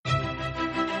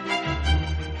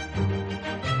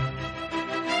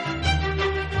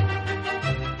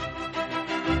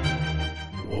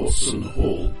Watson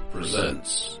Hall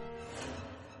presents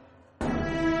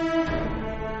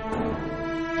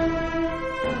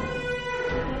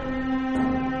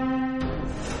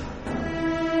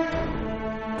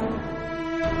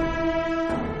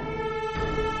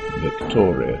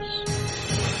Victorious.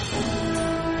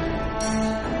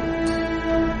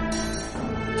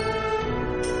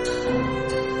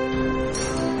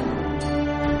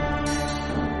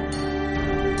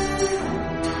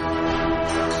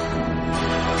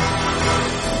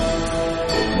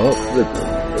 Mark Riddle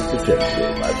as the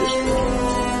Gentle Magistrate.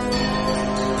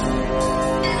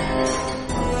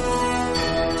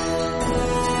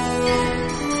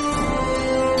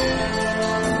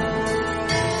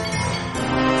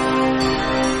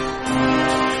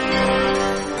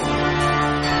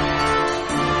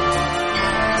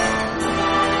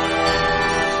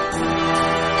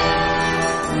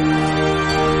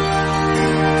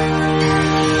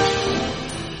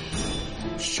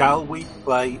 Shall we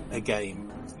play a game?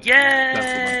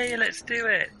 Yay! Let's do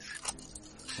it.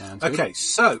 Okay,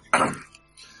 so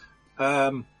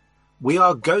we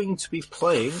are going to be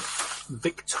playing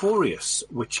Victorious,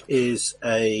 which is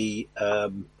a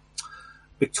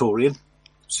Victorian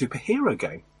superhero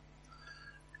game.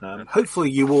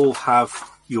 Hopefully you all have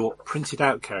your printed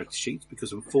out character sheets,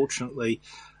 because unfortunately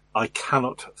I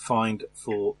cannot find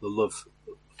for the love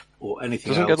or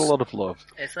anything Doesn't else. get a lot of love.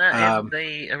 Is that in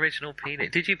the original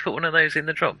PDF? Did you put one of those in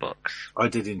the Dropbox? I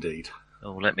did indeed.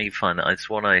 Oh, let me find that. It's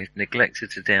one I neglected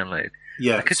to download.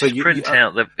 Yeah, I could so just print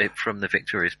out it from the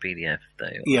Victorious PDF.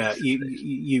 Yeah,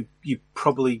 you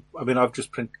probably. I mean, I've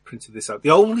just printed this out. The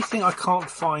only thing I can't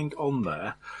find on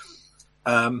there,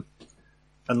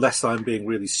 unless I'm being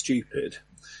really stupid,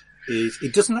 is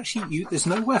it doesn't actually. There's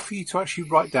nowhere for you to actually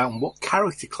write down what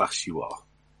character class you are.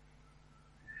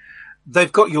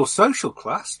 They've got your social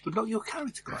class, but not your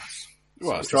character class.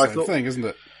 Well, it's the same thing, isn't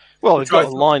it? Well, they've got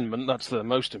alignment. That's the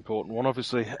most important one,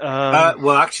 obviously.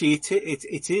 Well, actually,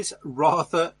 it is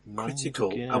rather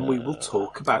critical, and we will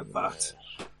talk about that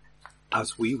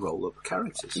as we roll up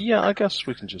characters. Yeah, I guess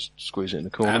we can just squeeze it in the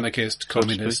corner. Anarchist,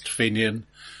 communist, Fenian.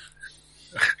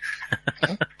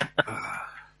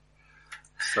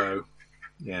 So,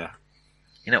 yeah.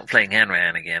 You're not playing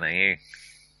Hanran again, are you?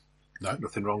 No,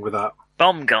 nothing wrong with that.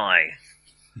 Bomb guy.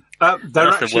 That's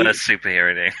the worst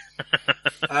superhero name.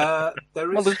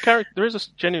 There is a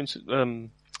genuine.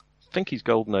 I think he's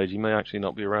golden age. He may actually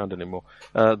not be around anymore.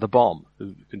 The Bomb,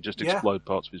 who can just explode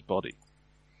parts of his body.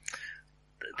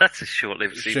 That's a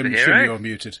short-lived superhero. Shim, you're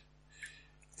muted.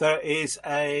 There is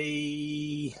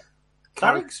a.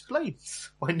 That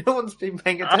explains why no one's been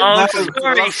paying attention. Oh, for the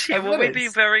sorry, last Shim. 10 Well, we'd be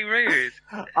minutes. very rude.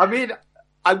 I mean,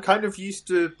 I'm kind of used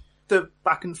to the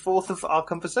back and forth of our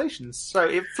conversations, so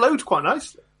it flowed quite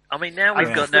nicely. I mean, now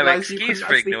we've got no excuse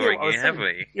for ignoring you, have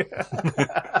we?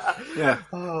 Yeah.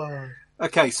 Oh.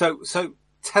 Okay, so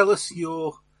tell us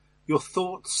your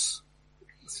thoughts,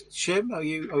 Shim.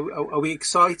 Are we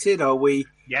excited? Are we?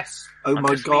 Yes. Oh I'm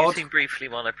my just God! musing briefly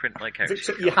while I print my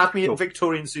character. You had me at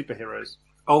Victorian superheroes.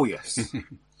 Oh yes.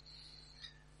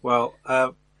 Well,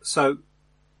 so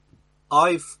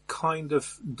I've kind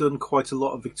of done quite a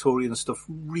lot of Victorian stuff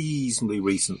reasonably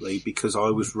recently, because I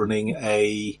was running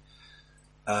a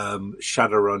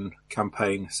Shadowrun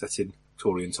campaign set in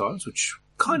Victorian times, which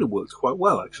kind of worked quite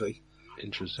well, actually.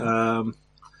 Interesting.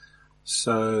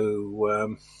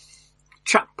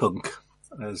 Chat punk,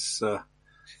 as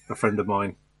a friend of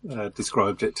mine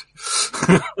described it.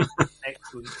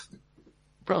 Excellent.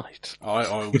 Right. I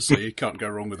always say you can't go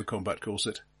wrong with a combat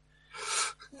corset.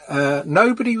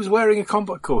 Nobody was wearing a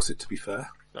combat corset, to be fair.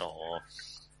 Oh,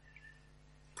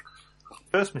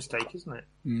 First mistake, isn't it?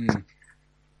 Mm.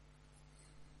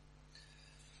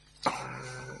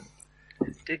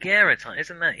 Daguerreotype,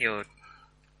 isn't that your...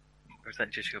 Or is that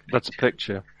just your picture? That's a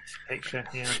picture. Picture,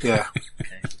 yeah. Yeah.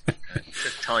 Okay.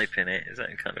 Just type in it. Is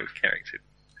that kind of character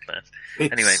class?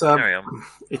 It's, Anyway, carry on.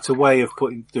 It's a way of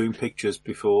doing pictures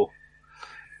before.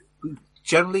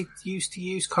 Generally used to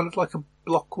use kind of like a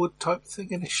blockwood type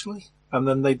thing initially, and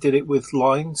then they did it with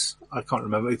lines. I can't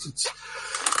remember.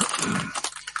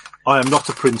 I am not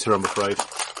a printer, I'm afraid.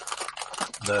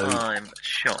 No. I'm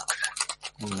shocked.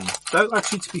 Though,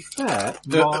 actually, to be fair,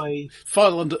 my...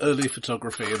 File under early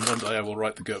photography, and one day I will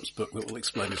write the GURPS book that will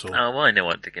explain it all. Oh, I know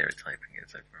what daguerreotyping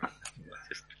is.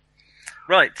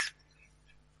 Right.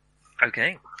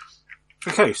 Okay.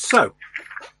 Okay, so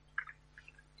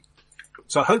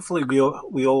hopefully we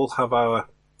all have our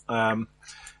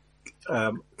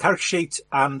character sheet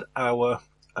and our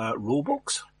rule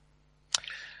books.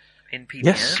 In PDF?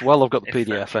 Yes, well, I've got the If PDF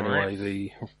that's anyway. right.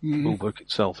 The rulebook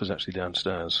itself is actually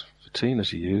downstairs for Tina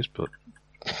to use, but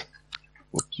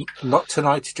Not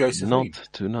tonight, Josephine. Not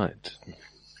tonight.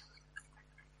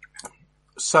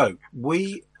 So,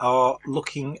 we are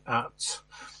looking at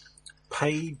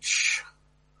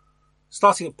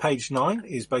starting at page 9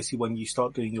 is basically when you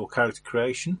start doing your character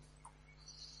creation.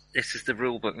 This is the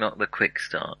rule book, not the quick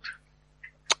start.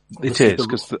 It is,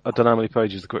 because I don't know how many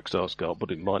pages the quick start's got,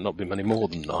 but it might not be many more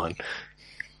than 9.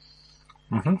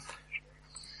 Mm-hmm.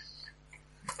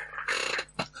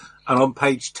 And on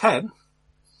page 10,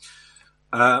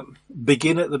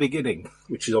 begin at the beginning,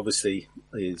 which is obviously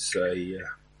a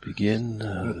Begin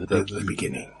the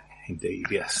beginning. Indeed,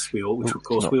 yes. Which of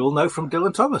course we all know from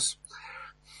Dylan Thomas.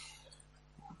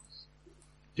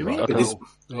 Do we?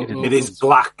 It is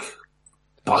black.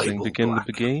 Bible begin black.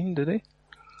 the begin, did he?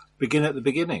 Begin at the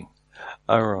beginning.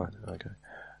 Oh, right, okay.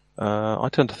 I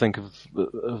tend to think of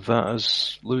that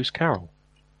as Lewis Carroll.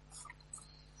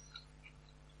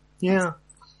 Yeah.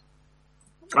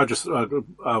 Under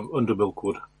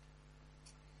Milkwood.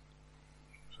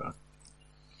 So.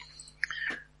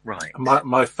 Right.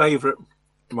 My favourite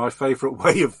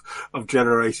way of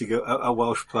generating a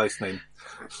Welsh place name,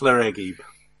 Llaregib,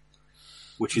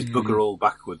 which is bugger all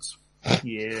backwards.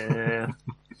 Yeah.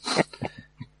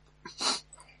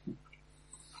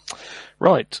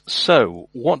 Right, so,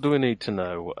 what do we need to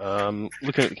know?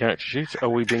 Looking at the character sheet, are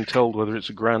we being told whether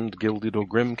it's a Grand, Gilded or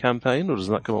Grim campaign, or does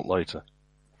that come up later?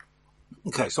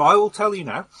 Okay, so I will tell you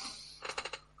now.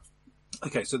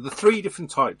 Okay, so the 3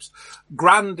 different types.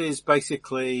 Grand is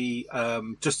basically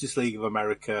Justice League of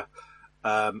America.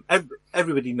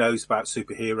 Everybody knows about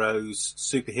superheroes.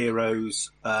 Superheroes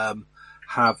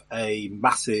have a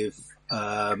massive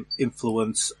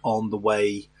influence on the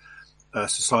way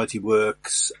society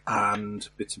works and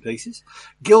bits and pieces.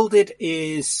 Gilded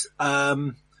is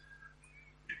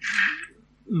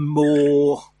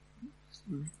more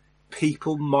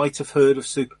people might have heard of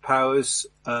superpowers,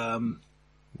 and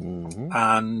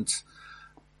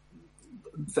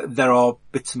there are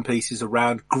bits and pieces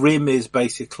around. Grim is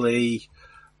basically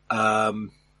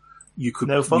you could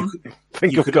no fun.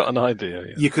 I've got an idea.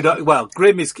 Yeah. You could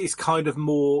Grim is kind of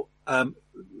more.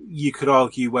 You could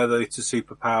argue whether it's a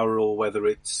superpower or whether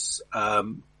it's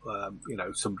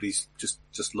somebody's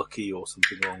just lucky or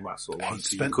something along that sort of line. He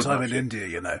spent time in India,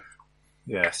 you know.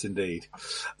 Yes, indeed.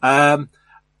 At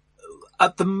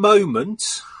the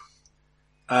moment,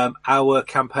 our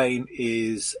campaign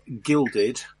is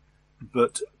Gilded,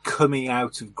 but coming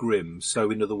out of Grim.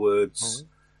 So, in other words,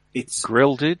 it's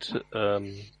Grilded,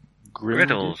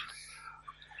 Griddled.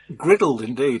 Griddled,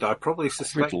 indeed. I probably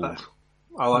suspect Griddled. that.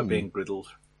 I like being griddled.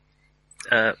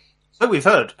 So we've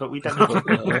heard, but we don't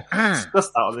discuss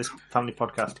that on this family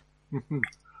podcast.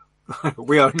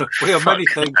 we are many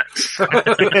things.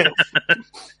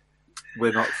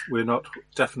 We're not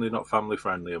definitely not family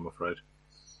friendly, I'm afraid.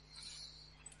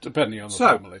 Depending on the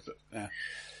family, but yeah.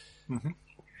 Mm-hmm.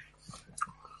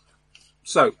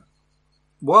 So,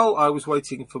 while I was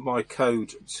waiting for my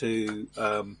code to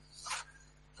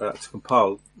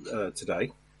compile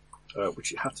today,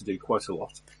 which it had to do quite a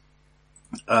lot,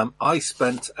 I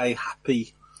spent a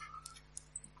happy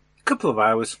couple of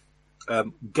hours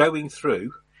going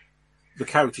through the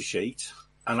character sheet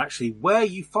and actually where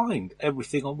you find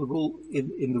everything on the rule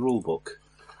in the rule book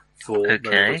for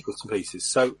those bits and pieces.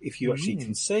 So if you actually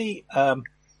can see,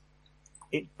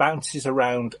 it bounces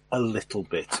around a little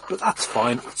bit, but that's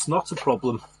fine. It's not a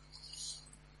problem.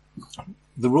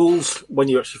 The rules, when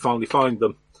you actually finally find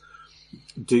them,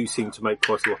 do seem to make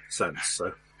quite a lot of sense.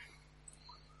 So.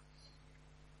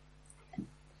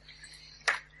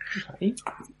 Okay.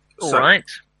 All right.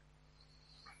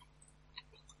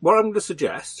 What I'm going to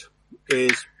suggest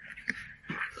is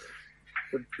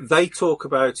they talk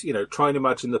about, try and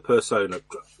imagine the persona,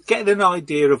 getting an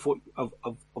idea of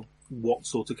what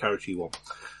sort of character you want.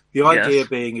 The idea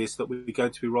being is that we're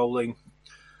going to be rolling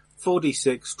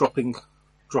 4d6,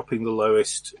 dropping the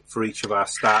lowest for each of our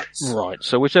stats. Right,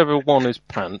 so whichever one is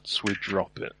pants, we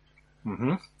drop it.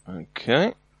 Mm-hmm.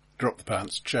 Okay. Drop the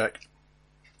pants, check.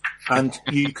 And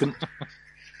you can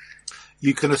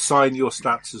assign your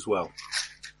stats as well.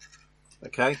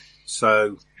 Okay?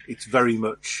 So it's very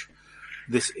much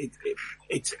this,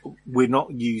 we're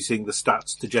not using the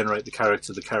stats to generate the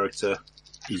character. The character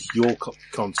is your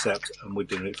concept and we're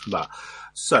doing it from that.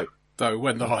 So. Though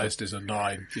when the highest is a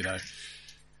 9,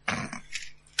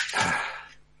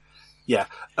 Yeah.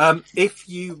 If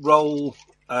you roll,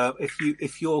 if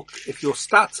your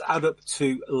stats add up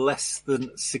to less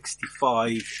than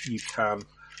 65, you can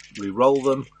re-roll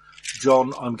them.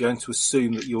 John, I'm going to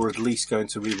assume that you're at least going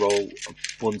to re-roll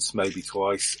once, maybe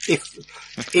twice.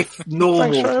 If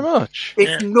normal. Thanks very much.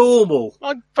 If normal.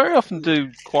 I very often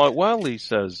do quite well, he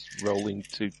says, rolling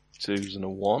to 2s and a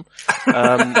 1.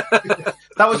 That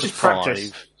was just Five,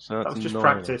 practice. so That that's was just 9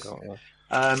 practice. I've got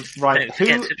left. Right, Don't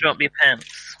forget to drop your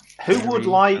pants. who would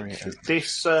like very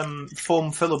this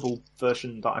form fillable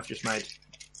version that I've just made?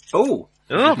 Oh,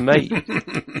 Oh, Mate,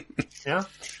 Yeah?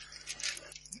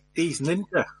 he's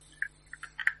Ninja.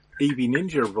 EV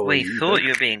Ninja boy. we thought you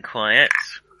were being quiet.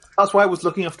 That's why I was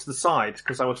looking off to the side,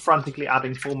 because I was frantically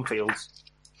adding form fields.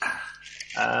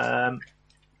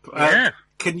 Yeah.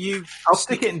 Can you? I'll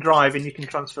stick it in Drive and you can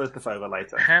transfer stuff over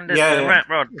later. Hand us Yeah, the yeah. rat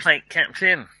rod plate,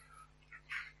 Captain.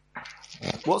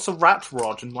 What's a rat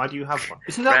rod and why do you have one?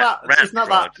 Isn't Rat that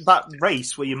rod. that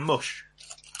race where you mush?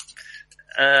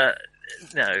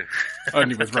 No.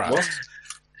 Only with rats.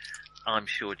 I'm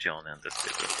sure John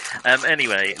understood it.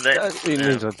 Anyway, let's, it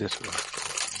means I this one.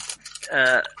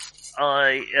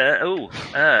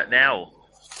 now,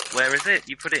 where is it?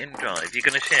 You put it in Drive. You're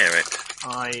going to share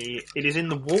it. It is in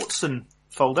the Watson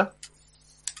folder,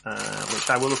 which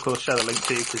I will of course share the link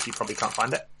to because you probably can't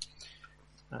find it.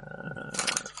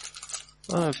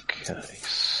 Okay,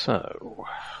 so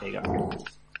There you go.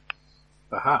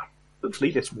 Aha.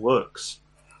 Hopefully this works.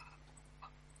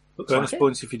 Looks Bonus like it.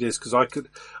 points if you did, because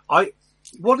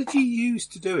what did you use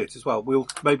to do it as well? We'll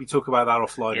maybe talk about that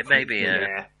offline. It may be,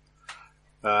 Yeah.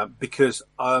 Because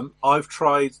I've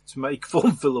tried to make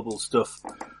form fillable stuff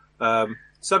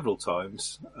several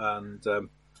times, and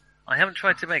I haven't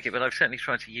tried to make it, but I've certainly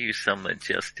tried to use some that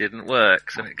just didn't work,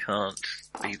 so it can't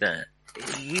be that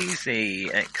easy,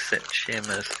 except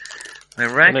Shimmer's in a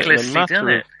miraculously matter done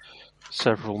it. of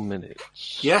several minutes.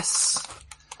 yes,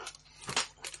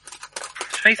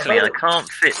 Truthfully, I can't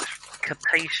fit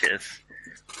capacious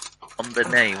on the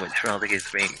name, which rather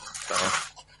gives me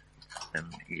than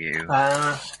you.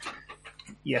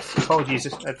 Yes,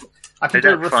 apologies. I can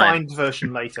do a that's fine. refined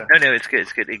version later. No, it's good,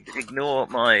 it's good. Ignore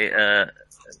my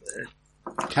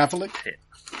Catholic?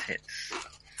 tits.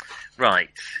 Right.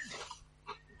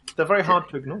 They're very hard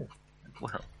to ignore.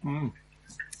 Well, Mm.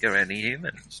 you're only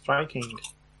human. Striking.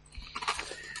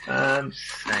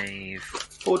 Save.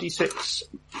 46.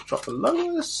 Drop the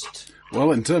lowest.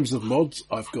 Well, in terms of mods,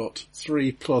 I've got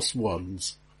 3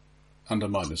 +1s and a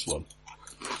 -1.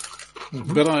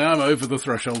 But I am over the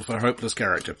threshold for hopeless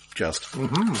character, just.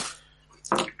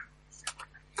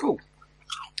 cool.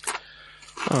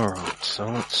 Alright, so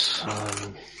let's,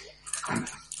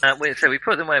 So we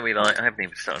put them where we like. I haven't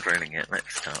even started rolling yet.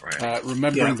 Let's start rolling.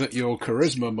 Remembering Yeah. that your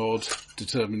charisma mod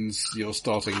determines your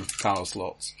starting power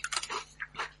slots.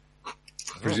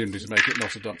 Presumably to make it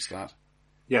not a dump stat.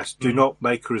 Yes, do not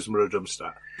make charisma a dump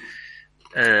stat.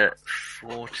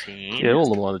 14. yeah,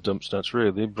 all the minor dump stats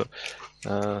really, but, see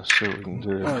what we can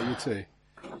do. Oh, you too.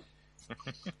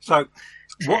 So,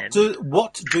 Ten.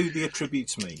 what do the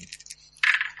attributes mean?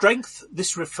 Strength.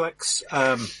 This reflects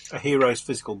a hero's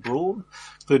physical brawn,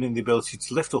 including the ability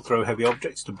to lift or throw heavy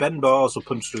objects, to bend bars or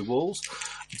punch through walls,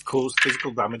 and cause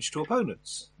physical damage to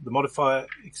opponents. The modifier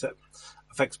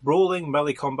affects brawling,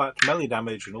 melee combat, melee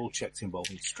damage, and all checks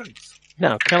involving strength.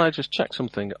 Now, can I just check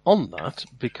something on that?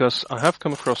 Because I have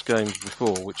come across games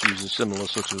before which use a similar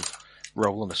sort of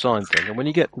roll and assign thing, and when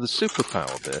you get to the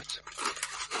superpower bit,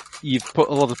 you've put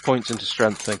a lot of points into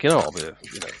strength thinking, oh, I'll be a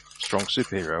strong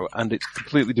superhero, and it's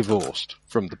completely divorced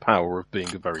from the power of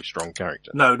being a very strong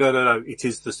character. No. It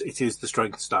is the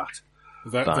strength stat.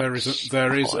 There is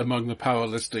fine. among the power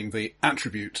listing the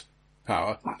attribute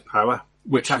power, Power,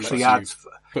 which actually lets you adds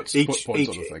put points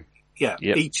on the thing. Yeah,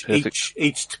 Yep, each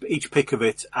pick of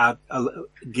it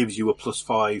gives you a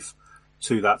 +5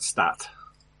 to that stat,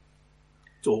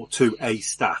 or to a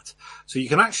stat. So you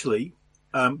can actually,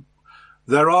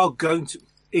 there are going to,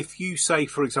 if you say,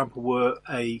 for example, were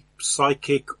a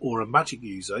psychic or a magic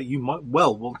user, you might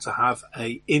well want to have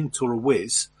a int or a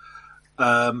whiz,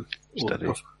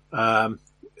 Steady.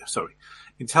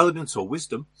 intelligence or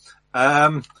wisdom,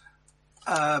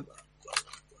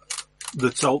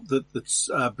 that's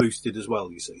boosted as well,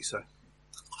 you see, so.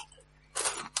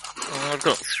 Well, I've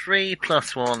got 3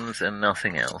 +1s and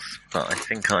nothing else, but I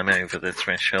think I'm over the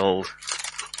threshold.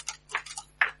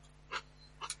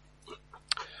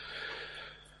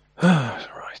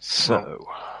 Right, so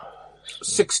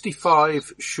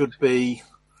 65 should be,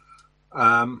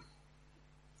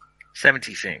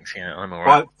 76, yeah, I'm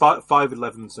alright. five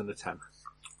 11s and a 10.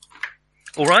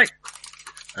 Alright.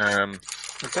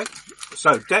 Okay.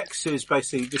 So Dex is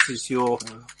basically, this is your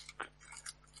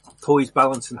poise,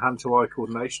 balance and hand-to-eye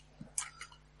coordination.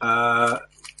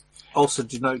 Also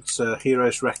denotes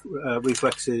hero's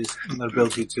reflexes and their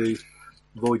ability to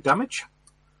avoid damage.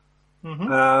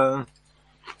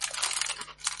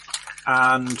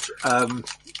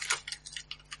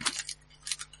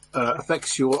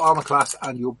 affects your armor class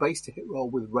and your base to hit roll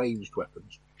with ranged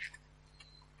weapons.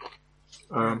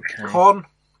 Okay. Con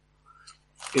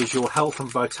is your health and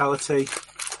vitality,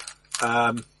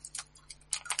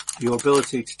 your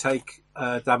ability to take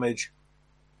damage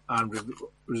and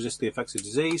resist the effects of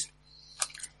disease,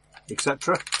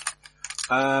 etc.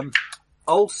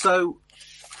 Also,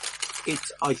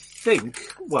 I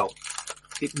think,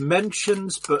 it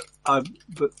mentions, but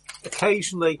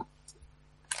occasionally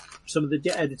some of the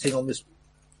editing on this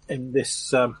in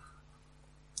this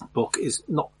book is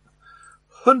not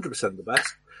 100% the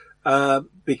best,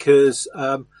 because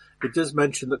it does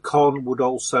mention that con would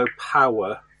also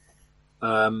power,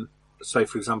 say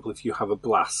for example, if you have a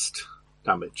blast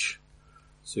damage,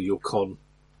 so your con,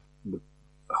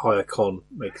 higher con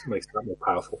makes that more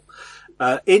powerful.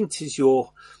 Int is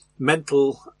your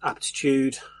mental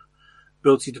aptitude,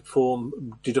 ability to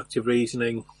perform deductive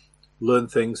reasoning, learn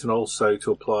things, and also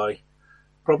to apply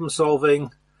problem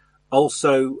solving.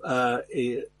 Also,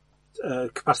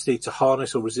 capacity to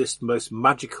harness or resist most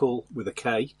magical, with a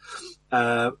K,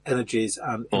 energies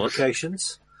and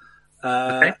invocations.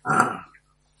 Okay.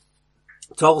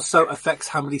 It also affects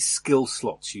how many skill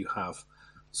slots you have.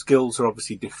 Skills are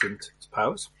obviously different to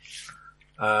powers.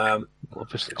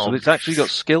 Obviously. So it's actually got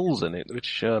skills in it,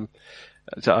 which so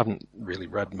I haven't really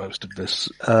read most of this.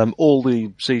 All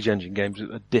the Siege Engine games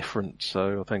are different,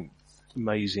 so I think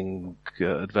Amazing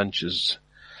Adventures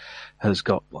has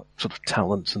got like sort of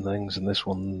talents and things, and this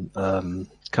one,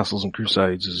 Castles and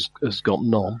Crusades, has got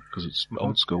none because it's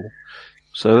old school.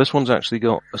 So this one's actually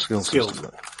got a skill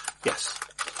system. Yes.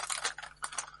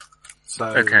 So,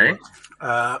 Okay.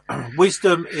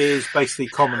 Wisdom is basically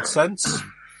common sense.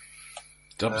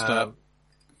 Dubstep.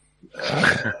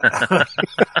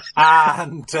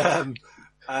 And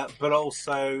but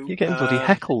also You're getting bloody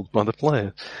heckled by the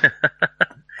player.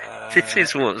 This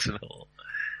is what's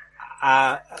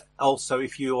not. Also,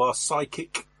 if you are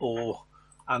psychic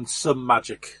and some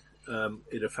magic,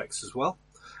 it affects as well.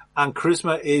 And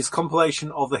charisma is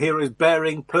compilation of the hero's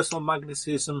bearing, personal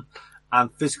magnetism, and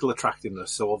physical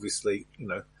attractiveness. So obviously,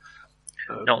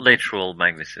 Not literal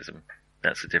magnetism.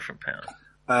 That's a different power.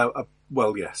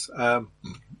 well, yes.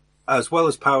 As well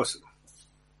as power,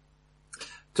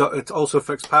 it also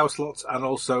affects power slots and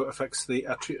also affects the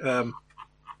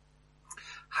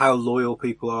how loyal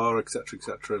people are, etc.,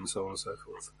 and so on and so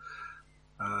forth.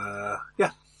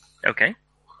 Yeah. Okay.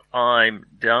 I'm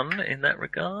done in that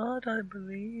regard, I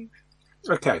believe.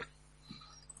 Okay.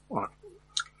 Right.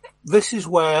 This is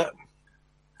where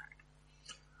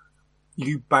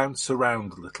you bounce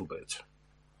around a little bit.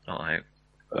 Oh,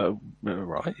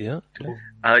 Right, yeah. Okay.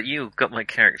 you got my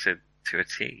character to a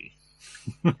T.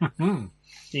 The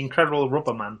Incredible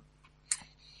Rubber Man.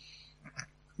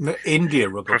 India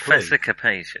rubber. Professor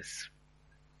Capacious.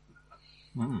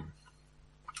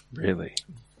 Really?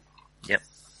 Yep.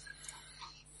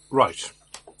 Right.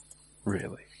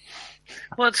 Really?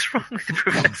 What's wrong with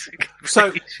Professor Capacious?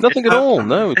 So Nothing at all,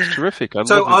 no, it's terrific. I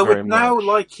So love it I very would now much.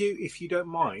 like you, if you don't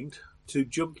mind, to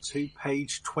jump to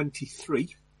page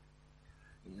 23,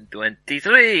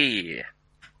 23!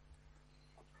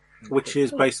 which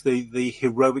is basically the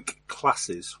heroic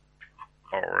classes.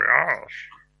 Oh, gosh.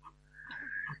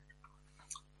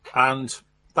 And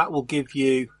that will give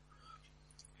you,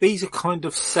 these are kind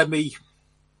of semi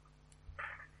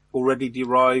already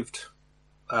derived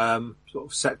sort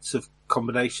of sets of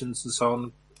combinations and so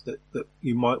on that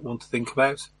you might want to think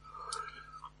about.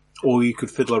 Or you could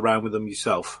fiddle around with them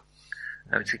yourself.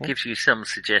 It gives you some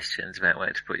suggestions about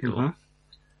where to put your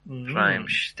prime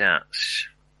stats.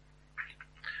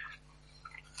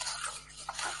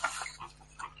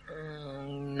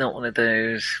 Not one of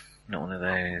those. Not one of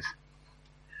those.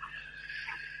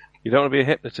 You don't want to be a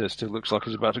hypnotist who looks like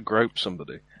he's about to grope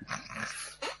somebody.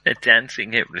 A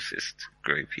dancing hypnotist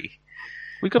groupie.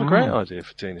 We got a great idea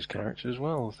for Tina's character as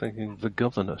well. Thinking the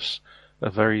governess, a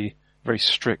very, very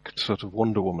strict sort of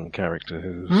Wonder Woman character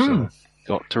who's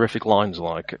got terrific lines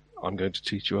like, "I'm going to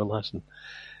teach you a lesson."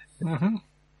 Here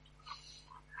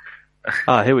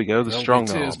we go. The There'll strong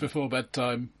be arm. tears before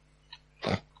bedtime.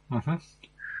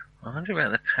 I wonder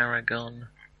about the Paragon.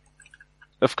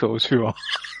 Of course, you are.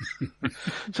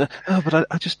 But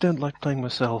I just don't like playing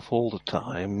myself all the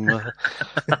time.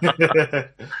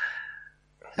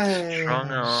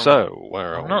 Strong arm. So,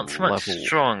 where are Not we? so much Level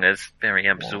strong as very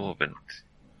absorbent.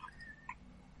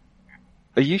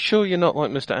 Are you sure you're not like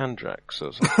Mr. Andrax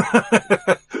or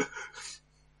something?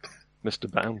 Mr.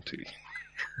 Bounty.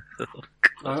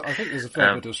 I think there's a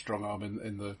fair bit of strong arm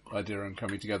in the idea I'm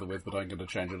coming together with, but I'm going to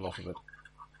change a lot of it.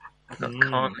 I've got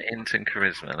con, int, and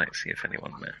charisma. Let's see if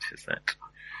anyone matches that.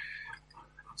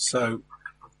 So,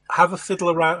 have a fiddle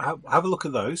around. Have a look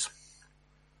at those.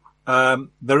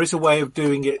 There is a way of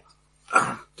doing it,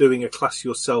 doing a class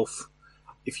yourself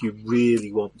if you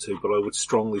really want to, but I would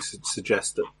strongly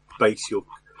suggest that base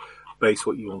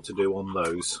what you want to do on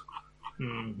those.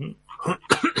 Mm-hmm.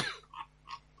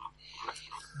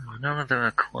 None of them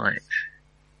are quite.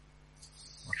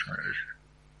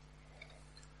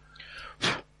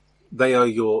 They are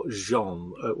your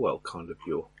genre, well, kind of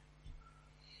your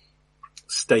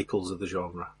staples of the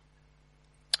genre.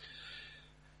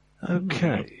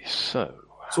 Okay, so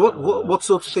what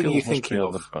sort of thing are you skills must be thinking on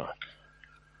of? the back.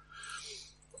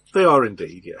 They are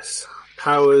indeed, yes.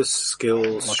 Powers,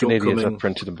 skills, Like an idiot, I shortcoming.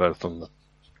 printed them both on the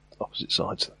opposite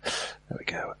sides. There we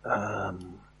go.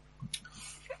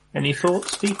 Any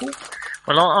thoughts, people?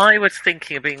 Well, I was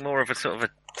thinking of being more of a sort of a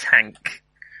tank.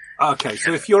 Okay,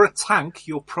 so if you're a tank,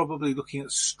 you're probably looking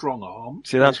at strong arm.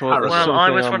 See, that's what- Paragon. that's Well, I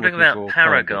something was I'm wondering looking about for,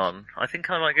 Paragon. I think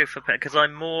I might go for because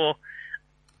I'm more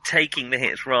taking the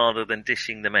hits rather than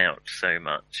dishing them out so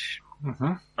much.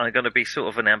 Mm-hmm. I'm going to be sort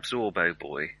of an Absorbo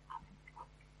boy.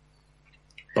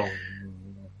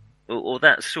 Or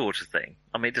that sort of thing.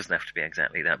 I mean, it doesn't have to be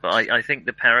exactly that, but I think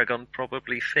the Paragon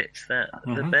probably fits that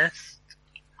the best.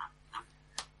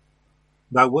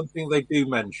 Now, one thing they do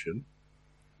mention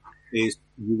is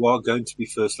you are going to be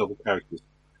first level characters.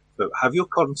 So have your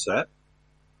concept,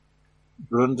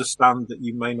 but understand that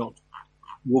you may not,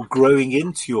 you're growing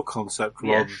into your concept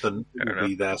rather Yes, than it fair will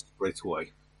be there straight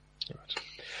away. Right.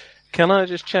 Can I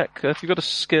just check, if you've got a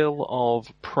skill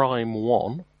of Prime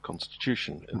 1,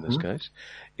 Constitution in this case,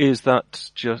 is that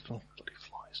just... Oh, bloody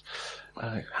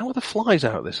flies. How are the flies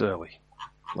out this early?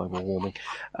 Global warming.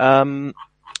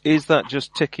 Is that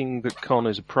just ticking that Con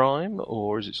is a Prime,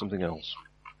 or is it something else?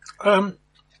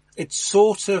 It's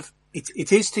sort of,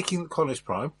 it is ticking the Con is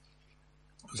Prime,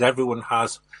 because everyone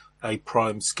has a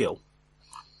Prime skill.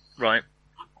 Right.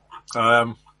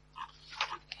 But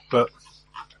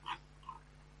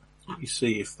let me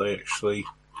see if they actually,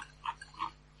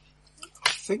 I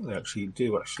think they actually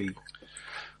do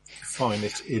define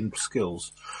it in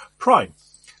skills. Prime.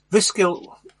 This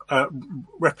skill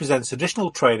represents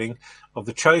additional training of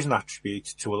the chosen attribute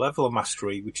to a level of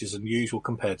mastery which is unusual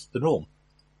compared to the norm.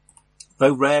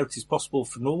 Though rare, it is possible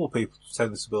for normal people to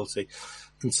attain this ability, to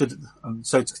consider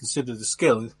the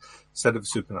skill instead of a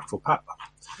supernatural power.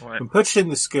 Right. When purchasing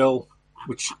the skill,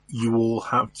 which you all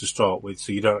have to start with,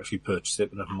 so you don't actually purchase it,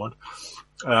 but never mind.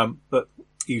 But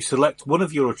you select one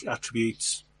of your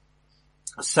attributes,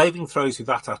 saving throws with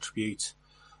that attribute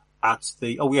at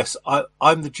the,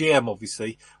 I'm the GM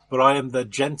obviously, but I am the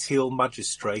genteel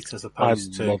magistrate as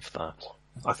opposed to, love that.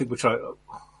 I think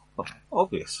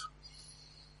obvious.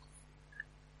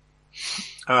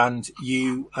 And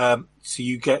you, so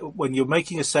you get, when you're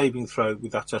making a saving throw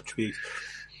with that attribute,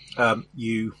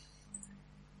 you,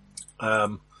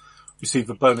 receive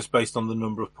a bonus based on the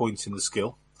number of points in the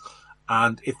skill.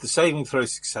 And if the saving throw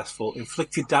is successful,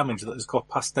 inflicted damage that has got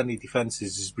past any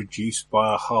defences is reduced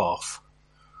by a half.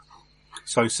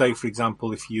 So say, for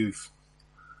example, if you've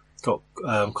got,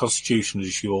 Constitution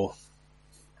as your,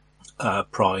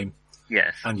 Prime.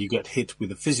 Yes. And you get hit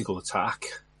with a physical attack,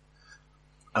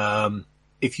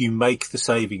 if you make the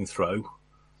saving throw,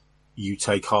 you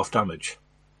take half damage.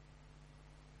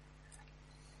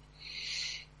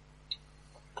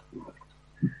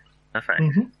 Perfect.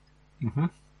 Mm-hmm. Mm-hmm.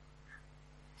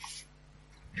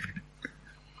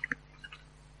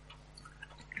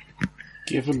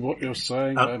 Given what you're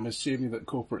saying, I'm assuming that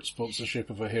corporate sponsorship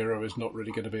of a hero is not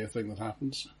really going to be a thing that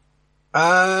happens.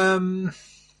 Yeah,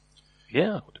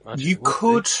 I would imagine You it would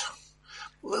could.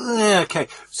 Okay,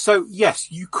 so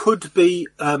yes, you could be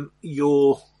a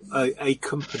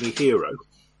company hero.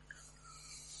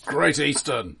 Great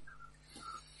Eastern.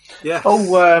 Yeah. Oh,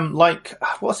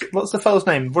 what's the fellow's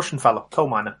name? Russian fellow, coal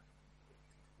miner.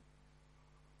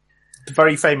 The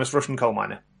very famous Russian coal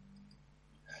miner.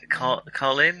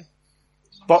 Colin?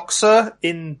 Boxer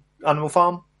in Animal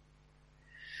Farm.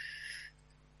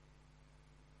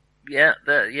 Yeah,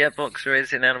 Boxer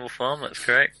is in Animal Farm, that's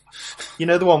correct. You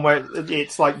know the one where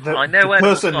it's like the I know the Animal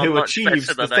person Farm who much achieves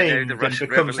better the than I know thing the then Russian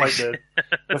becomes like Revolution.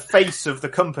 the face of the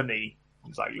company.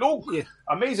 It's like, look, Yeah.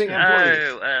 amazing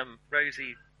employees.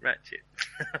 Rosie Ratchet.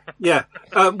 Yeah.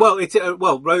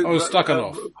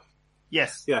 Stakhanov.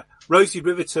 Yes. Yeah. Rosie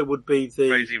Riveter would be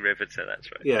the. Rosie Riveter,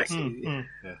 that's right. Yes. Mm.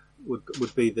 Yeah.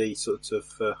 Would be the sort of.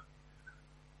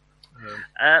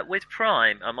 With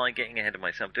Prime, am I getting ahead of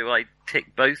myself? Do I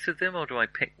tick both of them or do I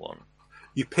pick one?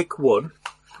 You pick one.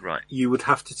 Right. You would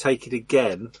have to take it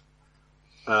again,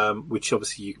 which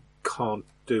obviously you can't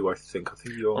do. I think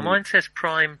you're. Well, mine says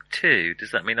Prime 2.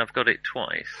 Does that mean I've got it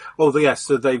twice? Oh, yes.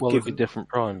 So they've Well, it'd be given different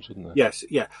primes, wouldn't it? yes,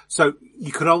 yeah. So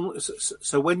you can only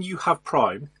so when you have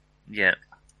Prime, Yeah.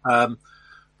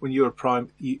 when you're a Prime,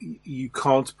 you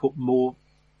can't put more.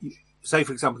 Say,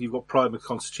 for example, you've got Prime of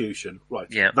Constitution, right?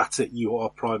 Yeah. That's it. You are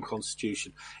Prime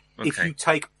Constitution. If Okay. you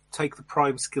take the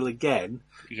Prime skill again,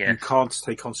 you Yes. can't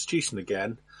take Constitution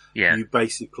again. Yeah. You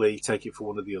basically take it for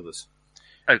one of the others.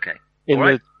 Okay. In All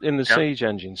right. the Yeah. Siege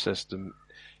Engine system,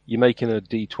 you're making a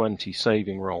D20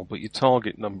 saving roll, but your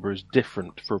target number is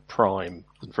different for a prime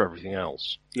than for everything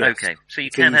else. Yes. Okay. So you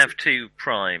It's can easy. have 2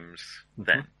 primes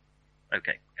then.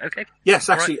 Okay. Okay. Yes,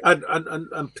 actually,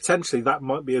 and potentially that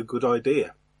might be a good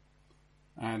idea.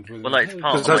 And with Well, it's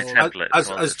part of Because my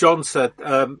template. as John said,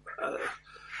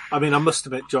 I mean, I must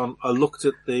admit, John, I looked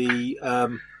at the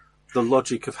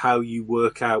logic of how you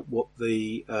work out what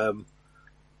the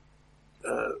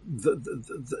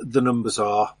numbers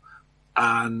are,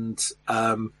 and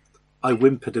I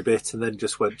whimpered a bit, and then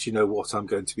just went, you know what, I'm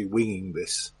going to be winging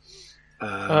this.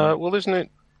 Well, isn't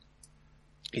it?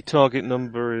 Your target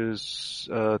number is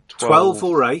 12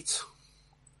 or 8.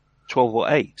 12 or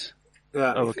 8.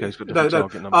 Yeah. Oh, okay, it's got a no, different no.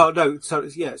 target number. Oh, no. So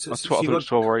yeah. So, I so thought you've it was got,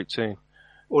 12 or 18.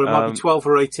 or it might be 12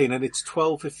 or 18, and it's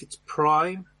 12 if it's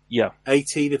prime, Yeah,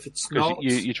 18 if it's because not.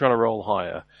 you're trying to roll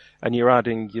higher, and you're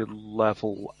adding your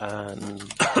level and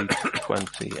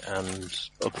D20 and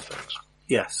other things.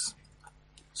 Yes.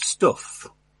 Stuff.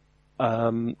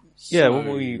 Yeah, So-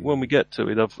 when we get to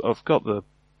it, I've got the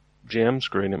GM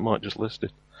screen. It might just list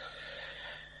it.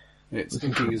 It's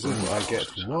thinking as if I get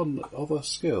one other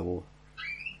skill.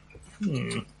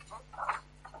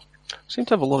 Seem to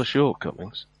have a lot of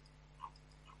shortcomings.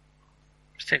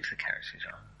 Stick the characters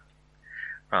on.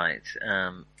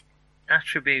 Right.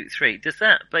 Attribute 3. Does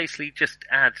that basically just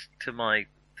add to my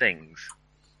things?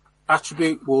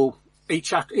 Attribute will every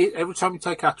time you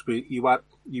take attribute,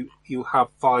 you have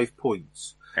 5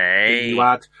 points Hey.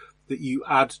 that you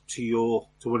add to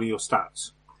one of your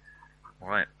stats.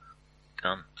 Alright.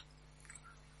 Done.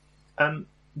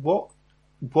 What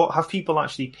have people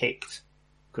actually picked?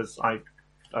 Because I've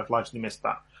largely missed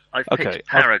that. I've Okay, picked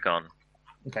Paragon.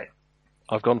 Okay.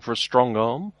 I've gone for a strong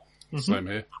arm. Same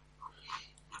here.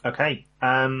 Okay.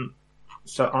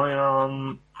 So I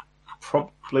am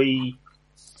probably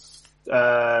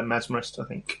mesmerist, I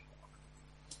think.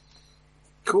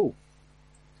 Cool.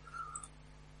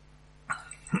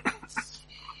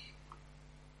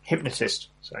 Hypnotist.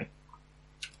 Sorry.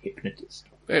 Hypnotist.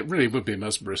 It really would be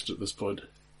mesmerist at this point.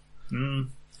 Mm.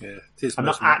 Yeah, it is. I'm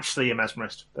not mesmer- actually a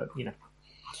mesmerist, but you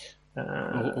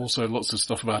know. Also, lots of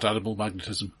stuff about animal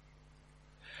magnetism.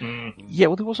 Yeah,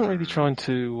 well, he wasn't really trying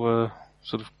to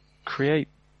sort of create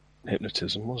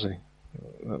hypnotism, was he?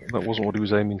 That wasn't what he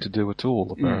was aiming to do at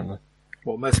all, apparently.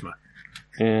 What, Mesmer?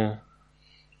 Yeah.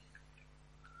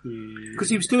 Because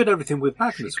he was doing everything with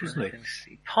magnets, wasn't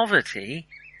he? Poverty?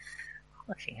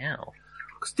 Fucking hell.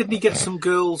 Because didn't he get some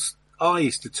girl's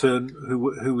eyes to turn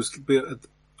who was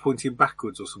pointing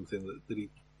backwards or something that he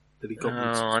got?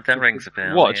 them to- Oh, that rings a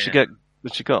bell. What, yeah.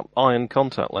 she got iron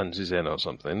contact lenses in or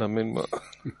something? I mean, what,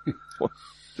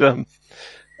 oh,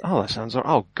 that sounds,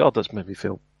 oh god, that's made me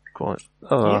feel quite,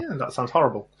 Yeah, that sounds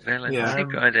horrible. Well, Yeah.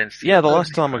 secret identity. Yeah, the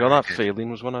last time I got that feeling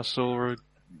was when I saw a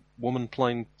woman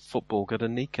playing football get her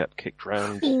kneecap kicked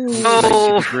round 80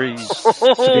 degrees to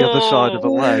the other side of a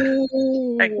leg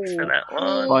Thanks for that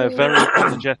one. by a very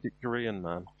apologetic Korean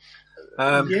man.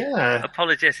 Yeah.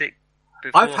 Apologetic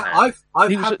beforehand. I've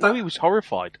He was, had no, that. he was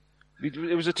horrified. It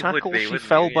was a would tackle, be, she wouldn't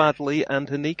fell you? Yeah. badly, and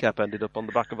her kneecap ended up on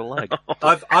the back of a leg.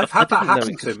 I've had that I didn't know happen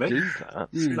he to could me. do that.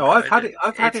 No, I've had it.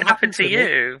 I've had It's it happen to me.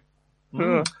 you.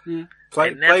 Play,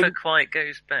 It never play, quite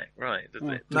goes back right, does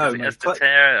it? No, It has to but-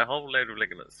 tear a whole load of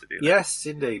ligaments to do that. yes,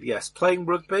 indeed. Yes, playing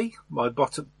rugby. The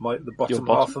bottom bottom?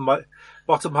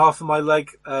 half of my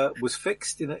leg was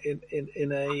fixed in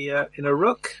a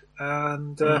ruck,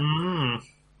 and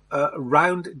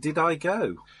round did I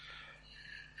go.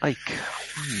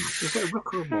 Is it a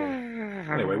ruck or a ball?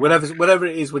 Anyway, whatever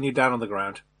it is when you're down on the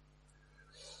ground.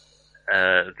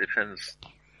 Depends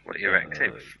what you're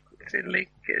active.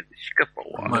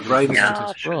 My brain is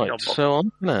Right, so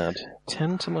I'm going to add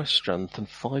 10 to my strength and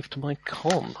 5 to my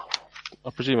con. I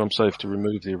presume I'm safe to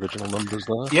remove the original numbers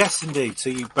there. Yes, indeed. So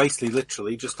you basically,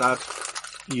 literally, just add.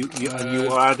 And you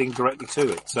are adding directly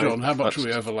to it. So John, how much are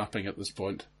we overlapping at this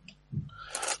point?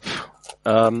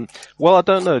 Well, I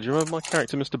don't know. Do you remember my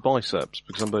character, Mr. Biceps?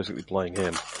 Because I'm basically playing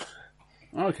him.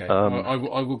 Okay, I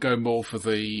will go more for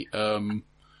the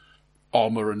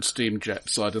armour and steam jet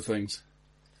side of things.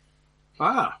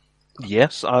 Ah.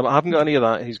 Yes, I haven't got any of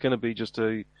that. He's going to be just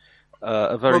a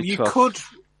very Well, you tough... could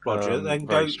Roger, then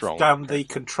very go strong. down the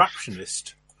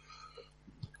contraptionist.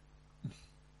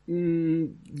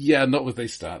 Yeah, not with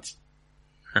these stats.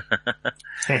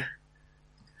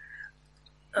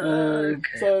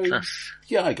 So, plus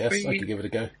yeah, I guess I 3. could give it a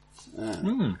go.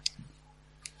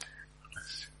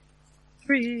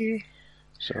 3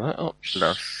 So that ups.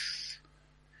 plus.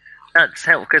 That's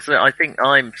helpful because I think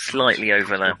I'm slightly Go back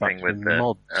overlapping to with the the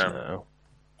mods now.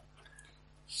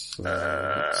 So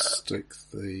let's stick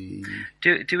the...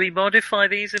 Do we modify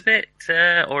these a bit,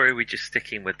 or are we just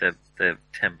sticking with the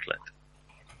template?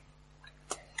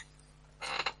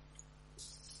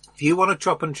 If you want to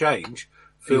chop and change,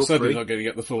 You're feel certainly free. not going to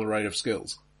get the full array of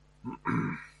skills.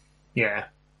 Yeah.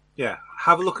 Yeah,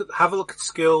 have a look at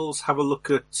skills. Have a look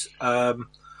at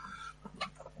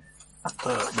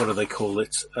what do they call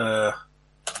it?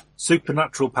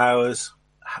 Supernatural powers.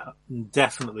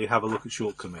 Definitely have a look at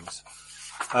shortcomings.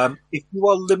 If you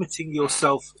are limiting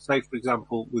yourself, say for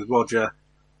example with Roger,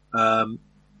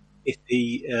 if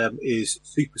he is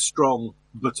super strong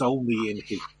but only in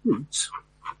his boots,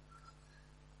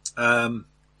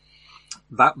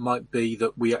 that might be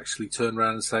that we actually turn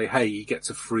around and say, hey, he gets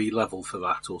a free level for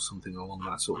that or something along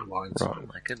that sort of lines. Right. Oh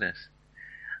my goodness.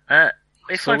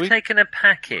 If So I've taken a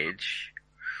package,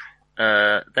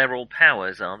 they're all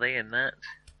powers, are they, in that?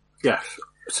 Yes.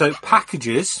 So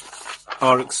packages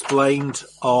are explained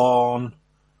on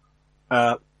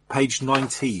page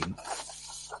 19.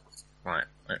 Right,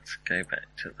 let's go back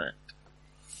to that.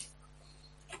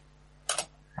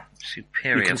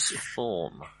 Superior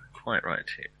form. Quite right,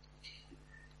 too.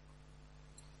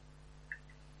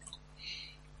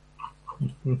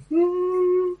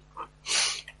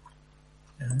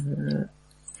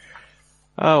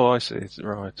 Oh, I see. It's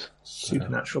right.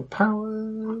 Supernatural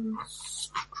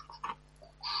powers.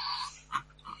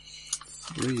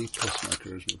 3 plus my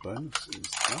charisma bonus is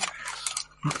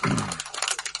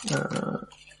that.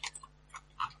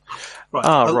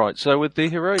 Right. Right. So with the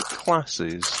heroic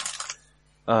classes,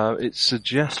 it's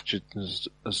suggestions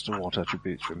as to what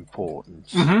attributes are important.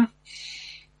 Mm-hmm.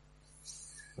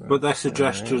 But their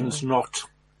suggestions, not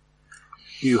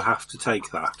you have to take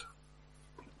that.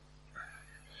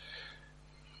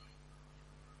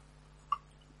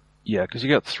 Yeah, because you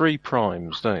get 3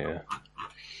 primes, don't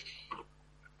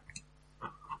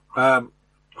you?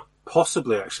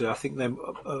 Possibly, actually, I think they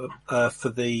for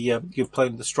the you're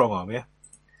playing the strong arm, yeah.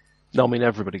 No, I mean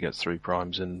everybody gets 3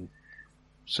 primes in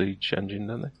Siege Engine,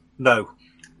 don't they? No,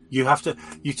 you have to.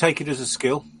 You take it as a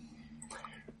skill.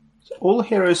 All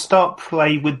heroes start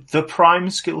play with the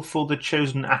prime skill for the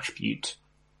chosen attribute,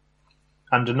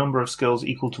 and a number of skills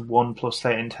equal to 1 plus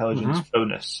their intelligence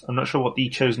bonus. I'm not sure what the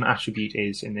chosen attribute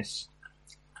is in this.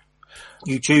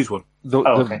 You choose one. The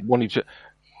okay. one you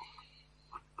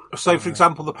So, for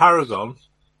example, the Paragon,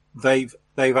 they've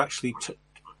actually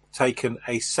taken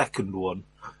a second one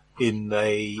in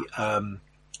the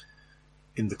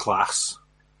class,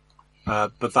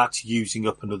 but that's using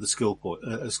up another skill point,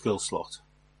 a skill slot.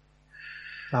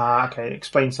 Okay, it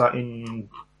explains that in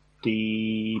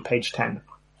the page 10.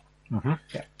 Mm-hmm.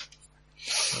 Yeah.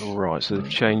 Right, so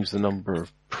they've changed the number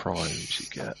of primes you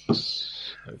get.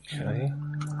 Okay.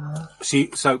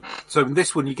 So in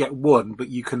this one you get 1, but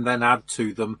you can then add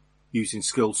to them using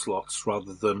skill slots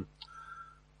rather than.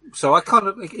 So it kind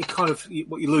of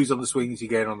what you lose on the swings you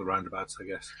gain on the roundabouts, I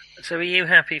guess. So are you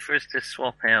happy for us to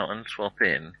swap out and swap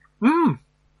in?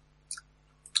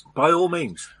 By all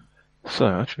means. So,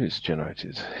 attributes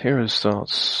generated. Hero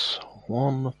starts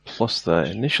 1 plus their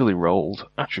initially rolled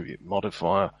attribute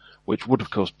modifier, which would of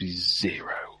course be 0.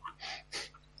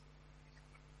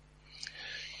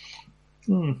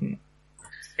 Mm-hmm.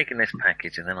 Taking this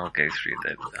package and then I'll go through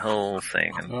the whole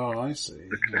thing and Oh, I see.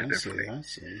 look at it I see. differently. I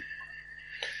see.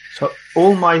 So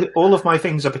all of my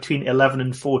things are between 11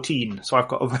 and 14. So I've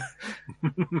got a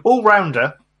all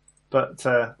rounder, but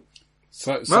So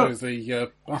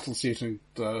the Battlesuit and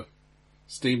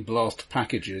Steam Blast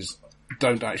packages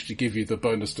don't actually give you the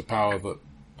bonus to power that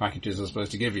packages are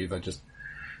supposed to give you. They just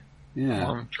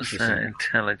 1 plus their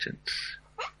intelligence.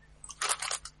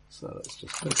 So that's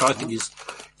just. Which I think is,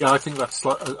 I think that's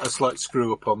a slight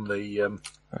screw up on the.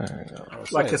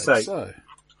 Like I say, So.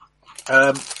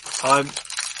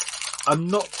 I'm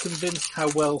not convinced how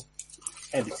well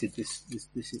edited this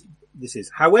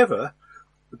is. However,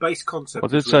 the base concept. I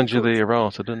did is send you really the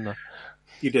errata, didn't I? good.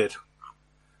 You did.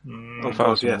 mm, Oh God,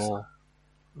 1,000 yes. more.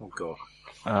 Oh God.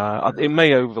 It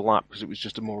may overlap because it was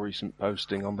just a more recent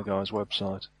posting on the guy's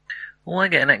website. Oh, I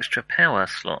get an extra power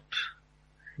slot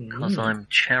because I'm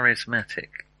charismatic.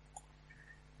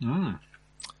 Mm.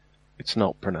 It's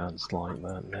not pronounced like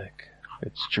that, Nick.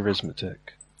 It's charismatic.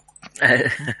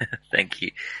 Thank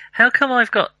you. How come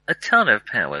I've got a ton of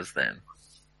powers then?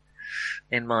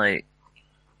 In my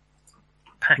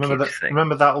package thing.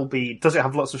 Remember that'll be... Does it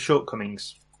have lots of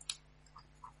shortcomings?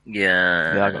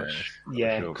 Yeah. Yeah, I got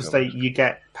Yeah, because you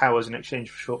get powers in exchange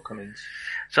for shortcomings.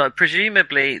 So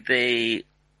presumably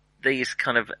these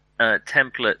kind of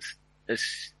templates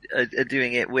are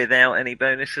doing it without any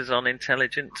bonuses on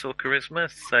intelligence or charisma.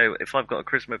 So if I've got a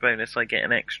charisma bonus, I get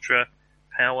an extra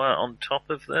power on top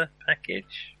of the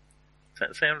package. Does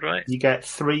that sound right? You get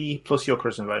 3 plus your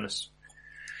charisma bonus.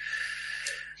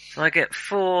 So I get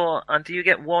 4, and do you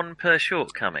get 1 per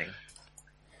shortcoming?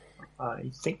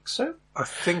 I think so. I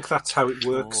think that's how it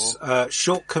works.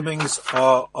 Shortcomings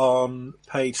are on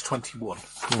page 21.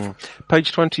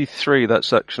 Page 23, that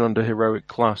section under heroic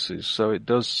classes. So it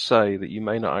does say that you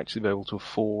may not actually be able to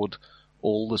afford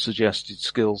all the suggested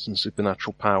skills and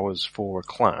supernatural powers for a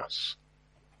class.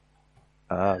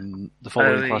 The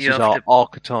following classes are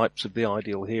archetypes of the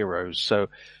ideal heroes. So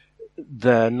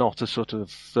they're not a sort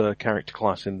of character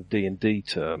class in the D&D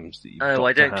terms. That you've got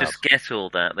I don't to just get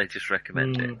all that. They just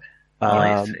recommend it.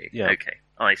 I see. Yeah. Okay,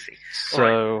 I see. So,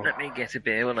 all right, let me get a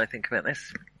beer while I think about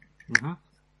this. Mm-hmm.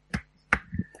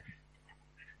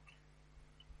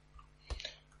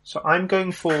 So I'm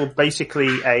going for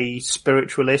basically a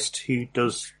spiritualist who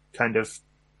does kind of,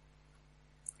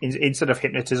 instead of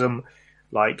hypnotism,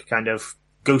 like kind of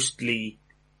ghostly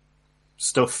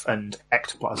stuff and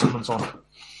ectoplasm and so on.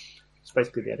 That's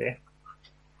basically the idea.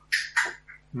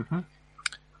 Mm-hmm.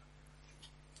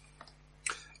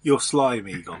 You're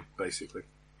slimy, Egon, basically.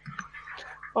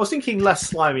 I was thinking less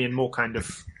slimy and more kind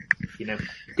of,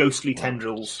 ghostly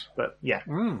tendrils, but yeah.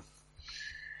 Mm.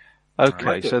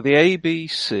 okay, so the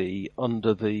ABC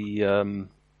under the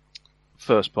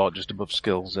first part, just above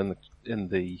skills in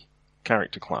the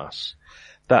character class,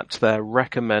 that's their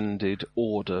recommended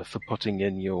order for putting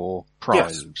in your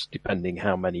primes, depending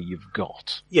how many you've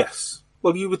got. Yes.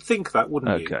 Well, you would think that,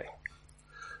 wouldn't you? Okay.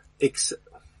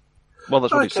 Well,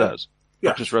 that's what it says.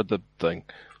 Yeah. I've just read the thing.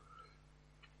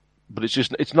 But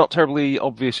it's not terribly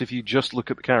obvious if you just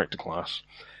look at the character class.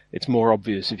 It's more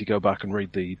obvious if you go back and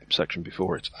read the section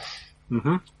before it.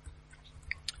 Mm-hmm.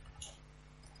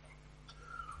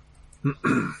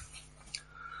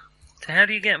 So how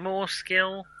do you get more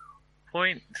skill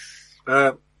points?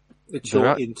 It's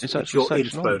your int section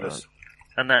bonus.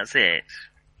 And that's it?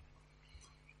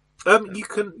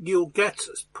 You'll get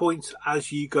points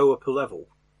as you go up a level.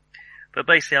 But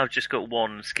basically I've just got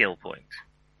 1 skill point.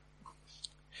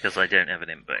 Because I don't have an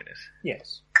int bonus.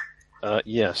 Yes.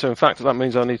 Yeah, so in fact that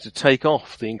means I need to take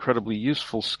off the incredibly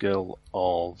useful skill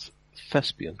of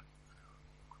Thespian.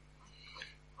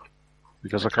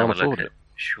 Because I can't afford it.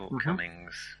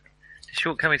 Shortcomings. Do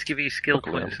shortcomings give you skill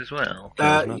points as well?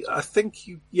 I think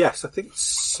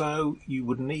so. You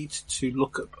would need to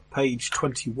look at page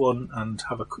 21 and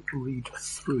have a quick read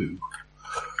through.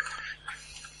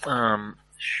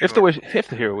 Sure. If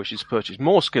the hero wishes to purchase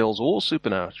more skills or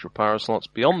supernatural power slots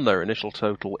beyond their initial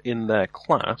total in their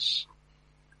class...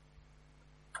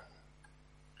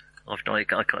 I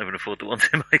can't even afford the ones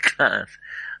in my class.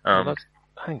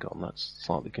 Hang on, that's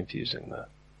slightly confusing there.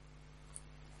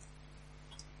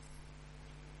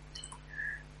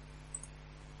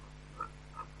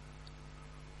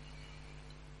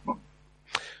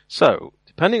 So,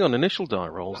 depending on initial die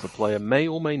rolls, the player may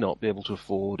or may not be able to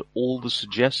afford all the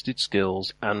suggested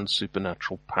skills and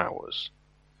supernatural powers.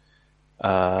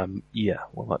 Yeah,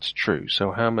 well that's true.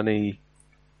 So how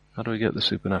do we get the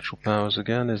supernatural powers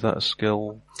again? Is that a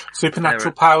skill?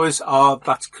 Supernatural powers are,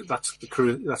 that's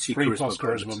your 3 charisma plus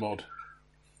charisma bonus. mod.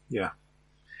 Yeah.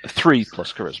 3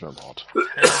 plus charisma mod.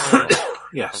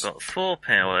 Yes. I've got 4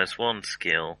 powers, 1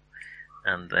 skill,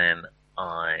 and then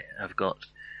I have got...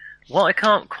 What I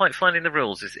can't quite find in the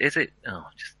rules is it... Oh,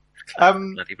 just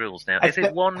bloody rules now. Is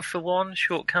it 1 for 1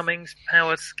 shortcomings,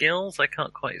 power, skills? I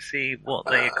can't quite see what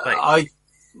they equate. I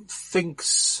think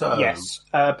so. Yes.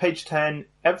 Page 10.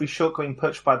 Every shortcoming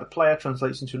purchased by the player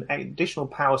translates into an additional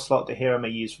power slot the hero may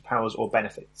use for powers or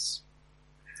benefits.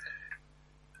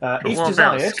 If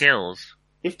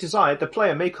desired, the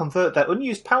player may convert their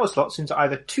unused power slots into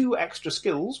either 2 extra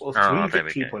skills or 3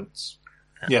 victory points.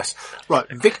 Yes. Right.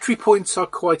 Victory points are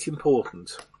quite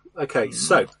important. Okay,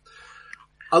 so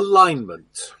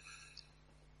alignment.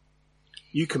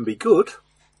 You can be good,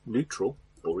 neutral,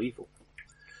 or evil.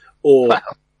 Or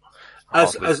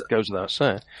as goes without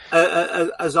saying.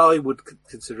 As I would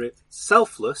consider it,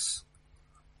 selfless,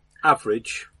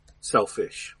 average,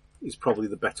 selfish is probably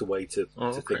the better way to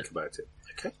think about it.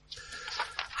 Okay.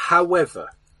 However,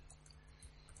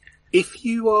 if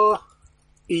you are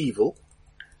evil,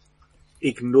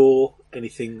 ignore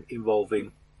anything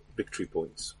involving victory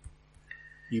points.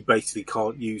 You basically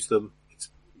can't use them. It's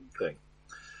a thing.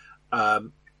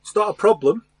 It's not a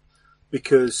problem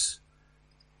because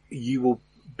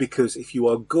if you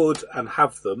are good and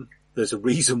have them, there's a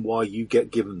reason why you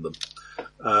get given them.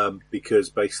 Because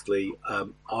basically,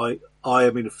 I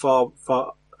am in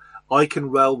I can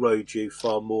railroad you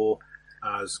far more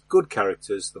as good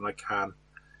characters than I can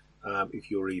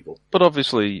if you're evil. But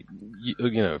obviously, you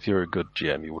know, if you're a good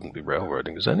GM, you wouldn't be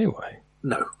railroading us anyway.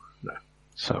 No.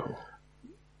 So,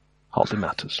 hardly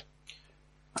matters.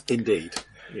 Indeed,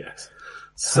 yes.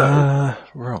 So,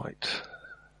 right.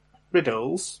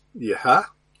 Riddles. yeah.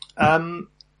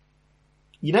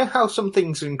 You know how some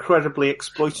things are incredibly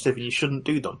exploitative and you shouldn't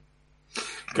do them?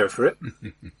 Go for it.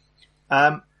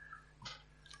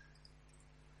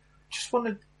 Just want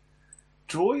to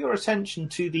draw your attention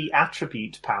to the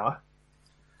attribute power.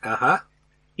 Uh-huh.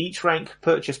 Each rank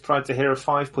purchase provides a hero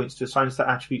 5 points to assign to their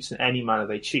attributes in any manner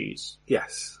they choose.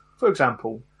 Yes. For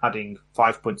example, adding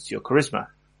 5 points to your charisma.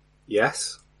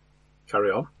 Yes.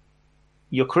 Carry on.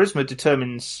 Your charisma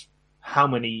determines how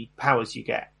many powers you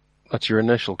get. That's your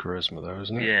initial charisma, though,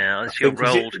 isn't it? Yeah, it's your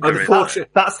Because rolled charisma.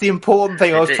 unfortunately, That's the important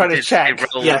thing I was trying to check.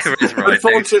 yes.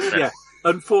 Charisma,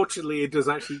 Unfortunately, it does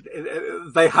actually.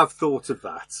 They have thought of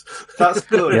that. That's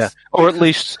good. Yeah, or at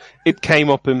least it came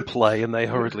up in play and they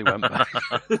hurriedly went back.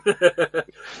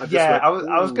 I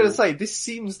was going to say, this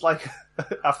seems like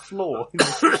a flaw.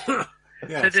 Yes.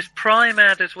 So does Prime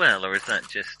add as well, or is that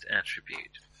just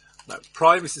attribute? No,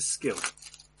 Prime is a skill.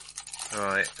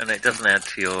 Right, and it doesn't add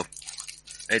to your...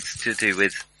 It's to do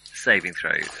with saving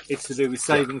throws. It's to do with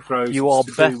saving throws. You are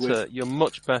it's to do better, with... you're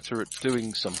much better at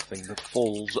doing something that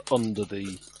falls under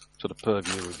the sort of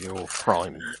purview of your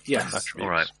prime Yes. attributes. All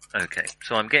right, okay.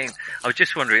 So I was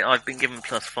just wondering, I've been given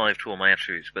 +5 to all my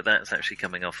attributes, but that's actually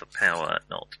coming off a power,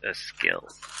 not a skill.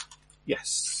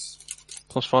 Yes.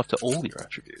 +5 to all your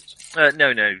attributes.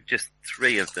 No, just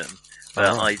 3 of them.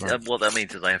 But right. what that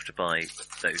means is I have to buy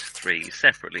those 3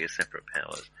 separately as separate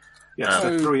powers. Yes,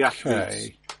 the 3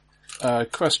 attributes.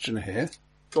 Question here.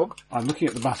 Go on. I'm looking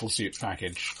at the Battlesuit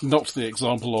package, not the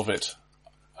example of it,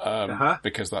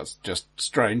 because that's just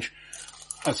strange.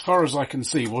 As far as I can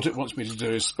see, what it wants me to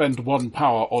do is spend 1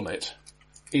 power on it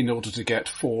in order to get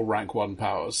 4 rank 1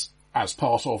 powers as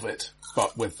part of it,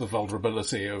 but with the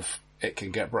vulnerability of it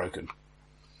can get broken.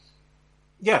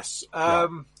 Yes.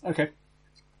 Okay.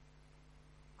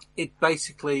 It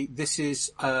basically, this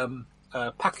is,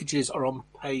 packages are on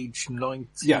page 19.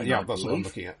 Yeah, that's what I'm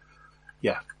looking at.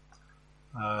 Yeah.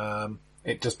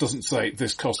 It just doesn't say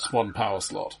this costs 1 power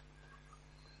slot.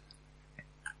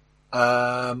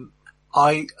 I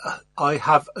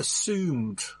have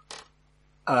assumed,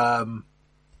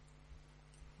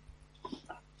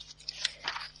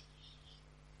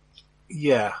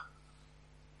 yeah.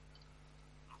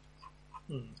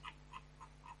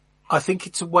 I think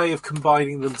it's a way of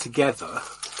combining them together,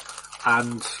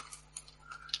 and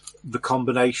the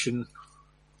combination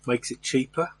makes it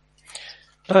cheaper.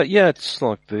 Yeah, it's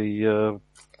like the,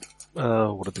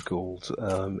 what are they called,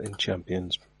 in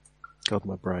Champions? God,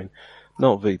 my brain.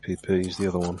 Not VPPs, the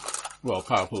other one. Well,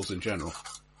 power pools in general.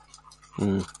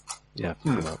 Yeah,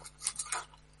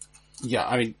 Yeah,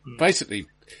 I mean, basically,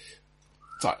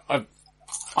 so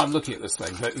I'm looking at this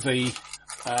thing. The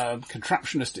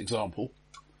contraptionist example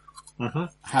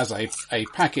has a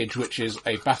package which is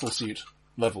a battlesuit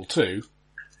level 2,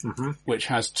 which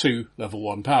has 2 level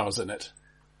 1 powers in it.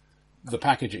 The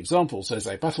package example says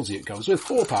a battlesuit comes with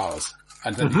 4 powers,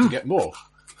 and then you can get more.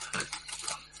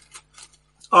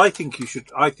 I think you should.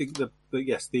 I think the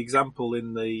example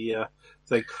in the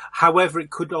thing. However, it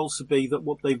could also be that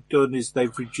what they've done is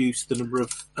they've reduced the number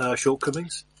of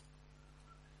shortcomings.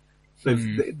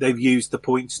 They've used the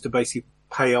points to basically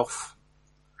pay off.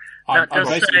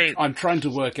 I'm trying to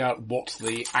work out what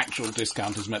the actual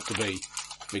discount is meant to be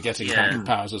for getting 100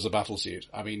 powers as a battlesuit.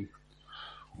 I mean,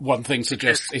 one thing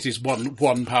suggests it is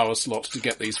one power slot to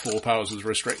get these 4 powers as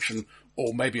restriction,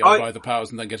 or maybe I buy the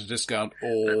powers and then get a discount,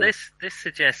 or... But this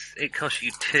suggests it costs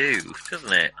you 2,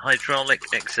 doesn't it? Hydraulic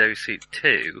exosuit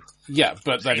 2. Yeah,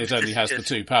 but then it only has the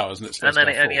 2 powers, and it's supposed and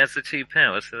then to it have only 4. has the 2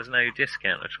 powers, so there's no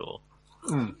discount at all.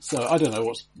 So I don't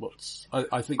know what's.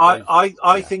 I think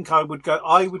I think I would go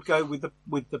with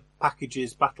the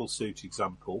packages battlesuit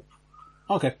example.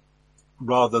 Okay.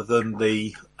 Rather than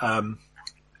the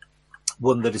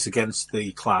one that is against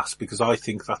the class, because I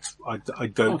think I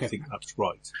don't think that's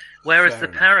right. Whereas Fair the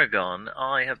enough. Paragon,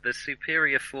 I have the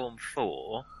Superior Form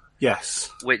 4,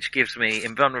 Yes. which gives me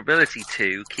Invulnerability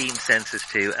 2, Keen Senses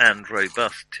 2, and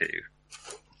Robust 2.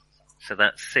 So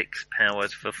that's 6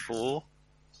 powers for 4.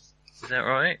 Is that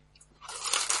right?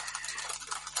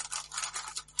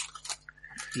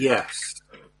 Yes.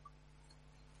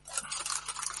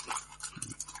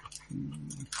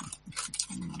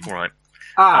 Right.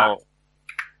 Ah.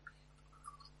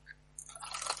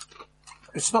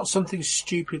 It's not something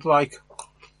stupid like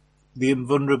the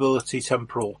invulnerability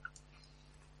temporal.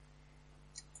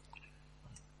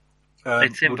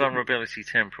 It's invulnerability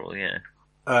temporal, yeah.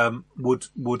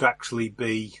 Would actually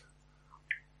be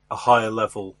a higher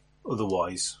level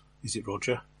otherwise. Is it,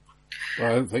 Roger?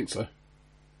 Well, I don't think so.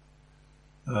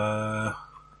 Well,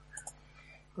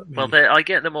 I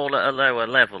get them all at a lower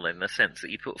level in the sense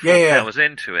that you put 4 powers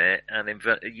into it, and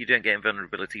you don't get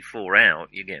invulnerability 4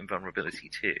 out, you get invulnerability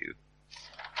 2.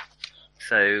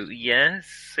 So,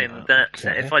 yes,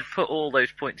 if I'd put all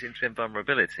those points into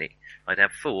invulnerability, I'd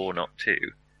have 4, not 2.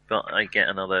 But I get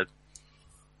another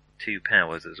 2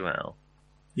 powers as well.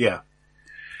 Yeah.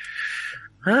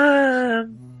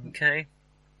 Okay.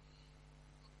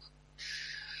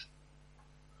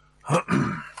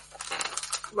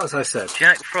 As I said,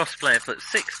 Jack Frost player put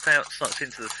 6 power slots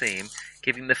into the theme,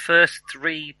 giving the first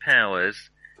 3 powers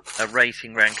a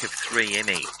rating rank of 3 in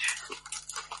each.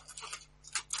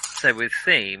 So with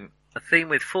a theme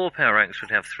with 4 power ranks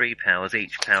would have 3 powers,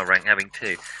 each power rank having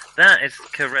 2. That is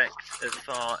correct as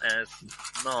far as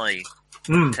my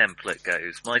template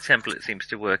goes. My template seems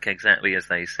to work exactly as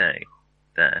they say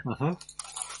there. Mm-hmm.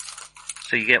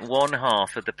 So you get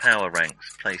 1/2 of the power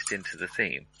ranks placed into the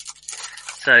theme.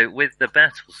 So with the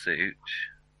battle suit,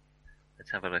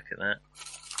 let's have a look at that.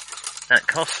 That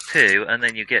costs 2, and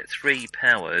then you get 3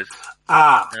 powers.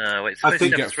 No, it's supposed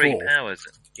to have 3 powers.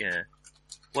 Yeah.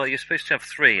 Well, you're supposed to have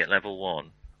 3 at level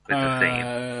 1 with the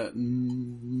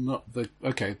theme. Not the...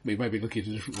 Okay, we may be looking at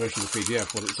a different version of the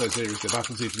PDF. What it says here is the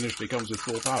battle suit initially comes with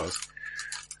 4 powers.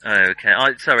 Okay,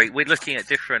 sorry, we're looking at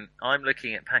different... I'm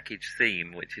looking at package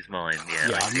theme, which is mine,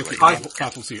 yeah. I'm looking at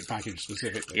battle suit package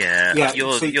specifically. Yeah,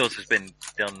 yours has been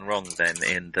done wrong then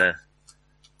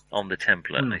on the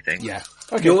template, I think. Yeah.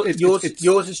 Okay.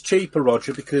 Yours is cheaper,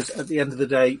 Roger, because at the end of the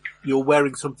day, you're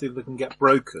wearing something that can get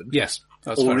broken. Yes,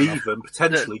 that's or even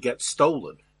potentially get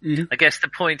stolen. Mm-hmm. I guess the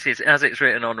point is, as it's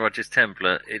written on Roger's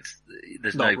template,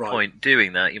 there's no point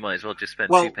doing that. You might as well just spend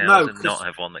 2 powers and not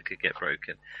have one that could get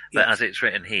broken. But as it's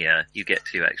written here, you get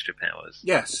 2 extra powers.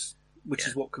 Yes, which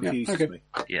is what confuses me.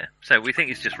 Yeah, so we think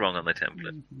it's just wrong on the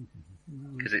template.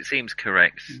 Because it seems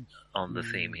correct on the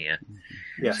theme here.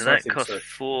 Yes, so that costs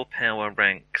 4 power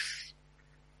ranks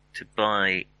to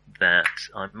buy that.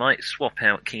 I might swap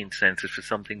out keen sensors for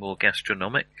something more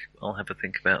gastronomic. I'll have a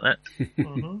think about that.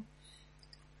 Mm-hmm.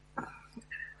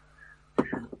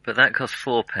 But that costs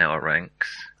 4 power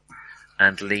ranks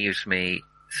and leaves me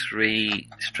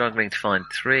struggling to find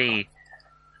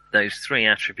those 3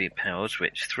 attribute powers,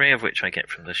 3 of which I get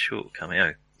from the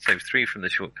shortcoming. So 3 from the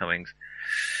shortcomings.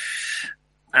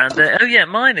 And,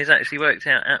 mine is actually worked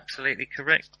out absolutely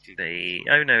correctly.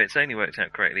 Oh no, it's only worked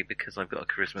out correctly because I've got a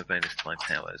charisma bonus to my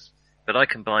powers. But I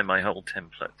can buy my whole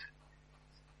template.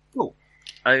 Oh.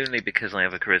 Only because I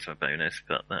have a charisma bonus,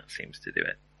 but that seems to do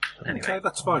it. Anyway. Okay,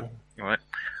 that's fine. Alright.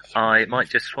 I might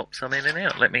just swap some in and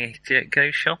out. Let me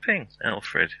go shopping,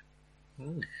 Alfred.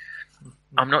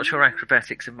 I'm not sure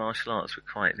acrobatics and martial arts were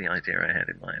quite the idea I had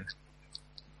in mind.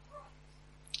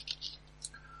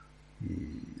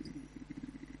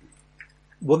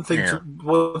 One thing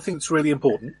that's really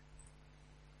important,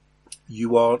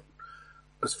 you are,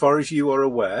 as far as you are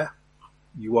aware,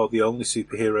 you are the only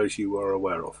superheroes you are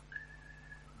aware of.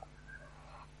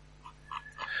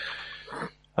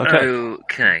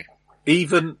 Okay.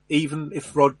 Even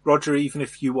if Roger, even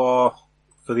if you are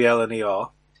for the LNER,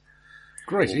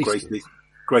 Great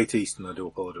Eastern, I do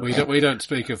apologise. We don't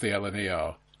speak of the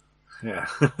LNER. Yeah.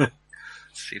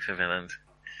 Super villains.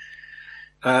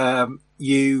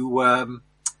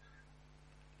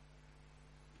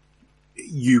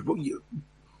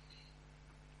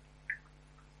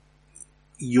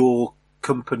 Your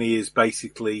company is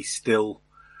basically still,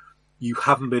 you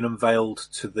haven't been unveiled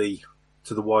to the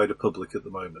wider public at the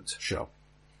moment. Sure.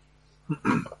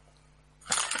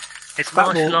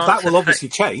 That will obviously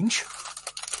change,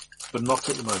 but not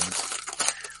at the moment.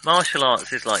 Martial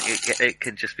arts is like it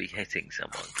can just be hitting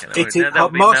someone.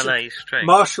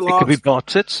 Martial arts. It could be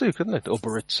Bartitsu, couldn't it, or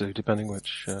Baritsu, depending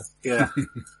which. Yeah.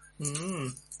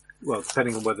 Well,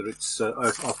 depending on whether it's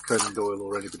Arthur Conan Doyle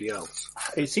or anybody else.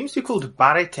 It seems to be called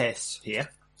Barites here.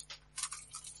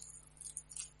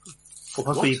 Or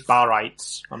possibly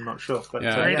Barites, I'm not sure. But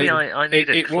maybe I need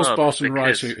a club. It was Barton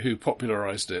Wright who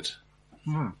popularised it.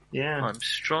 Yeah. I'm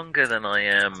stronger than I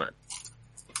am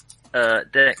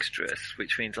dexterous,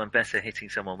 which means I'm better hitting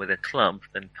someone with a club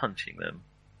than punching them.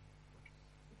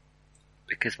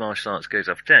 Because martial arts goes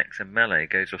off dex and melee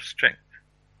goes off strength.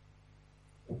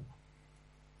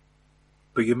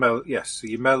 But your melee, yes, so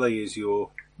your melee is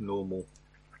your normal.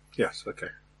 Yes, okay.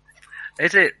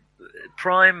 Is it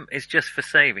Prime is just for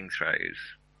saving throws?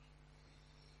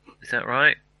 Is that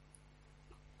right?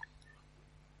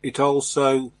 It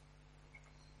also,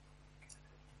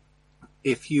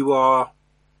 if you are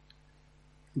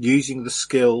using the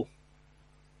skill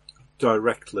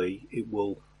directly, it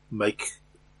will make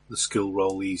the skill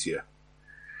roll easier.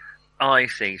 I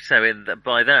see. So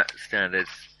by that standards,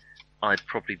 I'd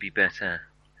probably be better.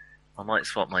 I might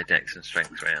swap my dex and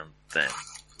strength around then.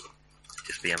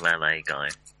 Just be a melee guy.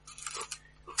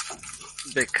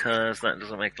 Because that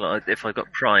doesn't make a lot. If I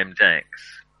got prime dex,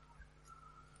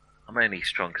 I'm only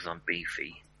strong because I'm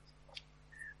beefy.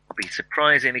 I'll be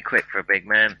surprisingly quick for a big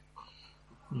man.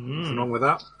 Nothing wrong with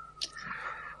that.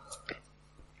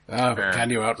 Ah, but can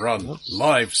you outrun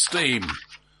live steam?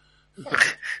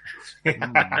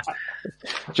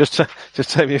 Just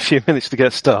take me a few minutes to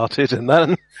get started, and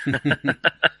then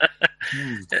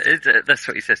that's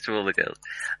what he says to all the girls.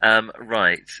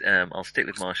 Right, I'll stick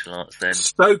with martial arts then.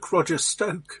 Stoke, Roger,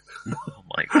 Stoke. Oh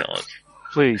my god!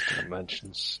 please don't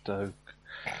mention Stoke.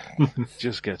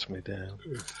 Just gets me down.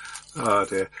 Oh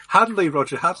dear. Hadley,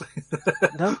 Roger, Hadley.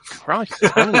 No, Christ,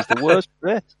 Hadley's the worst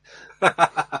bit.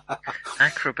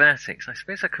 Acrobatics. I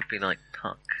suppose I could be like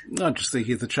Puck. I'm just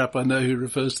thinking of the chap I know who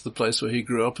refers to the place where he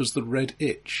grew up as the Red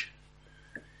Itch.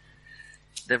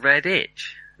 The Red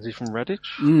Itch? Is he from Redditch?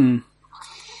 Mm.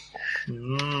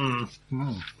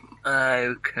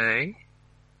 Okay.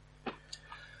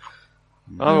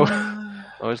 Oh, I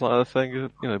always like the thing,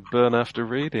 burn after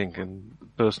reading, and the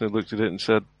person who looked at it and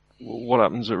said, what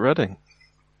happens at Reading?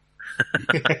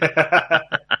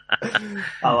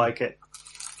 I like it.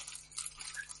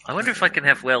 I wonder if I can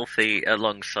have wealthy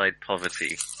alongside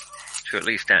poverty to at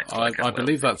least act like I'm I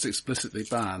believe that's explicitly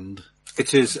banned.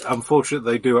 It is. Unfortunate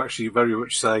they do actually very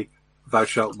much say, thou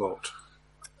shalt not.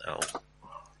 Oh.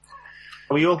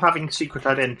 Are we all having secret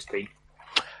identity?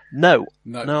 No,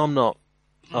 No. I'm not.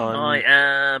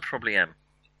 I probably am.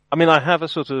 I mean, I have a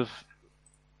sort of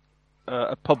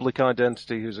a public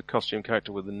identity who's a costume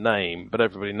character with a name, but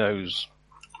everybody knows,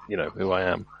 who I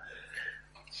am.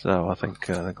 So I think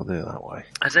I'll do it that way.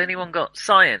 Has anyone got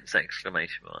science!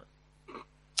 Exclamation mark.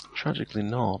 Tragically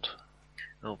not.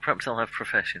 Well, perhaps I'll have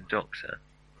profession doctor.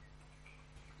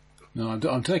 No,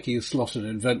 I'm taking a slot in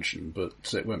invention, but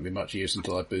it won't be much use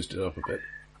until I boost it up a bit.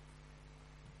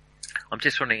 I'm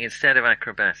just wondering, instead of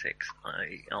acrobatics,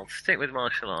 I'll stick with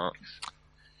martial arts.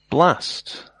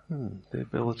 Blast. The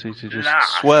ability to just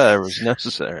Blast. swear as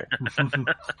necessary.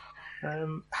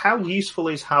 How useful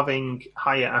is having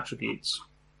higher attributes?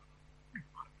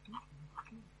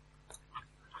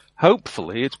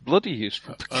 Hopefully, it's bloody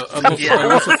useful. A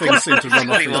lot of things seem to run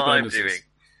off Exactly in what I'm bonuses.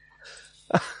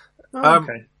 doing.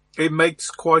 Okay. It makes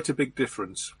quite a big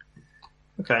difference.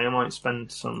 Okay, I might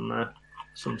spend some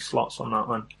slots on that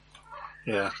one.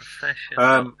 Yeah. Profession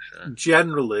doctor.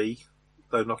 Generally,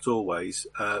 though not always,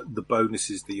 the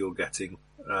bonuses that you're getting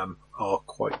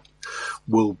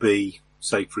will be,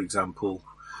 say, for example,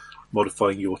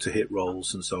 modifying your to hit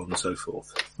rolls and so on and so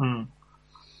forth,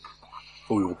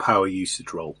 or your power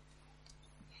usage roll.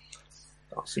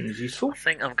 That seems useful. I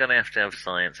think I'm going to have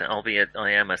science. I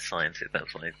am a scientist.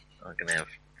 That's why I'm going to have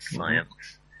science.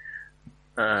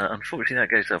 Unfortunately, that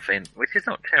goes off in, which is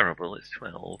not terrible. It's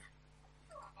 12.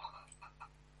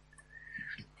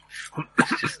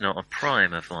 It's just not a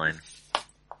prime of mine.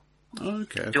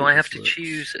 Okay. Do I have to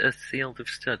choose a field of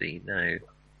study? No.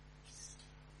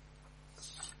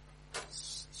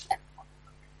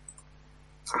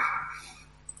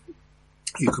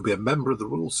 You could be a member of the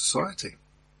Royal Society.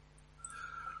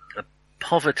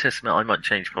 Povertous. I might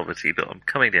change poverty, but I'm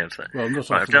coming down to that. Well, not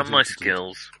Right, I've often done my identity.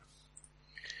 skills.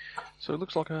 So it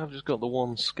looks like I have just got the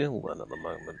one skill then at the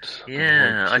moment.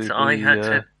 Yeah, I want to I be, had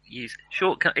to use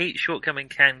each shortcoming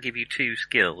can give you 2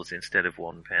 skills instead of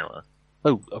 1 power.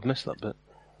 Oh, I've missed that bit.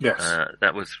 Yes.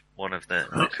 That was one of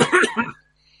the.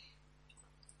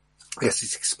 Yes,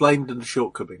 it's explained in the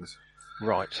shortcomings.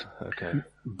 Right, okay.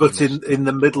 But in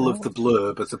the middle of the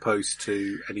blurb as opposed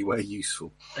to anywhere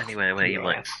useful. Anywhere where you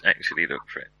might actually look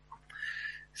for it.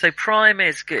 So prime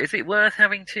is good. Is it worth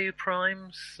having 2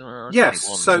 primes? Well, it's Yes, only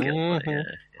one so- skill, but yeah.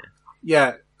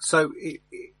 Yeah, so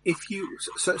if you...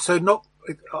 So not...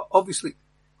 Obviously,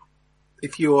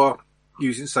 if you are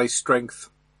using, say,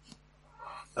 strength,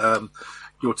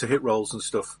 your to hit rolls and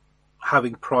stuff,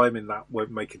 having prime in that won't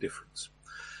make a difference.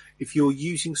 If you're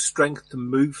using strength to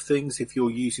move things, if you're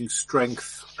using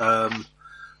strength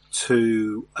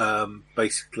to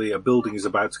basically a building is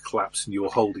about to collapse and you're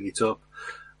holding it up,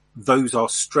 those are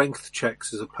strength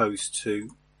checks as opposed to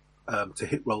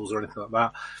hit rolls or anything like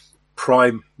that.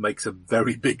 Prime makes a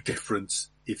very big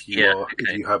difference if you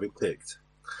if you have it picked.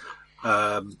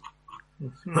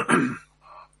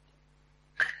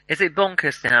 Is it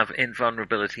bonkers to have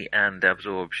invulnerability and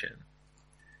absorption?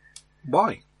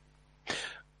 Why?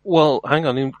 Well, hang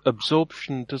on. In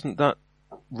absorption, doesn't that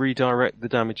redirect the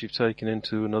damage you've taken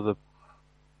into another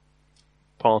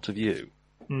part of you?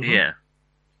 Mm-hmm. Yeah.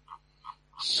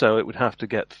 So it would have to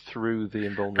get through the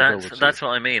invulnerability. That's what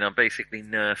I mean. I'm basically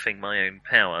nerfing my own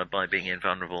power by being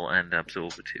invulnerable and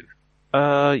absorbative.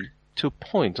 To a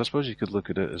point, I suppose you could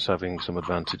look at it as having some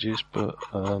advantages, but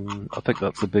I think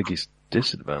that's the biggest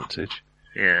disadvantage.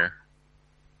 Yeah.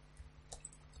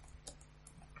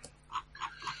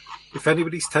 If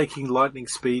anybody's taking lightning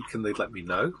speed, can they let me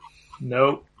know?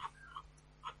 No.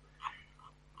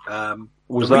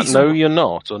 Was that no you're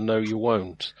not, or no you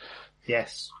won't?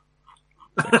 Yes.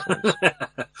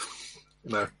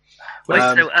 No. Wait,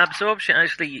 so absorption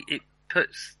actually,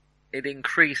 it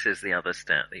increases the other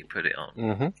stat that you put it on.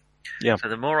 Mm-hmm. Yeah. So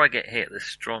the more I get hit, the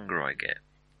stronger I get.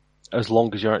 As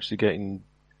long as you're actually getting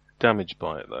damaged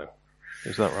by it, though.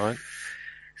 Is that right?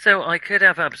 So I could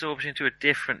have absorption to a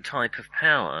different type of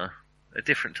power, a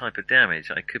different type of damage.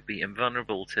 I could be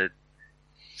invulnerable to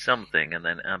something and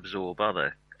then absorb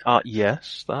other.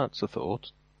 Yes, that's a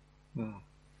thought.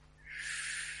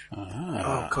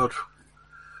 Oh God.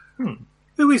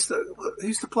 Who's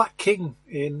the Black King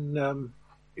in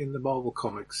the Marvel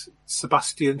comics?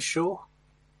 Sebastian Shaw.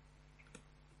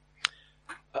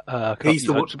 He's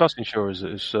the one. Sebastian Shaw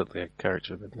is certainly a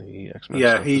character in the X-Men.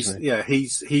 Yeah, stuff,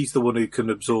 he's the one who can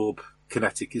absorb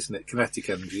kinetic, isn't it? Kinetic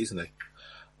energy, isn't he?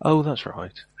 Oh, that's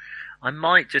right. I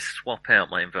might just swap out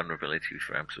my invulnerability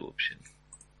for absorption.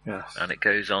 Yeah. And it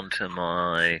goes on to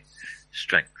my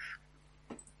strength.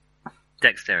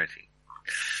 Dexterity.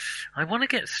 I want to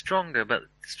get stronger, but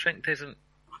strength isn't...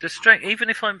 Does strength, even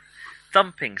if I'm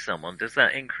thumping someone, does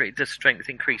strength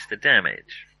increase the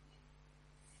damage?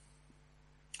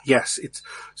 Yes,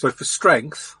 so for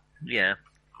strength. Yeah.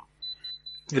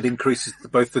 It increases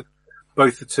both the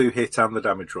 2 hit and the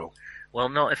damage roll. Well,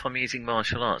 not if I'm using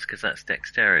martial arts, because that's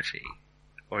dexterity.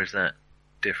 Or is that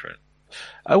different?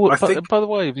 Oh, well, by the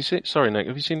way, have you seen? Sorry, Nick.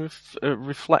 Have you seen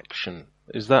reflection?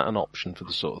 Is that an option for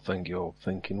the sort of thing you're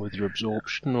thinking with your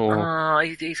absorption, or?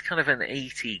 He's kind of an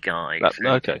 80 guy.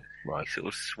 Okay, right. He sort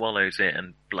of swallows it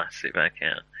and blasts it back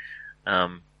out.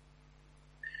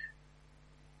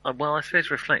 Well, I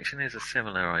suppose reflection is a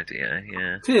similar idea.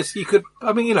 Yeah. It is. You could.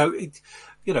 I mean,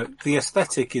 the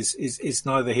aesthetic is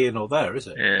neither here nor there, is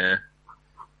it? Yeah.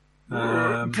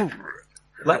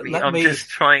 Let I'm me just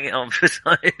trying it on for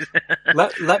size.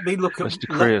 let me look at Mr.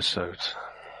 Creosote.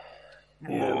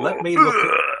 Let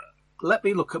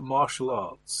me look at martial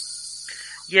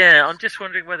arts. Yeah, I'm just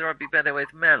wondering whether I'd be better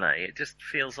with melee. It just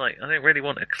feels like I don't really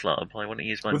want a club. I want to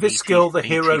use my. With this skill, the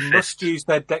hero fist. must use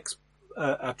their dex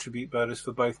attribute bonus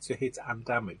for both to hit and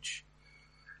damage.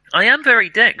 I am very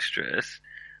dexterous.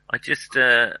 I just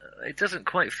it doesn't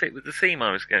quite fit with the theme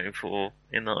I was going for.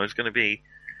 In that I was going to be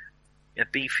a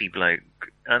beefy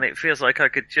bloke, and it feels like I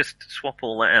could just swap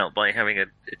all that out by having a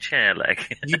chair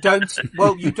leg. You don't.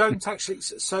 Well, you don't actually.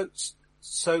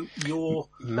 So your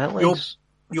Melee's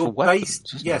your for base.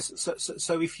 Weapons, Yes.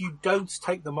 So if you don't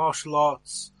take the martial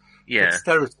arts Yeah.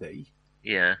 dexterity,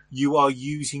 Yeah. you are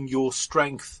using your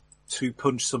strength to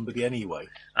punch somebody anyway.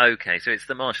 Okay, so it's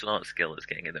the martial arts skill that's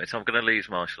getting in there. So I'm going to lose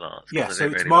martial arts. 'cause Yeah, I so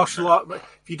don't it's really martial want art.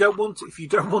 If you don't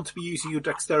want to be using your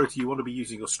dexterity, you want to be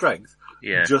using your strength. that.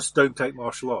 Yeah. Just don't take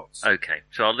martial arts. Okay,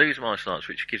 so I'll lose martial arts,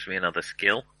 which gives me another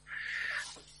skill.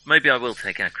 Maybe I will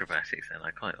take acrobatics then.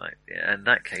 I quite like it. In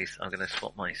that case, I'm going to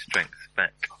swap my strength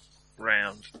back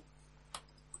round.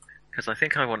 Because I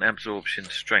think I want absorption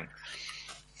strength.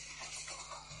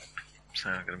 So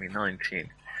I'm going to be 19.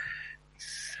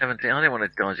 17. I don't want to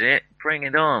dodge it. Bring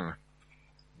it on.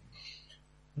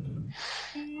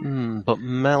 But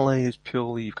melee is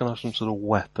purely, you've got to have some sort of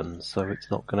weapon, so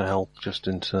it's not going to help just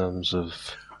in terms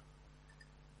of...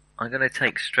 I'm going to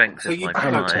take strength So as you my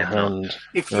hand to prime.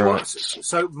 If you want,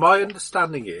 so my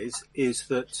understanding is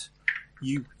that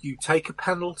you take a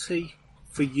penalty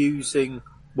for using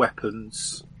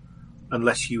weapons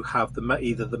unless you have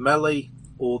either the melee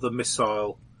or the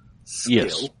missile skill.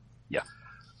 Yes. Yeah.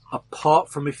 Apart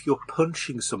from if you're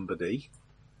punching somebody,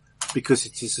 because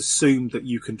it is assumed that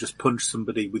you can just punch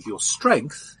somebody with your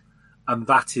strength, and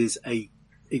that is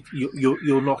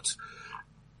you're not.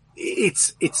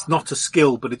 It's not a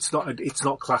skill, but it's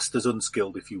not classed as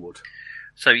unskilled, if you would.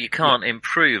 So you can't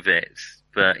improve it,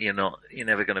 but you're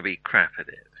never going to be crap at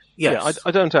it. Yes. Yeah,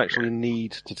 I don't actually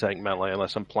need to take melee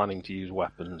unless I'm planning to use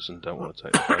weapons and don't want to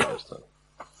take the bonus then.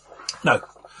 No.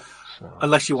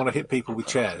 Unless you want to hit people with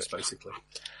chairs, basically.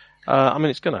 I mean,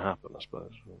 it's going to happen, I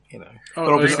suppose. You know.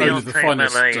 Oh, obviously only the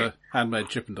finest melee. handmade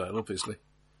Chippendale, obviously.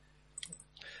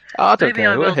 I don't Maybe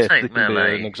care I who will a hit. take They can be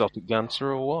melee. an exotic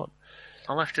dancer or what.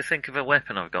 I'll have to think of a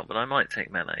weapon I've got, but I might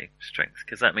take melee strength,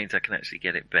 because that means I can actually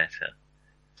get it better.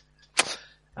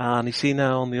 And you see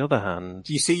now, on the other hand...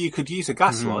 You see, you could use a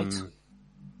gaslight.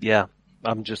 Yeah,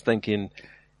 I'm just thinking,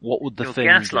 what would the You're thing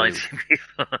gaslighting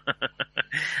people.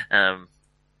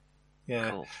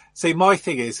 Yeah. Cool. See, my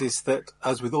thing is that,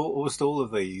 as with almost all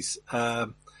of these,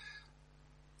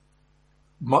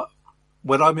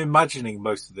 when I'm imagining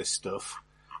most of this stuff,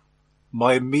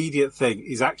 my immediate thing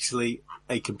is actually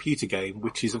a computer game,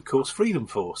 which is, of course, Freedom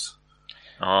Force.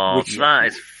 Oh, that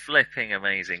is flipping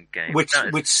amazing game. Which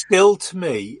still, to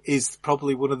me, is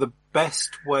probably one of the best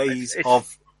ways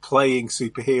of playing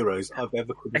superheroes I've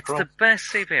ever come across. It's the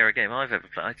best superhero game I've ever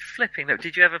played.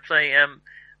 Did you ever play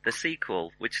the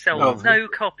sequel, which sold no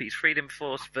copies, Freedom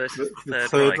Force versus the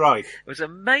Third Reich? It was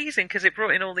amazing because it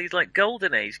brought in all these like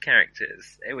Golden Age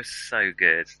characters. It was so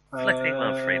good. Flipping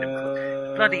love Freedom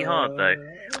Force. Bloody hard though.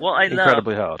 What I love,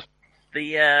 incredibly hard.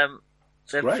 The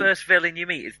first villain you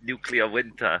meet is Nuclear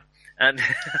Winter. And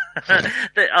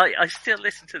I still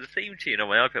listen to the theme tune on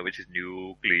my iPad, which is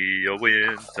Nuclear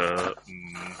Winter.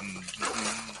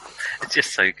 It's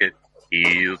just so good.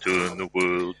 He'll turn the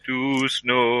world to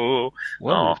snow.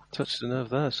 Well, touched a nerve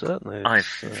there, certainly. I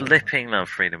flipping love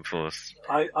Freedom Force.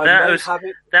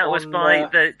 That was by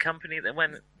the company that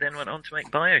went on to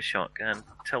make BioShock and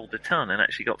told a ton and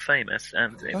actually got famous,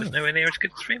 and it was nowhere near as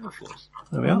good as Freedom Force.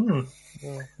 There we are.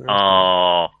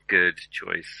 Oh, good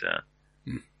choice, sir.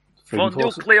 For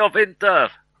Nuclear Winter.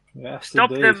 Yes,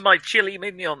 Stop indeed. them, my chili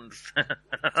minions. Oh,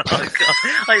 God,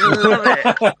 I love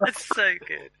it. It's so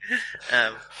good.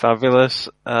 Fabulous.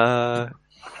 Right.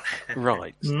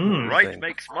 Right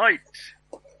makes might.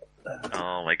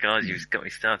 Oh my God, you've got me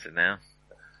started now.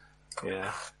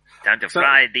 Yeah. Time to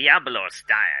fry Diablo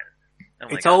style. Oh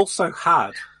my It God. also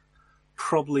had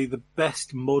probably the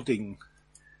best modding.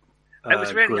 It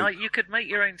was really group. you could make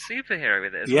your own superhero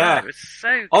with it as Yeah. well. It was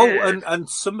so good. Oh, and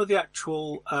some of the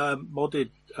actual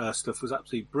modded stuff was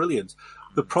absolutely brilliant.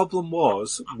 The problem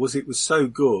was it was so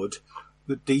good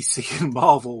that DC and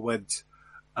Marvel went,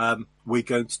 we're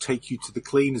going to take you to the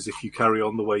cleaners if you carry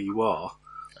on the way you are.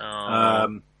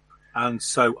 Oh. And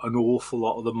so an awful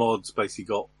lot of the mods basically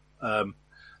got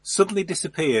suddenly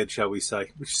disappeared, shall we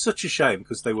say, which is such a shame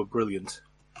because they were brilliant.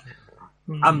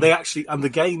 And the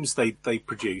games they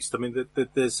produced. I mean,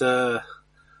 there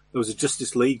was a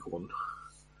Justice League one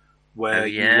where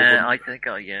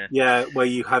where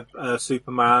you had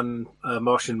Superman,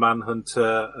 Martian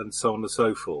Manhunter, and so on and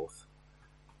so forth.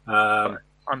 I'm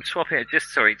swapping it.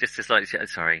 Just to slightly.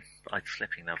 Sorry, I'm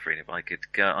flipping now, Freedom. I could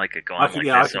go on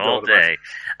this all day.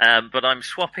 But I'm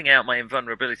swapping out my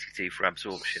invulnerability 2 for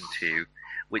absorption 2.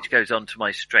 Which goes on to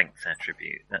my strength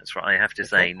attribute. That's right. I have to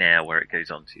say now where it goes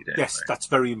on to. Yes, that's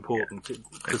very important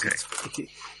because Okay.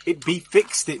 it be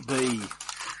fixed. It be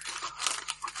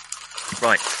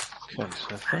right. Okay,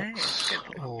 so that's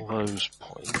all those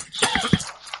points.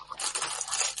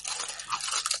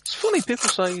 It's funny, people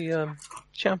say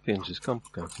Champions is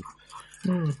complicated.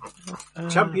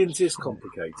 Champions is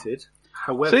complicated.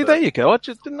 However, see, there you go.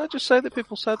 Didn't I just say that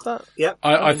people said that? Yep.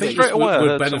 I think straight this away I would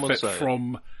heard benefit someone say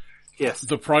from yes.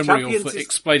 the primary Champions author is-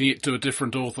 explaining it to a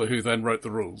different author who then wrote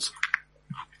the rules.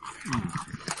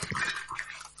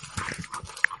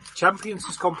 Champions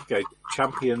is complicated.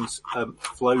 Champions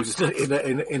flows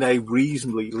in a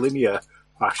reasonably linear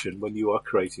fashion when you are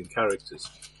creating characters,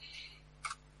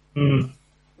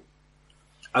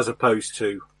 as opposed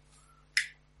to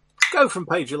go from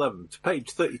page 11 to page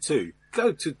 32,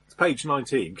 go to page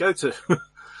 19, go to. Do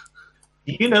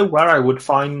you know where I would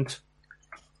find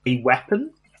a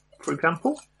weapon, for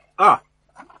example?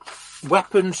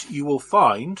 Weapons you will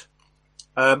find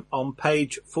on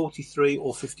page 43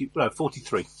 or 50. No,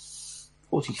 43.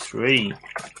 43.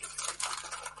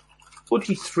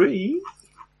 43?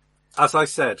 As I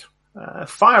said,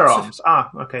 Firearms.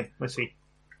 Okay, let's see.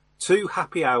 2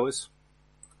 happy hours.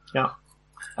 Yeah.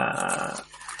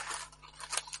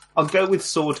 I'll go with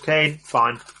sword cane.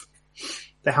 Fine.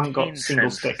 They haven't got single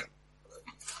stick.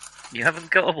 You haven't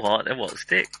got a what? A what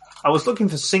stick? I was looking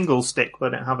for single stick,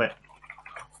 but I don't have it.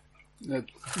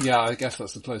 Yeah, I guess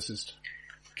that's the closest.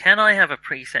 Can I have a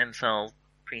prehensile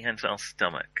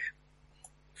stomach?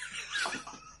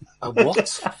 A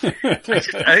what? I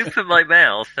just open my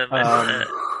mouth and then.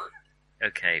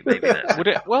 Okay, maybe that's. Would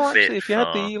it? Well, bit actually, if you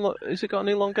had far. has it got an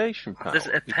elongation power? There's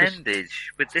Because-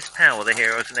 appendage. With this power, the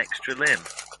hero has an extra limb.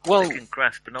 Well, They can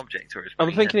grasp an object or his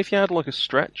I'm thinking if you had like a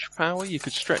stretch power, you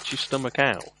could stretch your stomach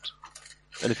out.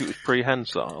 And if it was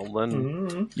prehensile,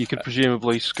 then you could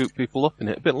presumably scoop people up in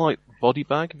it. A bit like Body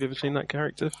Bag. Have you ever seen that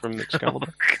character from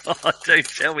Excalibur? Oh, God, don't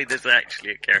tell me there's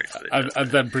actually a character.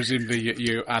 And then presumably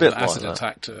you add an acid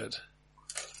attack to it.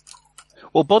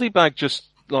 Well, Body Bag just,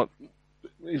 like,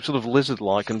 it's sort of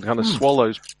lizard-like and kind of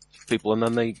swallows people, and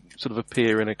then they sort of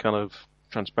appear in a kind of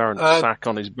transparent sack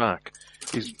on his back.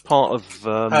 He's part of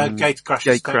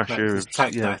Gatecrasher.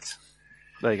 TechNet.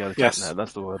 There you go, the TechNet.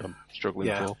 That's the word I'm struggling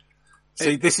for.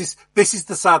 See, this is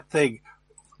the sad thing.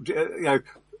 You know,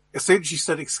 as soon as you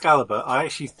said Excalibur, I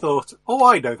actually thought, oh,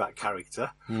 I know that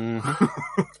character.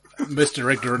 Mm-hmm.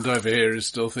 Mr. Ignorant over here is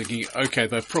still thinking, okay,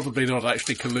 they're probably not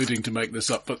actually colluding to make this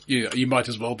up, but you might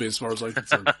as well be as far as I'm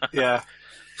concerned. Yeah.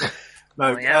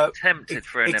 No, I am tempted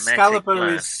for an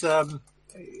Excalibur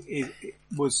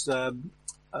was a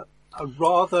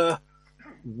rather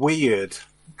weird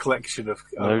collection of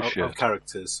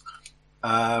characters,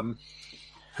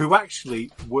 who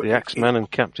actually were the X-Men and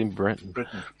Captain Britain.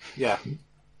 Yeah.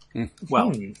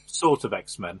 Well, sort of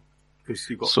X-Men, because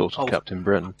you've got sort of Captain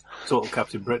Britain. Sort of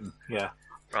Captain Britain. Yeah.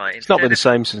 Right. It's not been the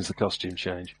same since the costume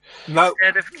change. No.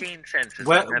 Instead of keen senses,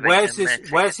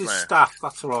 where's his staff?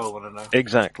 That's what I want to know.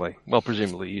 Exactly. Well,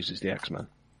 presumably he uses the X-Men.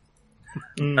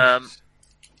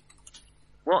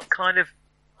 What kind of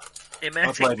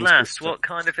emetic blast? What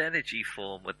kind of energy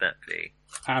form would that be?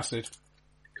 Acid.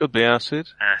 Could be acid.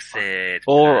 Acid.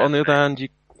 Or on the other hand,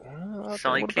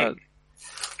 psychic,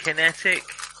 kinetic.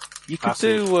 You could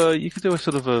do a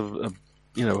sort of a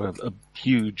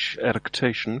huge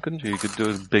eructation, couldn't you? You could do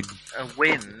a big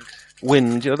wind.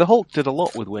 Wind. You know, the Hulk did a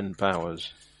lot with wind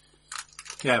powers.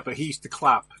 Yeah, but he used to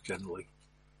clap generally.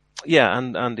 Yeah,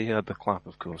 and he had the clap,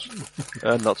 of course.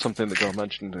 Not something that got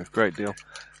mentioned a great deal.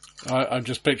 I'm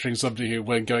just picturing somebody who,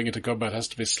 when going into combat, has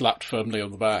to be slapped firmly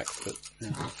on the back. But,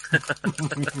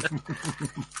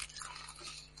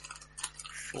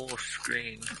 Force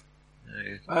screen.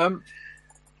 No.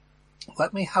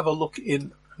 Let me have a look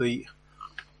in the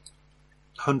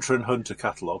Hunter and Hunter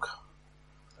catalogue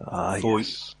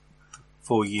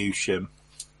for you, Shim.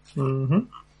 Mm-hmm.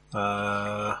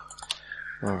 All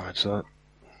right, so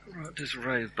what does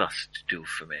robust do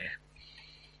for me?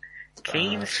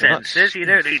 Keen senses? You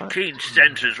don't need keen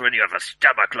senses when you have a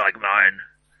stomach like mine.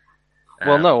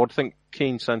 Well, no, I'd think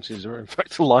keen senses are in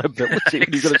fact a liability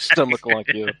when you've got a stomach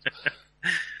like yours.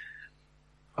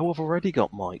 Oh, I've already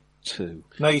got Mike too.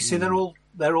 No, you see, they're all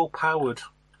powered.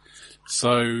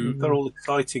 So they're all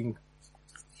exciting.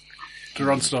 To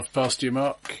run stuff past you,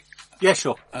 Mark. Yeah,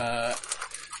 sure.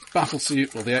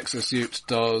 Battlesuit, or the exosuit,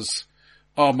 does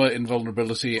armor,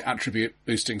 invulnerability, attribute,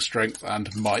 boosting strength,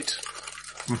 and might.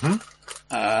 Mm-hmm.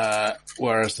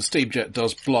 Whereas the Steamjet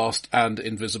does blast and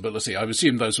invisibility. I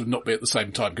assume those would not be at the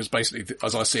same time, because basically,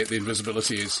 as I see it, the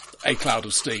invisibility is a cloud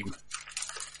of steam.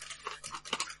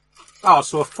 Oh,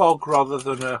 so a fog rather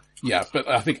than a... Yeah, but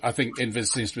I think Invis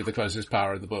seems to be the closest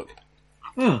power in the book.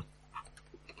 Now,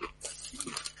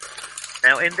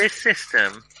 in this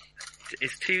system,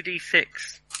 is 2d6...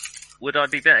 Would I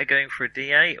be better going for a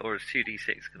d8, or is 2d6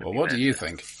 going to be better? What do you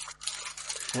think?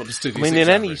 What does 2d6 I mean, in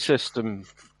average? any system...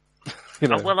 You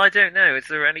know. Well, I don't know. Is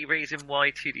there any reason why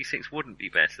 2d6 wouldn't be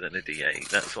better than a d8?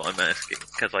 That's what I'm asking,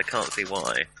 because I can't see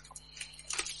why.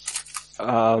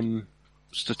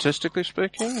 Statistically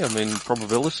speaking, I mean,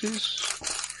 probabilities?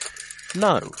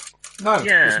 No. No,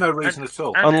 there's no reason at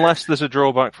all. Unless there's a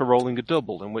drawback for rolling a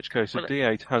double, in which case a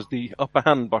D8 has the upper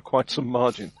hand by quite some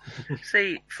margin.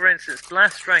 See, for instance,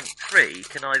 Blast Rank 3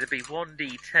 can either be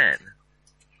 1d10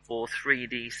 or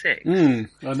 3d6.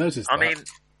 I noticed that. I mean,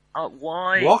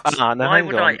 why? What? Why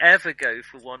would I ever go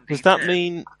for 1d10? Does that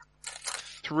mean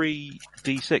 3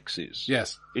 D6s?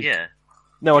 Yes. Yeah.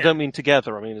 No, I don't mean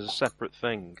together. I mean as a separate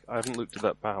thing. I haven't looked at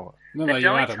that power. No, the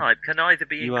die type can either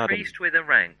be You increased with a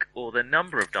rank, or the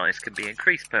number of dice can be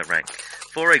increased per rank.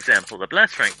 For example, the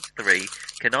Blast Rank 3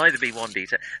 can either be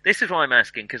 1d10. This is why I'm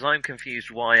asking, because I'm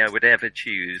confused why I would ever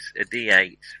choose a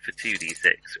d8 for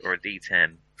 2d6 or a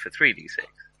d10 for 3d6.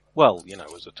 Well, you know,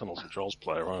 as a Tunnels and Trolls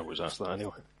player, I always ask that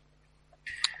anyway.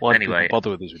 Why do people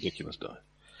bother with these ridiculous dice?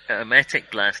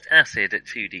 Emetic Blast Acid at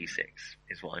 2d6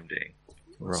 is what I'm doing.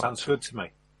 Right. Sounds good to me.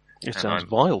 It sounds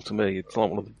vile to me. It's like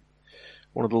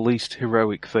one of the least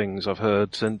heroic things I've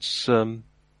heard since the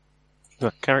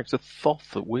character Thoth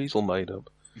that Weasel made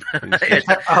up.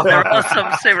 There are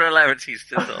some similarities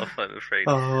to Thoth, I'm afraid.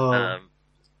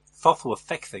 Thoth were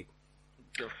sexy.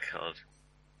 Oh God.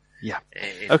 Yeah.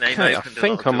 Okay, I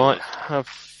think I might have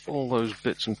all those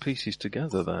bits and pieces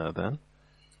together there then.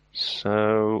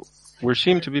 So we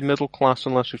seem to be middle class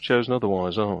unless we've chosen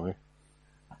otherwise, aren't we?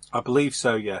 I believe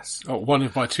so, yes. Oh, one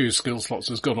of my 2 skill slots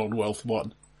has gone on Wealth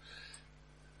 1.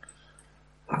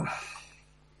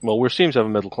 Well, we seem to have a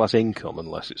middle class income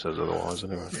unless it says otherwise,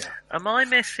 anyway. Am I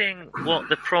missing what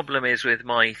the problem is with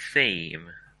my theme?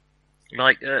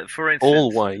 Like, for instance,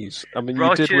 Always. I mean,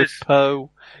 you did with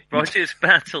Poe. Roger's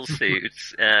battle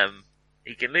suits.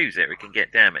 He can lose it, or he can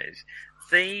get damaged.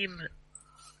 Theme.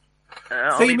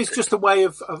 Theme is just a way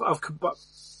of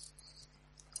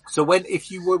so if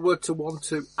you were to want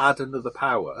to add another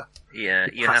power, yeah,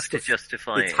 you have to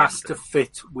justify it. It has to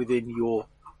fit within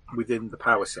the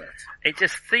power set. It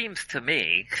just seems to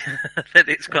me that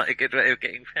it's quite a good way of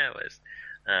getting powers.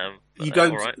 You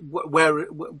don't, right.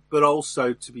 But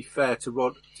also to be fair,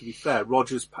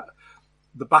 Roger's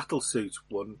the battle suit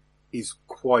one is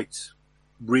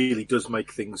really does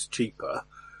make things cheaper,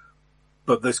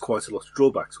 but there's quite a lot of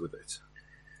drawbacks with it.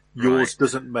 Yours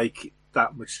doesn't make it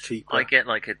that much cheaper. I get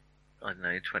like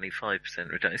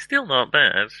 25% reduction. It's still not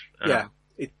bad. But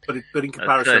in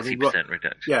comparison, 30%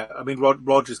 reduction. Yeah, I mean,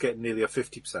 Roger's getting nearly a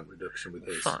 50% reduction with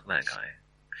his. Fuck that guy.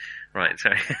 Right,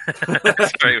 sorry.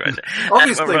 Sorry, Roger.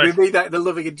 Obviously, we mean that in a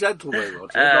loving and gentle way,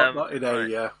 Roger, not in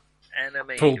a...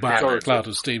 Enemy pull back, a cloud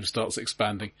of steam starts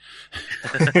expanding.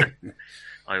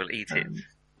 I will eat it.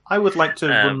 I would like to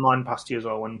run mine past you as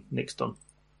well when Nick's done.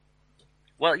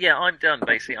 Well, yeah, I'm done,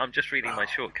 basically. I'm just reading my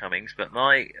shortcomings, but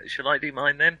shall I do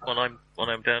mine then, when I'm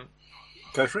done?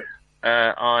 Go for it.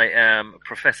 I am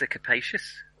Professor Capacious,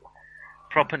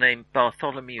 proper name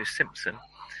Bartholomew Simpson.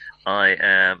 I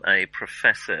am a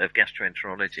professor of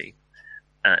gastroenterology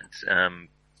at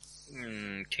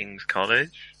King's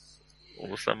College,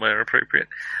 or somewhere appropriate.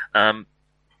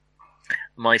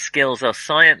 My skills are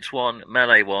Science 1,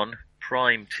 Melee 1,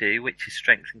 Prime 2, which is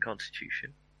Strength and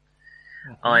Constitution.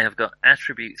 I have got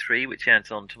Attribute 3, which adds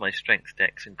on to my Strength,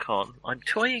 Dex, and Con. I'm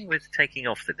toying with taking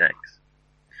off the Dex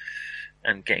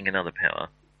and getting another power.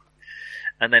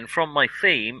 And then from my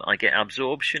theme, I get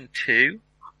Absorption 2.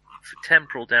 So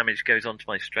temporal damage goes onto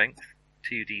my Strength,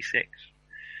 2d6.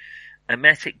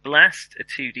 Emetic Blast, a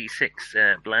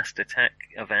 2d6 blast attack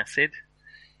of acid.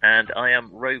 And I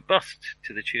am Robust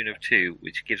to the tune of 2,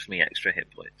 which gives me extra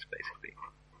hit points, basically.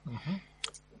 Mm-hmm.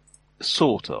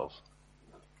 Sort of.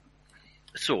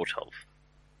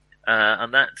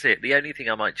 And that's it. The only thing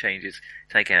I might change is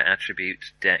take out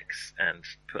Attribute, Dex, and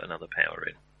put another power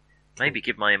in. Maybe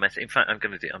give my emetic... In fact, I'm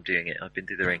doing it. I've been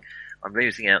doing... I'm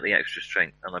losing out the extra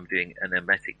strength, and I'm doing an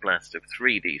emetic blast of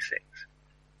 3d6.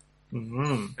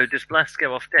 Mm-hmm. So does blast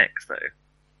go off Dex,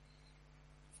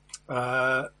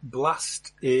 though?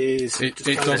 Blast is... It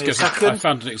does get I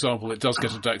found an example. It does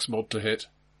get a Dex mod to hit.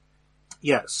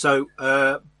 Yeah, so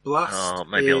blast Oh,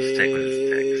 maybe I'll stick with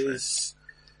Dex,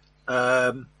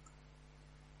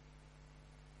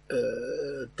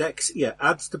 Dex,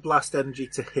 adds the blast energy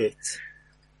to hit,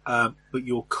 but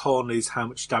your con is how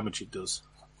much damage it does.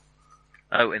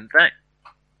 Oh, in that...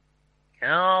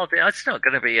 Oh, it's not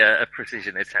going to be a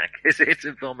precision attack. It's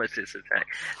a vomitous attack.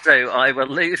 So I will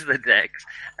lose the Dex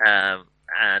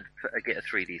and get a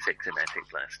 3d6 emetic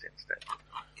blast instead.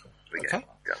 Okay.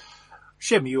 Go.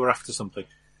 Shim, you were after something.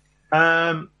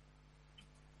 I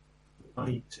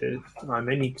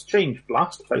may need to change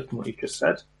blast based on what you've just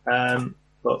said.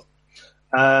 So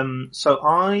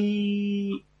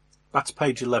that's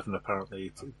page 11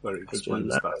 apparently, where it explains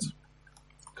that.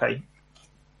 Okay.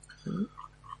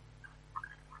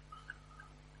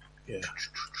 Yeah.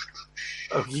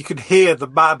 Oh, you can hear the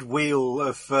mad wheel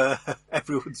of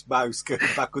everyone's mouse going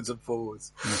backwards and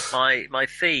forwards. My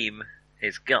theme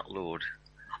is Gutlord,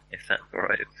 if that's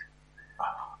alright.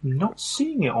 I'm not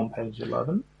seeing it on page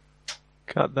 11.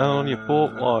 Cut down on your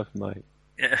port life, mate.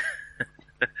 Yeah.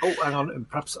 Oh, hang on.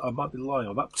 Perhaps I might be lying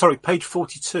on that. Sorry, page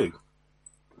 42.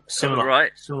 Similar.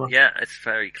 Right. Similar. Yeah, it's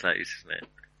very close, isn't it?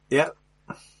 Yeah.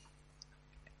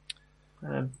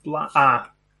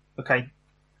 Okay.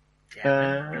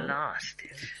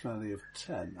 Blasted. Value of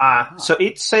 10. So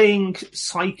it's saying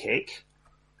psychic.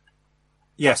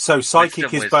 Yeah, so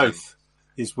psychic Wisdom.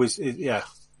 is both. Yeah.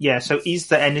 Yeah, so is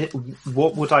there any...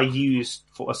 What would I use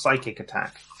for a psychic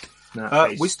attack?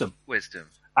 Wisdom.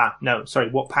 No, sorry,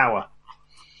 what power?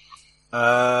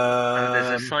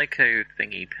 There's a psycho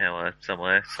thingy power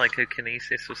somewhere.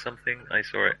 Psychokinesis or something. I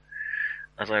saw it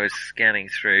as I was scanning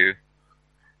through.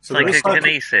 So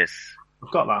Psychokinesis.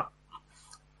 I've got that.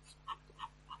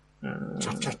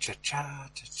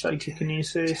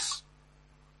 Psychokinesis.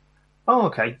 Oh,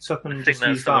 okay. So I can I think just that's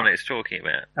use the that. one it's talking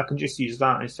about. I can just use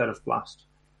that instead of blast.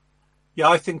 Yeah,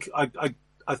 I think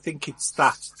it's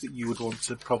that you would want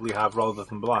to probably have rather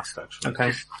than blast, actually.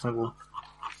 Okay, I will.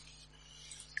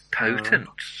 Potent.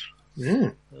 Yeah.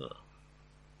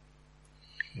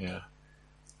 Yeah.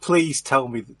 Please tell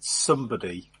me that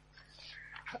somebody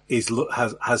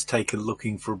has taken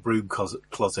looking for a broom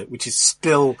closet, which is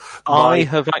still. I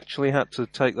have actually had to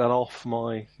take that off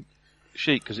my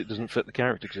sheet because it doesn't fit the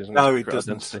character. No, it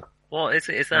doesn't. Identity. What is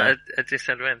it? Is that a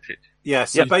disadvantage? Yeah.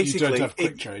 So basically, you don't have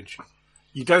quick change.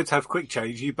 You don't have quick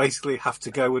change. You basically have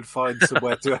to go and find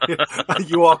somewhere to.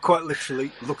 You are quite literally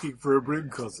looking for a broom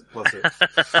closet.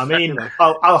 I mean,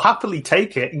 I'll happily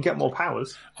take it and get more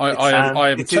powers.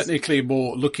 I am technically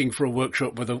more looking for a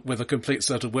workshop with a complete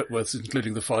set of Whitworths,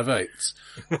 including the 5/8.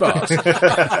 But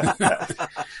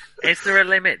is there a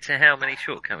limit to how many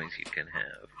shortcomings you can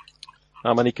have?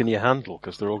 How many can you handle?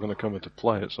 Because they're all going to come into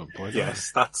play at some point.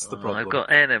 Yes, that's the problem. I've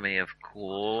got enemy, of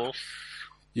course.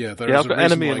 Yeah, there is a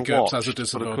reason why GURPS has a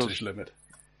disadvantage limit.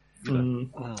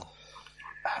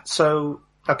 So,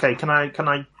 okay, can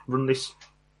I run this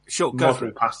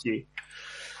model past you?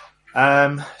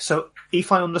 So,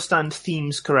 if I understand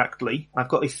themes correctly, I've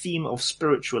got a theme of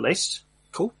spiritualist.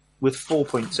 Cool. With 4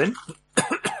 points in.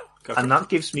 And that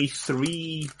gives me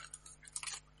 3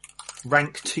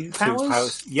 rank 2 powers? 2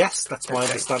 powers. Yes, that's my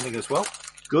understanding as well.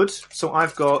 Good. So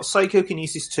I've got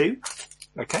Psychokinesis 2.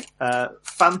 Okay.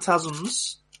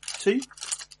 Phantasms 2.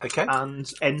 Okay. And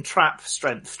Entrap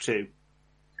Strength 2.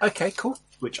 Okay, cool.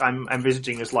 Which I'm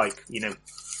envisaging as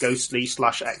ghostly /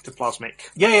 ectoplasmic.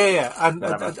 Yeah.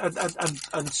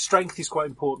 And strength is quite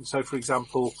important. So, for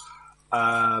example,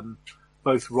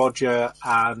 both Roger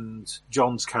and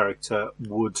John's character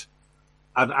would.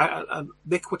 And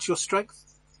Nick, what's your strength?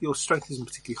 Your strength isn't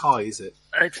particularly high, is it?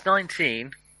 It's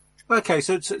 19. Okay,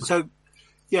 so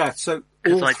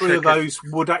all 3 of those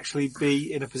would actually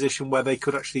be in a position where they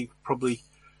could actually probably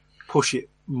push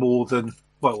it more than,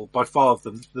 by far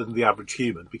than the average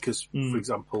human, because, for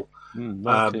example,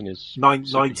 19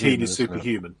 is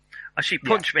superhuman. Actually,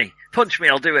 punch me,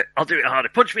 I'll do it harder.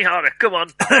 Punch me harder, come on.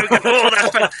 There we go. Oh,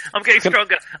 that's better. I'm getting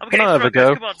stronger. Can I have a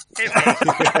go? Come on,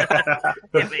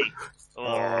 hit me.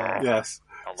 Oh. Yes.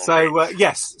 So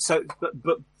yes. So,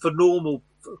 but for normal,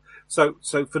 so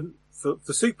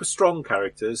for super strong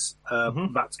characters,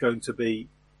 that's going to be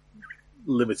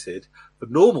limited. For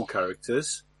normal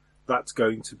characters, that's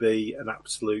going to be an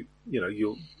absolute.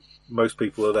 Most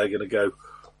people are there going to go,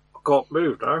 I can't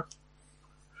move now.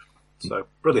 So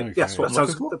brilliant. Okay. Yes,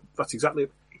 that's exactly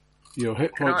it. Your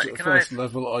hit points at first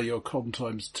level are your con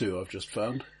times 2. I've just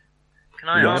found. Can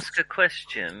I ask a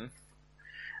question?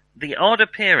 The odd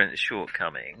appearance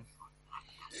shortcoming,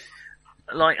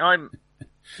 I'm...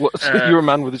 you're a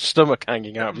man with his stomach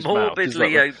hanging out of his mouth.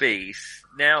 Morbidly obese.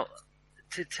 Now,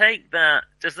 to take that,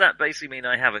 does that basically mean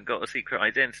I haven't got a secret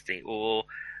identity? Or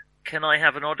can I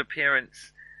have an odd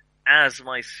appearance as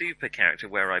my super character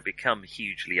where I become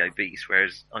hugely obese,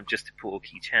 whereas I'm just a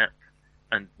porky chap?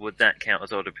 And would that count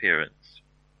as odd appearance?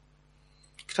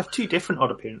 You could have 2 different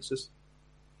odd appearances.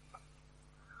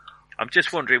 I'm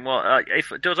just wondering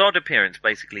does odd appearance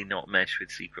basically not mesh with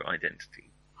secret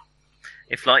identity?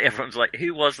 If everyone's like,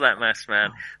 who was that masked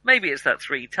man? Maybe it's that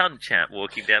 3-ton chap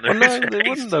walking down the road. No, they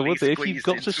wouldn't though, would they? If you've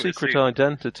got a secret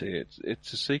identity,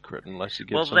 it's a secret unless you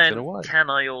give something away. Well, then, can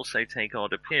I also take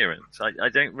odd appearance? I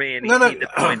don't really see the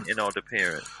point in odd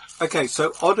appearance. Okay,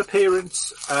 so odd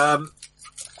appearance,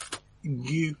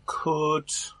 you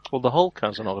could... Well, the Hulk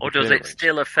has an odd appearance. Or does it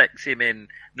still affect him in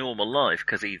normal life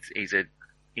because he's a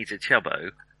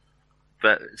chubbo,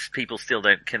 but people still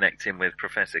don't connect him with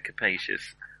Professor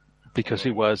Capacious? Because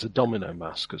he wears a domino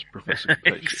mask as Professor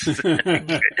Capacious.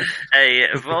 A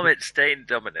vomit-stained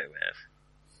domino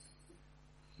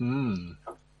mask.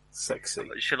 Sexy.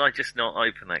 Should I just not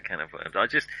open that can of worms? I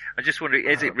just wonder,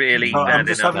 is it really bad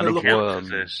enough to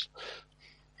count as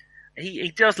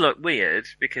He does look weird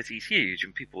because he's huge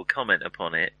and people will comment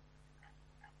upon it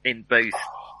in both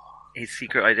his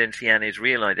secret identity and his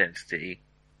real identity.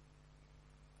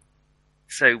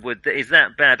 So is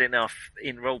that bad enough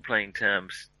in role-playing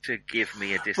terms to give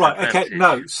me a disadvantage? Right, okay,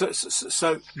 no.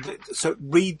 So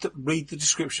read the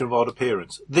description of odd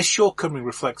appearance. This shortcoming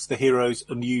reflects the hero's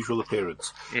unusual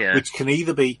appearance, which can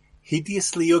either be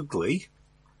hideously ugly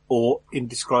or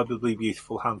indescribably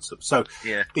beautiful, handsome. So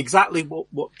exactly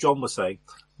what John was saying.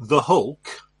 The Hulk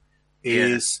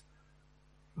is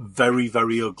very,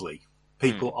 very ugly.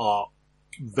 People are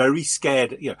very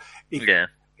scared.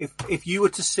 If you were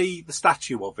to see the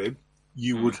statue of him,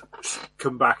 you would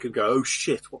come back and go, "Oh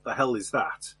shit! What the hell is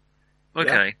that?"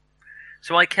 Okay,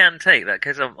 so I can take that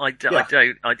because I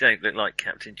don't look like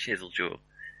Captain Chiseljaw.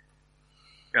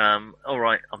 All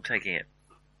right, I'm taking it.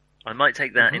 I might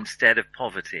take that instead of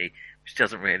poverty, which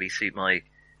doesn't really suit my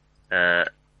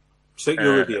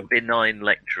benign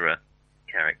lecturer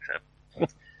character.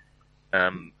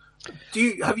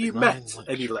 Have you met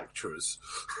any lecturers?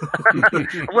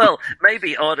 Well,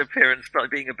 maybe odd appearance by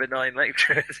being a benign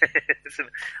lecturer.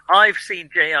 I've seen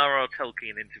J.R.R.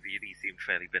 Tolkien interviewed. He seemed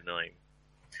fairly benign.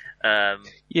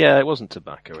 Yeah, it wasn't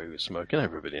tobacco he was smoking.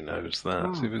 Everybody knows that.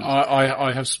 Was...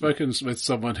 I have spoken with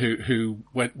someone who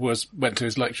went to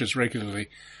his lectures regularly,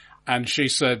 and she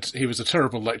said he was a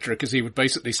terrible lecturer because he would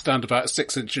basically stand about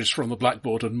 6 inches from the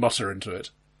blackboard and mutter into it.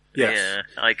 Yes. Yeah,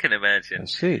 I can imagine. I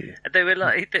see. And they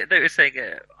were saying,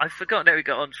 I've forgotten how we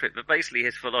got onto it, but basically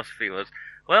his philosophy was,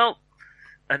 well,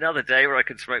 another day where I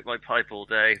can smoke my pipe all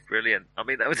day. Brilliant. I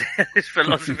mean, that was his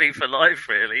philosophy for life,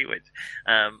 really, which,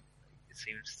 it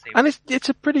seems... And it's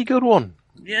a pretty good one.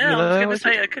 Yeah, I was going to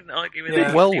say, I couldn't argue with that.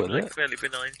 Did well with it. Fairly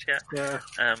benign chap. Yeah.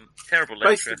 Terrible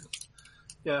lecturer.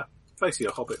 Basically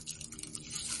a hobbit.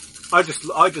 I just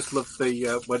love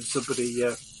the, when somebody,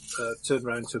 turned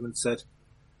around to him and said,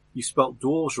 "You spelt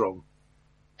dwarves wrong."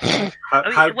 He admits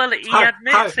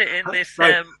it in this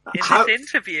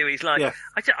interview. He's like, yeah.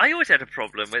 I always had a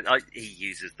problem with. He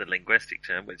uses the linguistic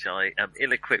term, which I am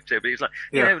ill-equipped to. But he's like,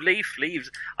 leaves.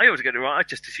 I always go to write. I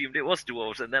just assumed it was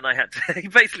dwarves, and then I had to. He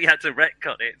basically had to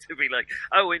retcon it to be like,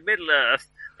 oh, in Middle Earth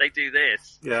they do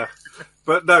this. Yeah,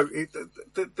 but no,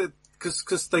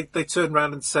 because they turned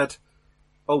around and said,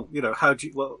 "Oh,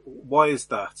 why is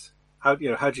that? How do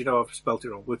you know I've spelt it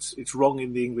wrong?" Well, it's wrong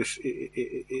in the English,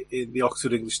 in the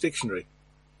Oxford English Dictionary.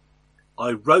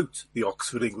 I wrote the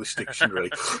Oxford English Dictionary.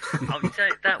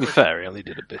 That was fair. He only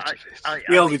did a bit of it.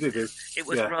 He only did it. It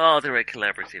was rather a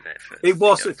collaborative effort. It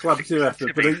was a collaborative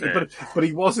effort, but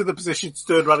he was in the position to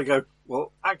turn around and go,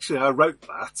 "Well, actually, I wrote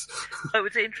that." Oh,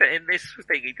 it's interesting. In this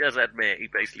thing, he does admit he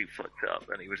basically fucked up,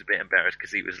 and he was a bit embarrassed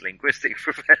because he was a linguistics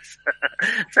professor.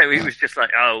 So he was just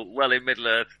like, "Oh, well, in Middle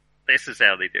Earth, this is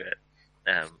how they do it."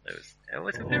 I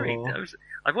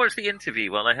watched the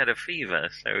interview while I had a fever,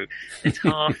 so it's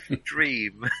half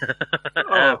dream.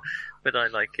 But I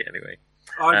like it anyway.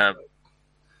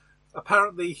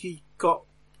 Apparently he got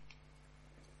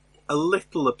a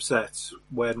little upset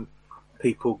when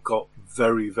people got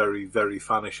very, very, very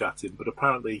fanish at him, but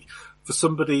apparently for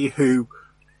somebody who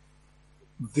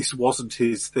this wasn't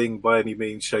his thing by any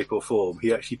means, shape or form,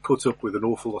 he actually put up with an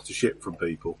awful lot of shit from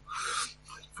people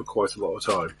for quite a lot of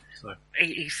time. So.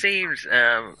 He seems,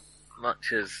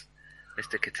 much as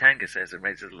Mr. Katanga says in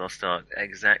Raiders of the Lost Ark,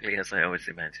 exactly as I always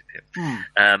imagined him.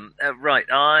 Right,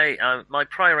 my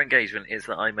prior engagement is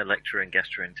that I'm a lecturer in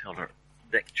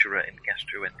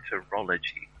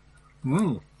gastroenterology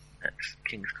at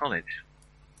King's College,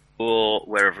 or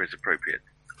wherever is appropriate.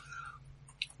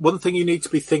 One thing you need to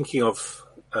be thinking of,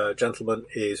 gentlemen,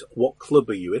 is what club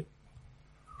are you in?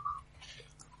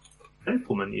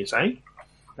 Gentlemen, you say?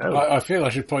 Oh. I feel I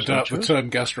should point out the term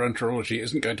gastroenterology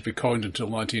isn't going to be coined until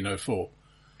 1904.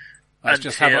 That's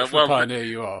just how much of a pioneer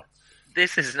you are.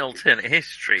 This is an alternate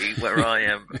history where I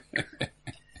am...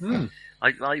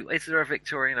 is there a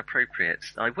Victorian appropriate?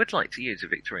 I would like to use a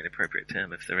Victorian appropriate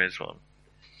term if there is one.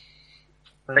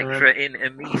 Lecturer in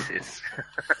emesis.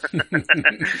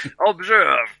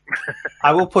 Observe!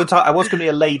 I will point out I was going to be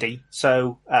a lady,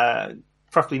 so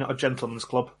preferably not a gentleman's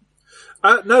club.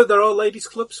 No, there are ladies'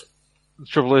 clubs. The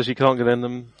trouble is you can't get in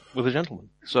them with a gentleman,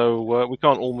 so we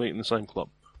can't all meet in the same club.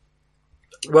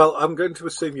 Well, I'm going to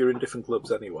assume you're in different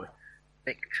clubs anyway.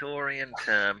 Victorian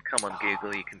term. Come on,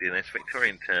 Google, you can do this.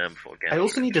 Victorian term for gastroenterology. I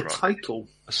also need a title.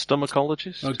 A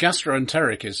stomacologist? Well,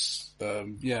 gastroenteric is,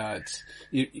 it's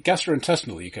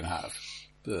gastrointestinal you can have,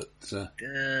 but...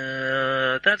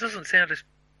 that doesn't sound as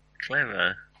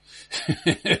clever.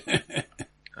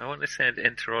 I want to say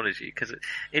enterology, because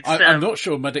it's... I'm not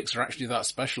sure medics are actually that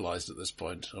specialised at this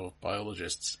point, or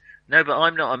biologists. No, but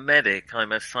I'm not a medic,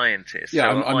 I'm a scientist.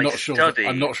 Yeah, so I'm not sure.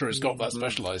 I'm not sure it's got that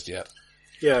specialised yet.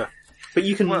 Yeah. But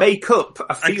you can make up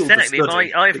a field exactly, of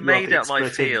study. I've made up my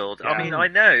field. Yeah. I mean, I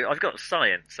know, I've got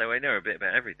science, so I know a bit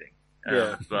about everything.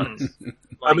 But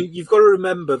I mean, you've got to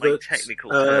remember that... My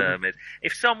technical term is,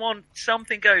 if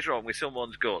something goes wrong with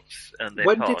someone's guts, and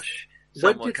they're posh,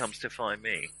 someone comes to find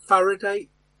me. Faraday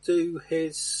do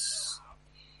his...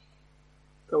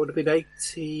 That would have been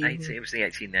 18... It was the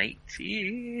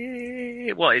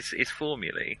 1880... What, his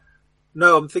formulae?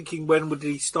 No, I'm thinking when would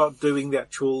he start doing the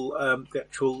actual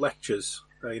lectures?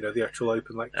 The actual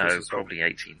open lectures. Oh, probably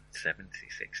 1870,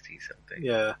 60 something.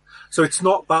 Yeah. So it's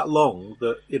not that long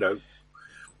that,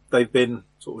 they've been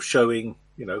sort of showing,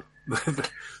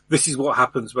 this is what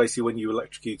happens basically when you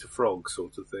electrocute a frog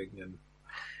sort of thing. And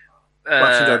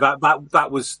actually, no, that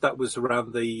was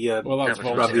around the that was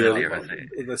around earlier, the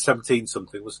in the 17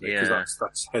 something, wasn't it? Yeah. That's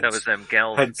that was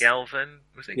Galvin.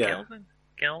 Was it Galvin?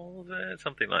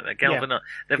 something like that.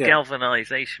 The Yeah.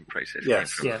 galvanization process came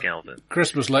Yes. from Yeah. Galvan.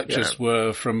 Christmas lectures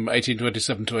were from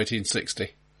 1827 to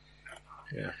 1860.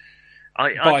 Yeah.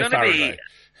 I'm By going to be. Faraday.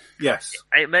 Yes.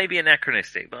 It may be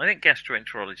anachronistic, but I think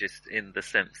gastroenterologist in the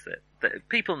sense that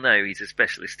people know he's a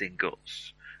specialist in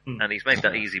guts, and he's made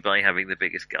that easy by having the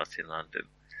biggest gut in London.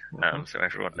 So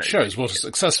everyone knows. Shows what a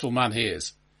successful man he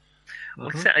is. Well,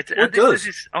 It this does. is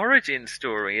his origin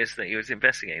story, is that he was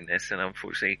investigating this and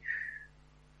unfortunately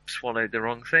swallowed the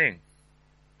wrong thing.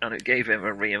 And it gave him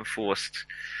a reinforced,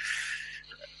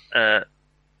 I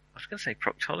was going to say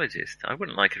proctologist. I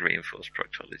wouldn't like a reinforced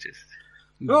proctologist.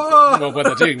 Oh! Well, when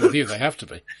they're dealing with you, they have to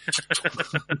be.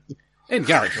 In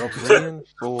character, obviously.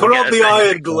 Put on the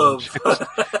iron glove.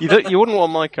 You wouldn't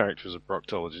want my character as a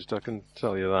proctologist, I can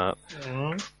tell you that.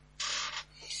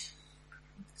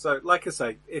 So, like I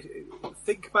say,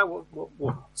 think about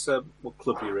what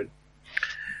club you're in.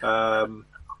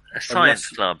 A science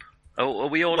club. Oh, are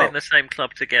we all in the same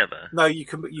club together? No, you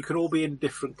can all be in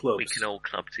different clubs. We can all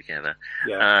club together.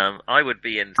 Yeah. I would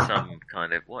be in some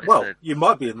kind of You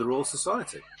might be in the Royal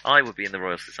Society. I would be in the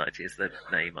Royal Society. Is the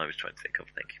name I was trying to think of.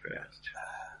 Thank you very much.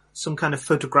 Some kind of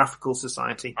photographical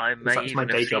society. I may That's my even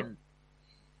day have job. seen.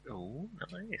 Oh,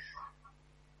 nice.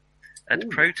 And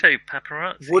proto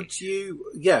paparazzi. Would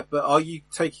you? Yeah, but are you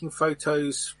taking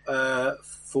photos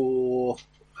for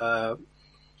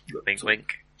Wink,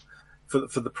 wink.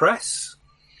 for the press?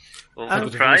 Or And for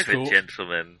the private divorce court.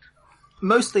 gentlemen.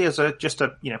 Mostly as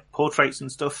portraits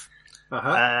and stuff.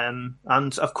 Uh-huh.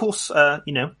 And of course,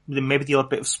 maybe the odd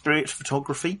bit of spirit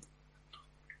photography.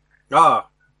 Ah,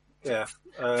 yeah.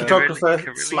 Photographer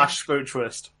Carillion? /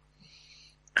 spiritualist.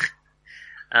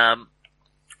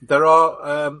 There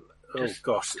are.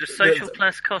 Gosh. Does social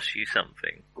class cost you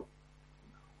something?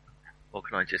 Or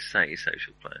can I just say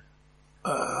social class?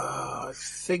 I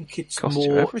think it's Costs you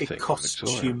more. everything It costs in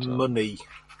you Victoria, money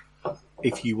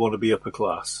if you want to be upper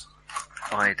class.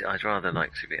 I'd rather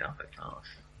like to be upper class.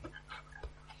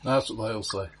 That's what they all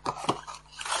say.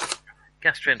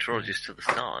 Gastroenterologist to the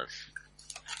stars.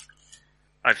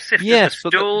 I've sifted Yes, the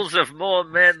but stools of more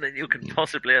men than you can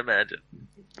possibly imagine.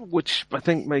 Which I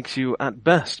think makes you, at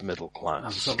best, middle And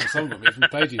class. some of them even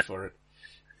paid you for it.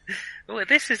 Well,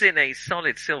 this is in a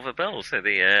solid silver bowl, so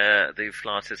the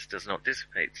flatus does not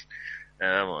dissipate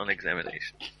on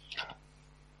examination.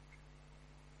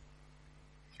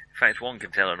 In fact, one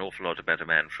can tell an awful lot about a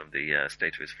man from the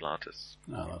state of his flatus.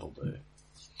 No, that'll do.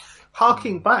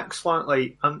 Harking back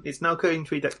slightly, it's now going to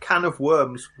be that Can of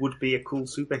Worms would be a cool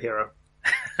superhero.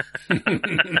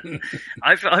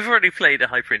 I've already played a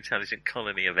hyper intelligent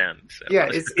colony of ants. So Yeah,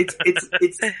 it's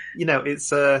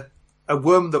a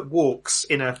worm that walks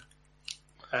in a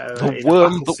The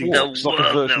worm that battlesuit. walks, like a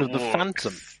worm version that of the walks.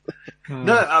 Phantom.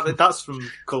 No, I mean, that's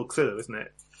from Call of Cthulhu, isn't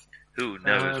it? Who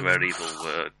knows where evil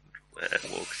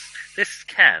walks? This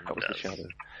can That was the does. shadow.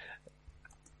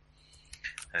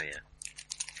 Oh yeah.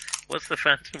 What's the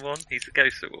Phantom one? He's the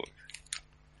ghost that walks.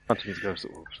 Phantom is the ghost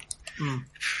that walks.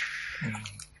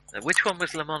 Which one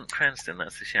was Lamont Cranston?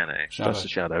 That's the shadow. That's the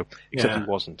shadow. Except Yeah. he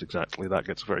wasn't exactly. That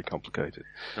gets very complicated.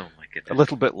 Oh my A goodness.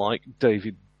 little bit like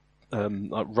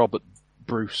like Robert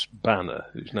Bruce Banner,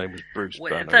 whose name was Bruce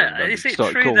Well, Banner. that- and then is it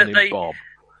started true calling that him they- Bob.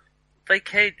 They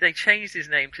changed his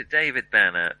name to David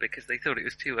Banner because they thought it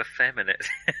was too effeminate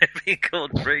being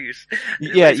called Bruce.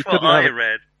 Yeah, That's you what couldn't I have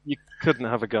read. You couldn't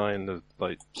have a guy in the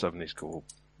late 70s called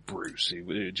Bruce.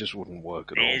 It just wouldn't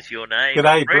work at all. Here's your name.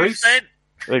 G'day, Bruce. Bruce. Then.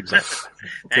 Exactly.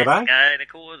 That's G'day. going to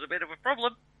cause a bit of a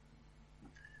problem.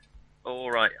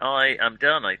 Alright, I am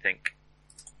done, I think.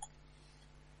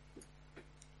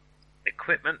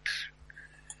 Equipment.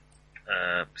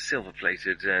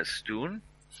 Silver-plated stone.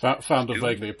 Found a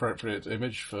vaguely appropriate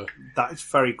image for, That is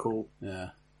very cool. yeah.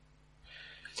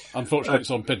 Unfortunately, it's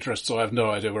on Pinterest, so I have no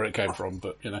idea where it came from,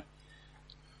 but,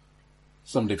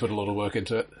 somebody put a lot of work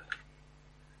into it.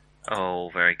 Oh,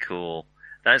 very cool.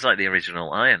 That's like the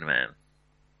original Iron Man.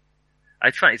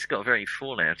 In fact, it's got a very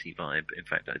Fallout-y vibe. In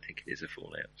fact, I think it is a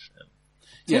Fallout. So.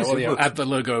 Yeah, Yes, well, it yeah, looks- add the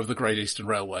logo of the Great Eastern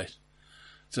Railway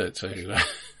to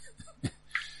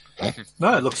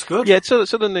No, it looks good. Yeah, it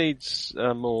sort of needs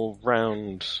more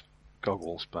round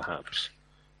goggles, perhaps.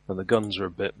 And the guns are a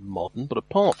bit modern, but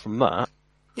apart from that,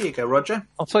 Here you go, Roger.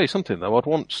 I'll tell you something though, I'd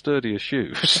want sturdier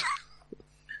shoes.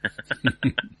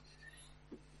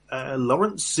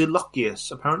 Lawrence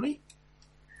Zilokius, apparently.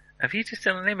 Have you just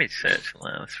done an image search?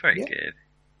 Wow, that's very Yeah. good.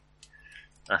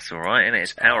 That's alright, isn't it?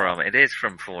 It's power armor. It is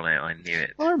from Fallout, I knew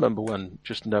it. I remember when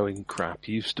just knowing crap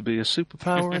used to be a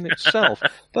superpower in itself.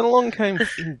 Then along came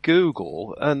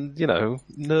Google, and,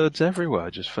 nerds everywhere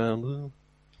just found,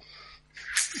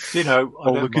 I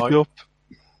I'll don't look it mind. up.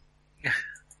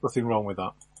 Nothing wrong with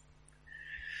that.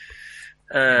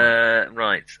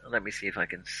 Right, let me see if I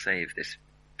can save this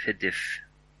pidif.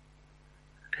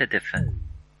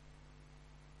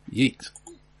 Yeet.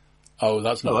 Oh,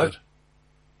 that's not Hello. good.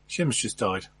 Jim's just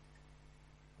died.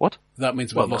 What? That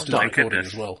means we've Well, lost his not recording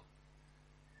goodness. as well.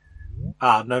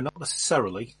 No, not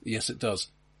necessarily. Yes, it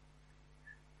does.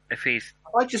 If he's...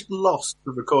 I just lost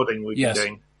the recording we've Yes. been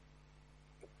doing.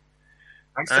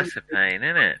 That's a pain,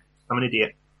 isn't it? I'm an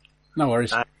idiot. No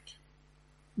worries.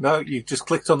 No, you just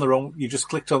clicked on the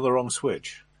wrong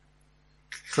switch.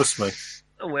 Trust me.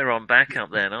 Oh, we're on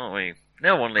backup then, aren't we?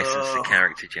 No one listens to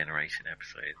character generation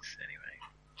episodes, anyway.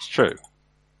 It's true.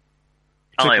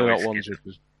 I Particularly always not ones get-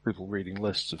 with people reading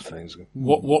lists of things.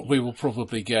 What we will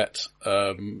probably get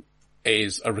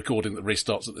is a recording that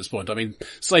restarts at this point. I mean,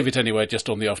 save it anyway, just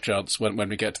on the off chance when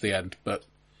we get to the end. But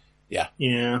yeah,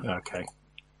 Yeah, Okay.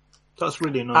 that's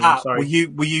really annoying. Sorry.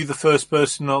 Were you the first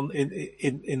person on in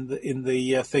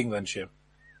the thing then, Jim?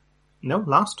 No,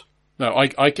 last. no,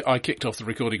 I kicked off the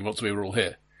recording once we were all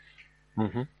here.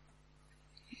 Mm-hmm.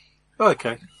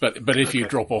 Okay. But if you Okay.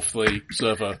 drop off the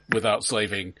server without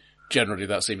saving, generally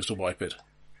that seems to wipe it.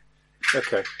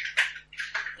 Okay.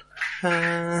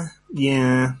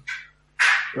 Yeah.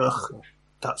 Ugh,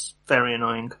 that's very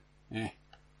annoying. Eh.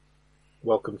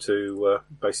 Welcome to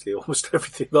basically almost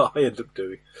everything that I end up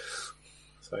doing.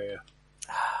 So yeah.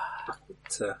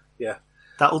 But, yeah.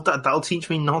 That'll teach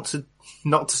me not to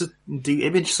do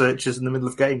image searches in the middle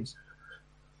of games.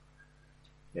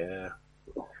 Yeah.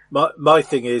 My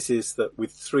thing is that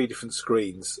with 3 different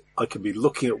screens, I can be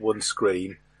looking at one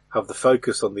screen, have the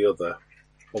focus on the other,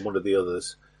 on one of the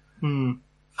others, and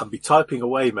be typing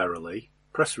away merrily,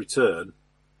 press return.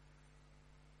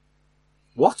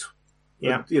 What?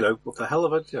 Yeah. And, what the hell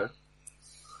have I,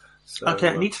 So, Okay,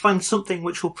 I need to find something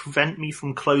which will prevent me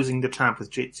from closing the tab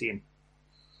with Jitsi in.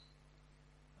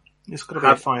 It's got to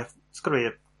be It's got to be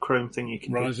a Chrome thing you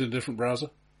can Run do. it in a different browser.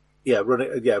 run it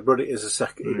as a run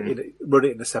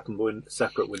it in a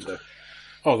separate window.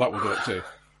 Oh, that will work too.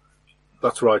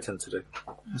 That's what I tend to do.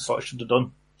 That's what I should have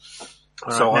done.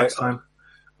 All So right, next time.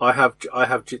 I have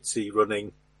Jitsi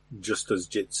running just as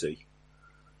Jitsi,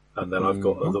 and then I've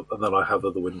got and then I have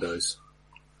other windows.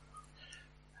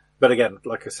 But again,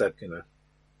 like I said,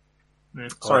 Yeah.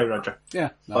 Sorry, Roger. Yeah,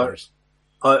 no worries.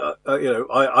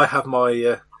 I have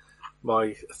my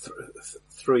my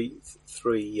three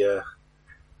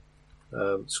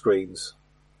screens.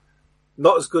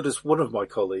 Not as good as one of my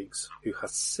colleagues who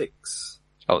has 6.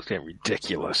 Oh, it's getting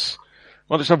ridiculous.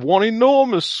 Why just have one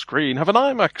enormous screen? Have an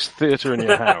IMAX theatre in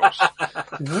your house.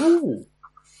 Ooh.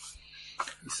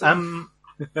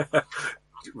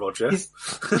 Roger.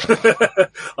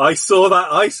 I saw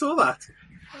that.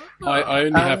 I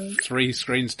only have 3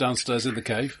 screens downstairs in the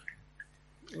cave.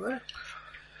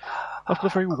 I've got a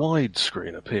very wide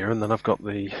screen up here, and then I've got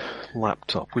the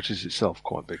laptop, which is itself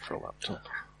quite big for a laptop.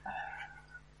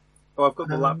 Oh, I've got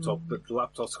the laptop, but the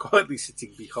laptop's quietly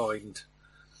sitting behind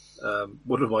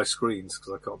one of my screens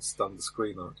because I can't stand the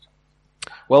screen on it.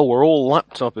 Well, we're all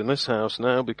laptop in this house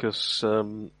now because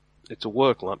it's a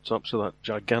work laptop, so that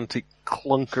gigantic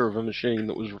clunker of a machine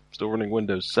that was still running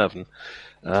Windows 7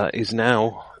 is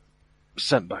now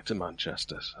sent back to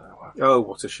Manchester. So, Oh,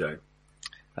 what a shame.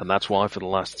 and that's why for the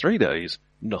last 3 days,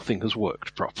 nothing has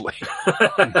worked properly.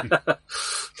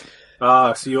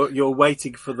 So you're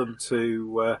waiting for them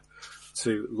to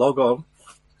log on,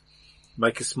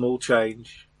 make a small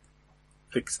change,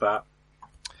 fix that.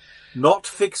 Not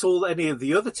fix any of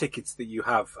the other tickets that you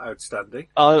have outstanding.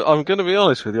 I'm going to be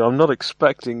honest with you, I'm not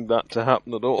expecting that to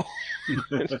happen at all.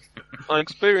 My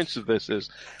experience of this is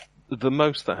the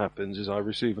most that happens is I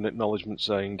receive an acknowledgement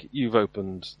saying, you've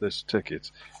opened this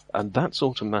ticket, and that's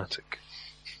automatic.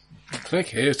 Click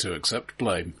here to accept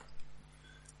blame.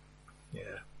 Yeah.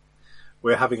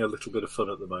 We're having a little bit of fun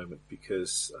at the moment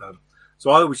because, so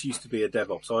I always used to be a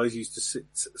DevOps. I always used to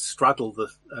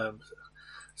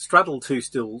straddle 2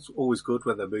 stills, always good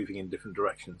when they're moving in different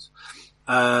directions.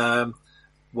 Where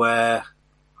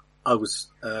I was,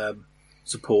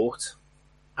 support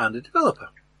and a developer.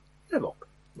 DevOps.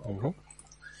 Mm-hmm.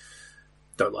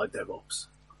 Don't like DevOps.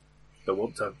 Don't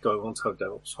want to have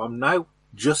DevOps. I'm now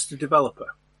just a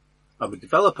developer. I'm a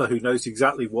developer who knows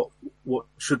exactly what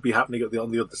should be happening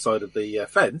on the other side of the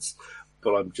fence,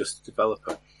 but I'm just a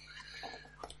developer.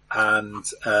 And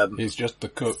He's just the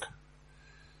cook.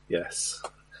 yes,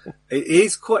 it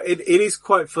is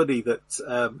quite funny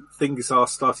that things are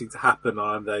starting to happen. And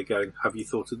I'm there going, "Have you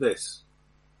thought of this?"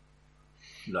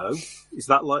 No. Is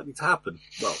that likely to happen?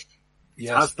 Well,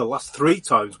 Yes. as the last 3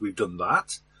 times we've done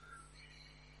that.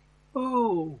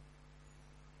 Oh.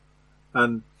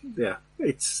 And yeah,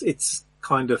 it's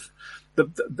kind of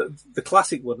the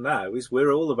classic one now is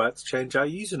we're all about to change our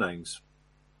usernames.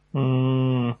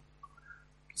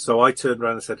 So I turned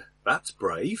around and said, "That's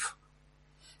brave."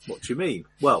 What do you mean?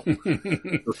 Well,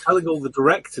 we're telling all the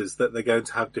directors that they're going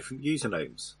to have different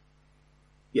usernames.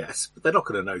 Yes, but they're not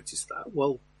going to notice that.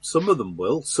 Well, some of them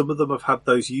will. Some of them have had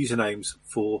those usernames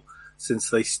since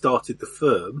they started the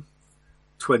firm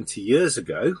 20 years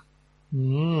ago.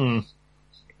 You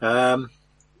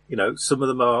know, some of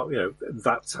them are, you know,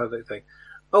 that's how they think.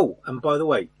 Oh, and by the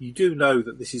way, you do know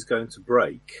that this is going to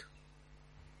break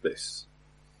this.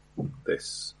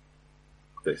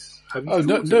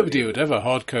 Nobody would ever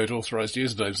hardcode authorized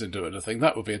usernames into anything.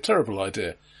 That would be a terrible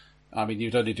idea. I mean,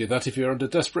 you'd only do that if you're under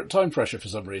desperate time pressure for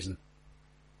some reason.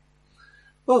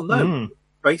 Well, no.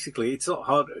 Basically, it's not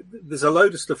hard. There's a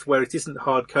load of stuff where it isn't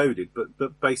hard-coded,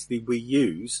 but basically we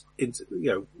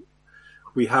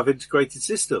have integrated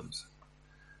systems.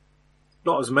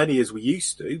 Not as many as we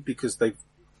used to, because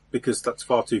that's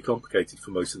far too complicated for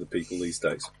most of the people these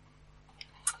days.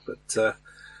 But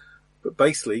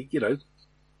basically, you know,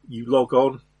 you log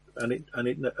on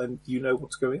and you know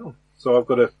what's going on. So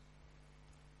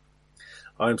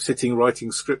I'm sitting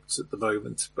writing scripts at the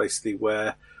moment, basically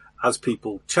where as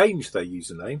people change their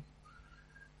username,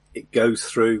 it goes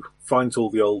through, finds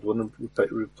all the old one and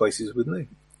replaces it with new.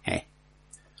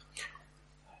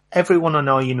 Everyone in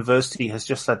our university has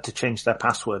just had to change their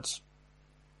passwords.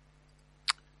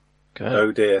 Okay.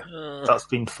 Oh dear. That's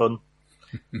been fun.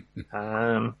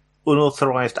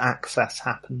 Unauthorized access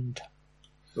happened.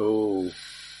 Oh.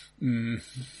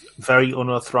 Very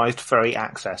unauthorized, very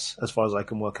access, as far as I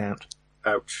can work out.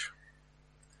 Ouch.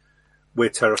 We're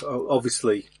terrified.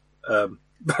 Obviously,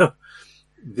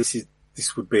 this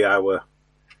would be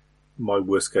my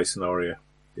worst case scenario.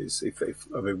 Is if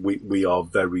we are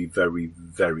very, very,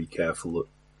 very careful that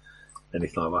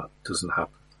anything like that doesn't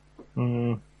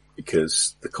happen.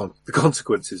 Because the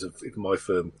consequences of if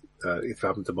it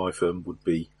happened to my firm would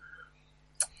be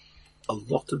a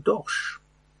lot of dosh.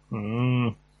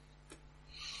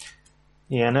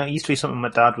 Yeah, no, it used to be something my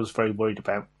dad was very worried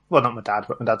about. Well, not my dad,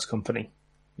 but my dad's company.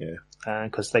 Yeah.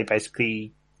 Because they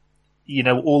basically, you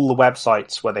know, all the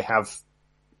websites where they have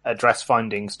address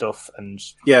finding stuff and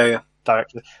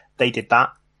directly, they did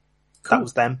that. Cool. That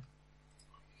was them.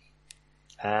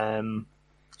 And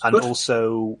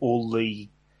also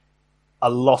a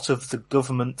lot of the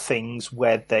government things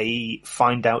where they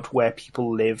find out where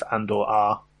people live and or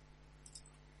are,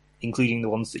 including the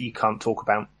ones that you can't talk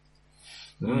about.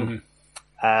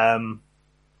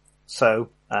 So,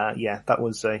 that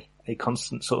was a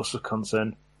constant source of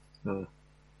concern.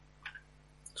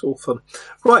 It's all fun.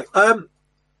 Right,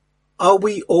 are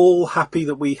we all happy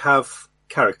that we have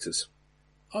characters?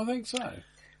 I think so.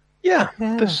 Yeah,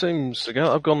 this seems to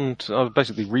go. I've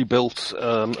basically rebuilt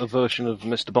a version of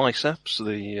Mr. Biceps,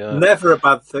 never a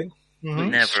bad thing.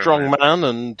 The strong man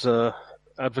and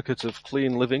advocate of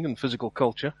clean living and physical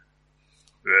culture.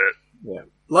 Yeah.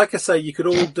 Like I say, you could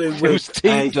all do with... It was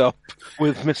teamed up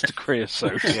with Mr.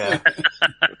 Creosote. Yeah.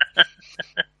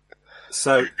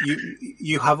 So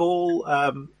you have all...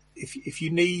 if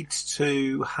you need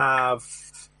to have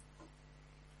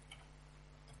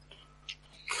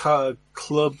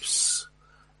clubs,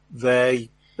 a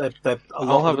lot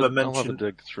of them are mentioned. I'll have a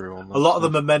dig through on that. A lot of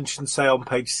them are mentioned, say, on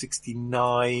page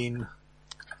 69.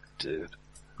 Dude.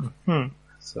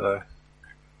 So...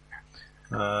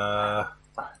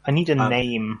 I need a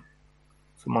name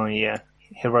for my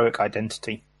heroic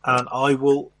identity. And I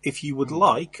will, if you would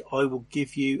like, I will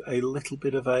give you a little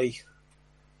bit of a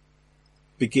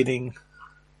beginning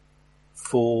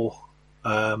for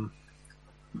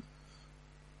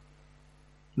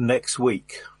next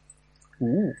week.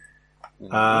 Ooh.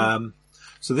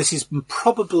 So this is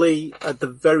probably, at the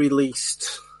very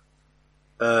least,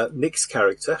 Nick's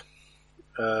character.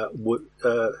 One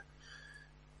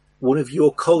of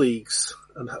your colleagues,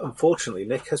 and unfortunately,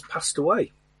 Nick has passed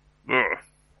away.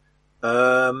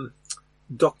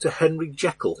 Dr. Henry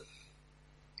Jekyll.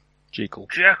 Jekyll.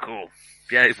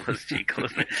 Yeah, it was Jekyll,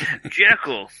 wasn't it?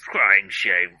 Jekyll, crying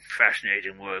shame.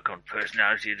 Fascinating work on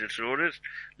personality disorders.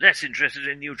 Less interested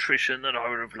in nutrition than I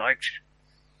would have liked.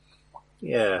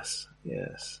 Yes.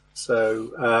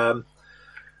 So,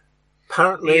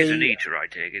 apparently... He is an eater, I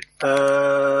take it.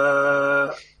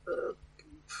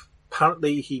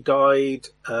 Apparently he died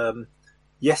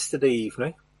yesterday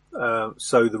evening,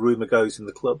 so the rumour goes in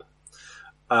the club.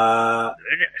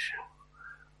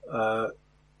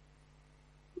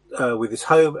 With his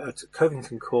home at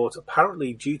Covington Court,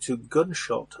 apparently due to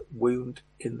gunshot wound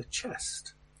in the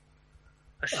chest.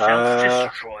 A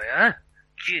self-destroyer?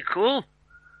 Jekyll?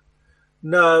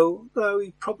 No,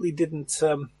 he probably didn't.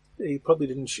 He probably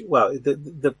didn't shoot. Well,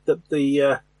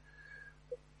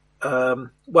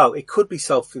 well, it could be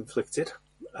self-inflicted.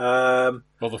 Well,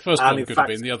 the first one could have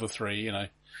been the other three,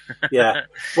 Yeah.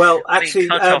 Well, actually,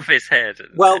 cut off his head.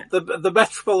 Well, the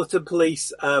Metropolitan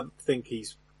Police think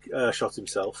he's shot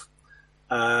himself.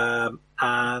 And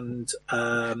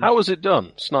how was it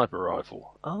done? Sniper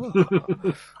rifle. Oh.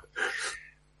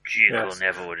 Jekyll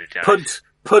never would have done.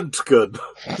 Punt gun.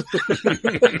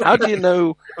 How do you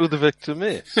know who the victim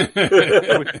is?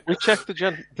 we checked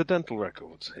the dental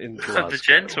records in Glasgow. The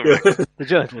dental records. The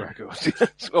dental records.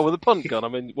 Yes. Well, with a punt gun, I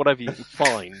mean, whatever you can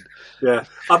find. Yeah.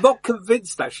 I'm not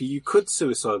convinced, actually, you could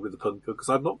suicide with a punt gun, because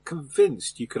I'm not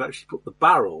convinced you could actually put the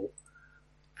barrel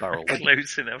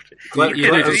close enough to...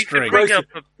 You could bring up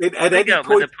with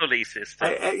a pulley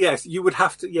system. Yes, you would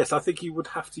have to... Yes, I think you would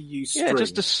have to use string. Yeah,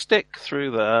 just a stick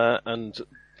through there and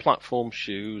platform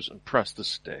shoes and press the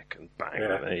stick and bang,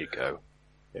 there you go.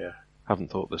 Yeah.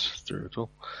 Haven't thought this through at all.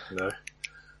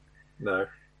 No.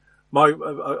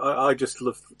 I just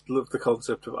love the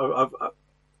concept of...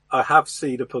 I have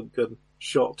seen a punt gun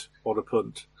shot on a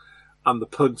punt, and the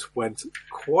punt went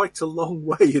quite a long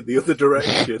way in the other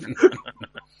direction.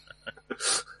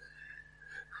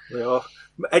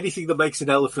 Anything that makes an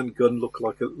elephant gun look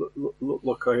like a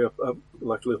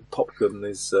little pop gun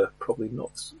is probably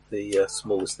not the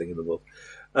smallest thing in the world.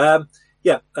 And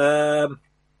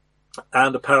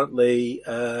apparently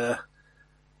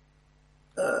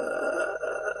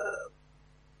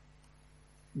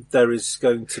there is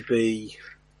going to be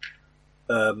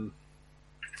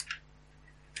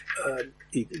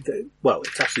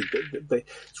it's actually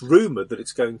it's rumoured that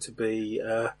it's going to be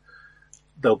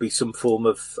there'll be some form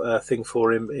of thing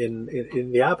for him in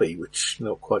the Abbey, which I'm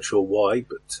not quite sure why,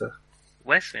 but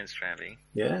Westminster Abbey.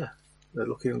 Yeah, they're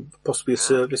looking possibly a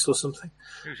service or something.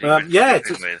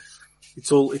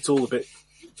 It's all a bit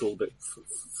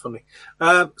funny.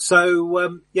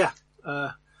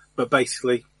 But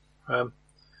basically,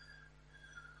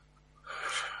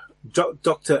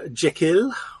 Dr.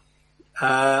 Jekyll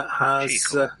has.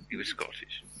 He was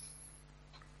Scottish.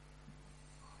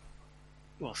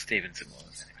 Well, Stevenson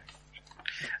was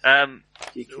anyway.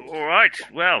 All right.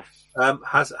 Well,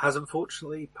 has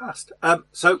unfortunately passed.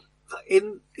 So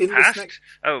in passed? This next...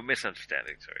 Oh,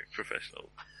 misunderstanding. Sorry, professional.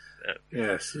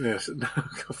 Yes. No,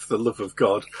 for the love of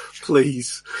God,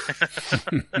 please.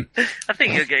 I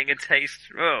think you're getting a taste.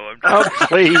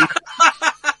 Please.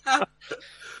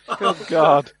 Oh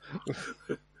God.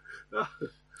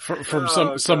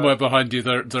 From somewhere behind you,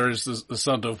 there is the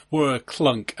sound of whir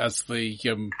clunk as the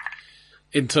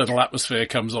internal atmosphere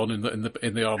comes on in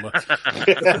the armour.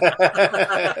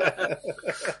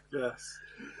 Yes.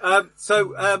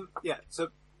 So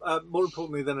more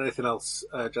importantly than anything else,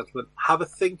 gentlemen, have a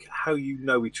think how you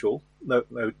know each other. Know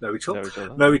each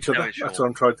other. That's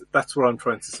what I'm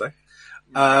trying to say.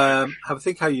 Have a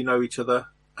think how you know each other.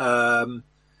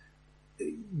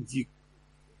 You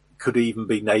could even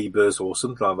be neighbours or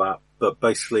something like that, but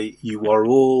basically you are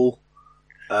all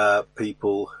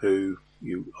people who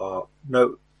you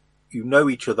know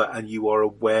each other, and you are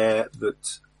aware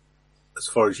that, as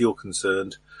far as you're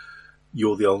concerned,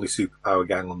 you're the only superpower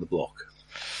gang on the block.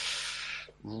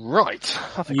 Right.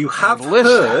 You have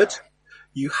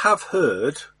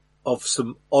heard of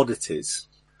some oddities.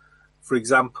 For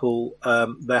example,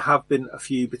 there have been a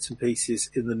few bits and pieces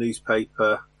in the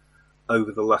newspaper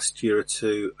over the last year or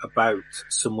two about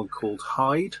someone called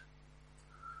Hyde,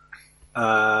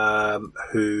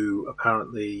 who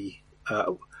apparently,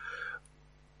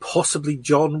 possibly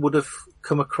John would have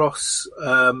come across,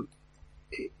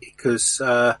 because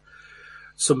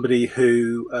somebody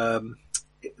who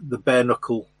the bare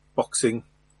knuckle boxing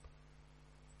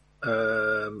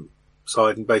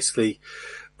side, and basically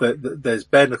there's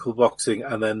bare knuckle boxing,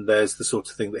 and then there's the sort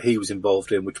of thing that he was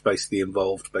involved in, which basically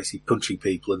involved punching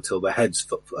people until their heads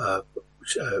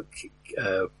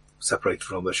separated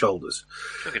from their shoulders.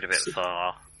 Took it a bit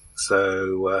far.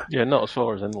 So not as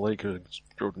far as in the League of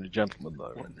Extraordinary Gentlemen,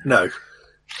 though. No,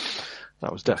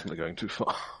 that was definitely going too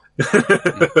far.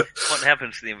 What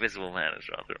happened to the Invisible Man is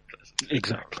rather unpleasant.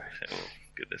 Exactly. Oh,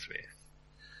 goodness me.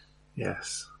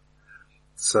 Yes.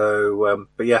 So,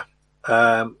 but yeah.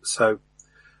 So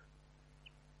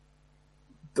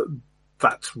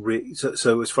that's really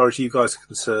so. As far as you guys are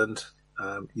concerned,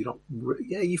 you're not.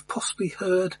 You've possibly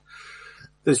heard.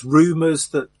 There's rumours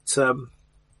that.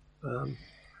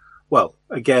 Well,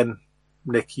 again,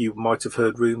 Nick, you might have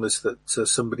heard rumours that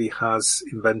somebody has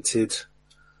invented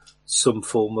some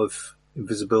form of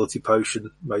invisibility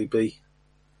potion, maybe.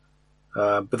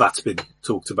 But that's been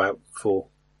talked about for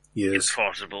years. It's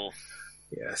possible.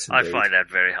 Yes, I indeed. find that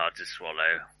very hard to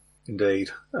swallow. Indeed.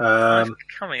 I'm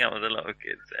coming up with a lot of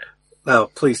good there. No,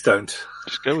 please don't.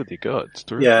 Just go with your gut. It's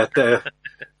terrific. Yeah,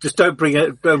 just don't bring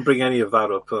any of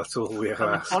that up. That's all we I'm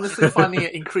ask. honestly finding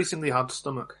it increasingly hard to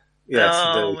stomach. Yes,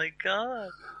 oh indeed. my god.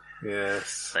 Yes.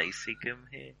 Stacey, come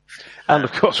here. And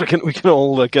of course, we can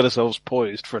all get ourselves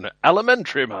poised for an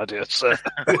elementary, my dear sir.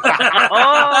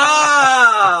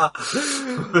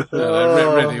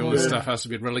 Really, all this stuff has to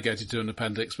be relegated to an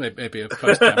appendix, maybe a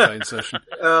post-campaign session.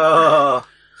 Oh,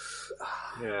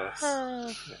 yes.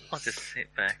 I'll just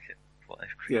sit back and what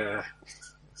I've created. Yeah.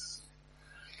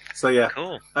 So yeah.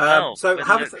 Cool. So we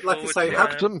have, look like I forward say, to have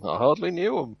that. Them, I hardly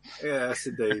knew them. yes,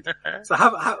 indeed. So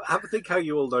have a think how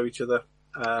you all know each other,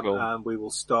 Cool. and we will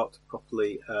start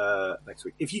properly next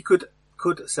week. If you could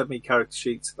send me character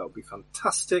sheets, that would be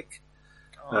fantastic.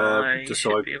 I just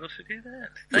should so I- be able to do that.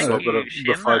 So Thank I've got you, a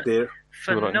rough Shim. idea.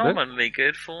 See what I can do. Phenomenally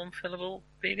good form fillable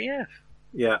PDF.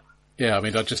 Yeah. Yeah, I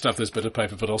mean, I just have this bit of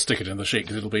paper, but I'll stick it in the sheet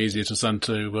because it'll be easier to send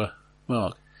to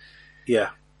Mark. Yeah,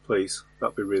 please.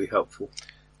 That'd be really helpful.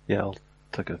 Yeah, I'll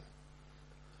take a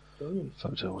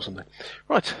photo or something.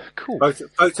 Right, cool.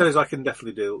 Photos I can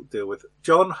definitely deal with.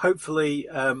 John, hopefully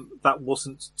that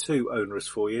wasn't too onerous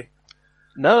for you.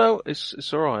 No,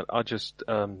 it's all right. I just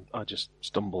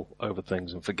stumble over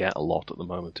things and forget a lot at the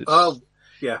moment. It's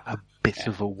Yeah. a bit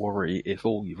of a worry if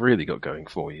all you've really got going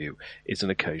for you is an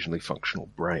occasionally functional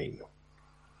brain.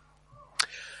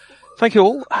 Thank you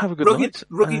all. Have a good night.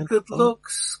 Rugged And- good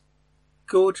looks,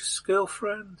 gorgeous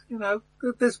girlfriend. You know,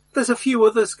 there's a few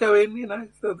others going. You know,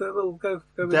 they'll go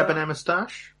with Debonair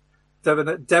moustache.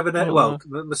 Debonair. Oh, Well,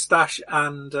 moustache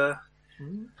and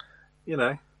you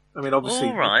know. I mean, obviously.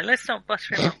 All right, let's not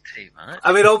butter him up too much.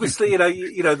 I mean, obviously, you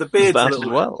know, the beard's a that as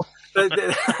little. well.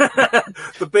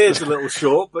 The beard's a little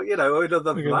short, but you know, other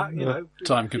than that, you know,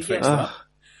 Time could you fix get- that.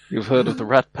 You've heard of the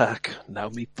Rat Pack. Now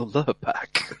meet the Lur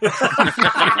Pack.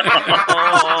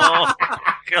 Oh,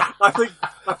 God.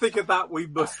 I think of that we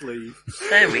must leave.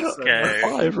 There we go.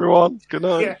 Bye, everyone. Good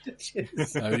night.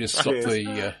 Yeah. We just stop Cheers.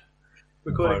 the...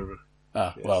 Recording.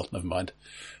 well, never mind.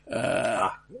 Okay.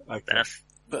 That's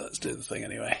But let's do the thing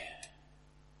anyway.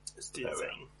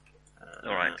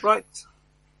 all right. Right.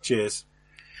 Cheers.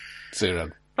 See you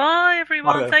then. Bye,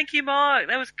 everyone. Bye. Thank you, Mark.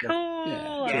 That was cool. Yeah.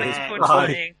 I Yeah. look forward Bye.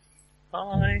 to playing.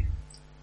 Bye.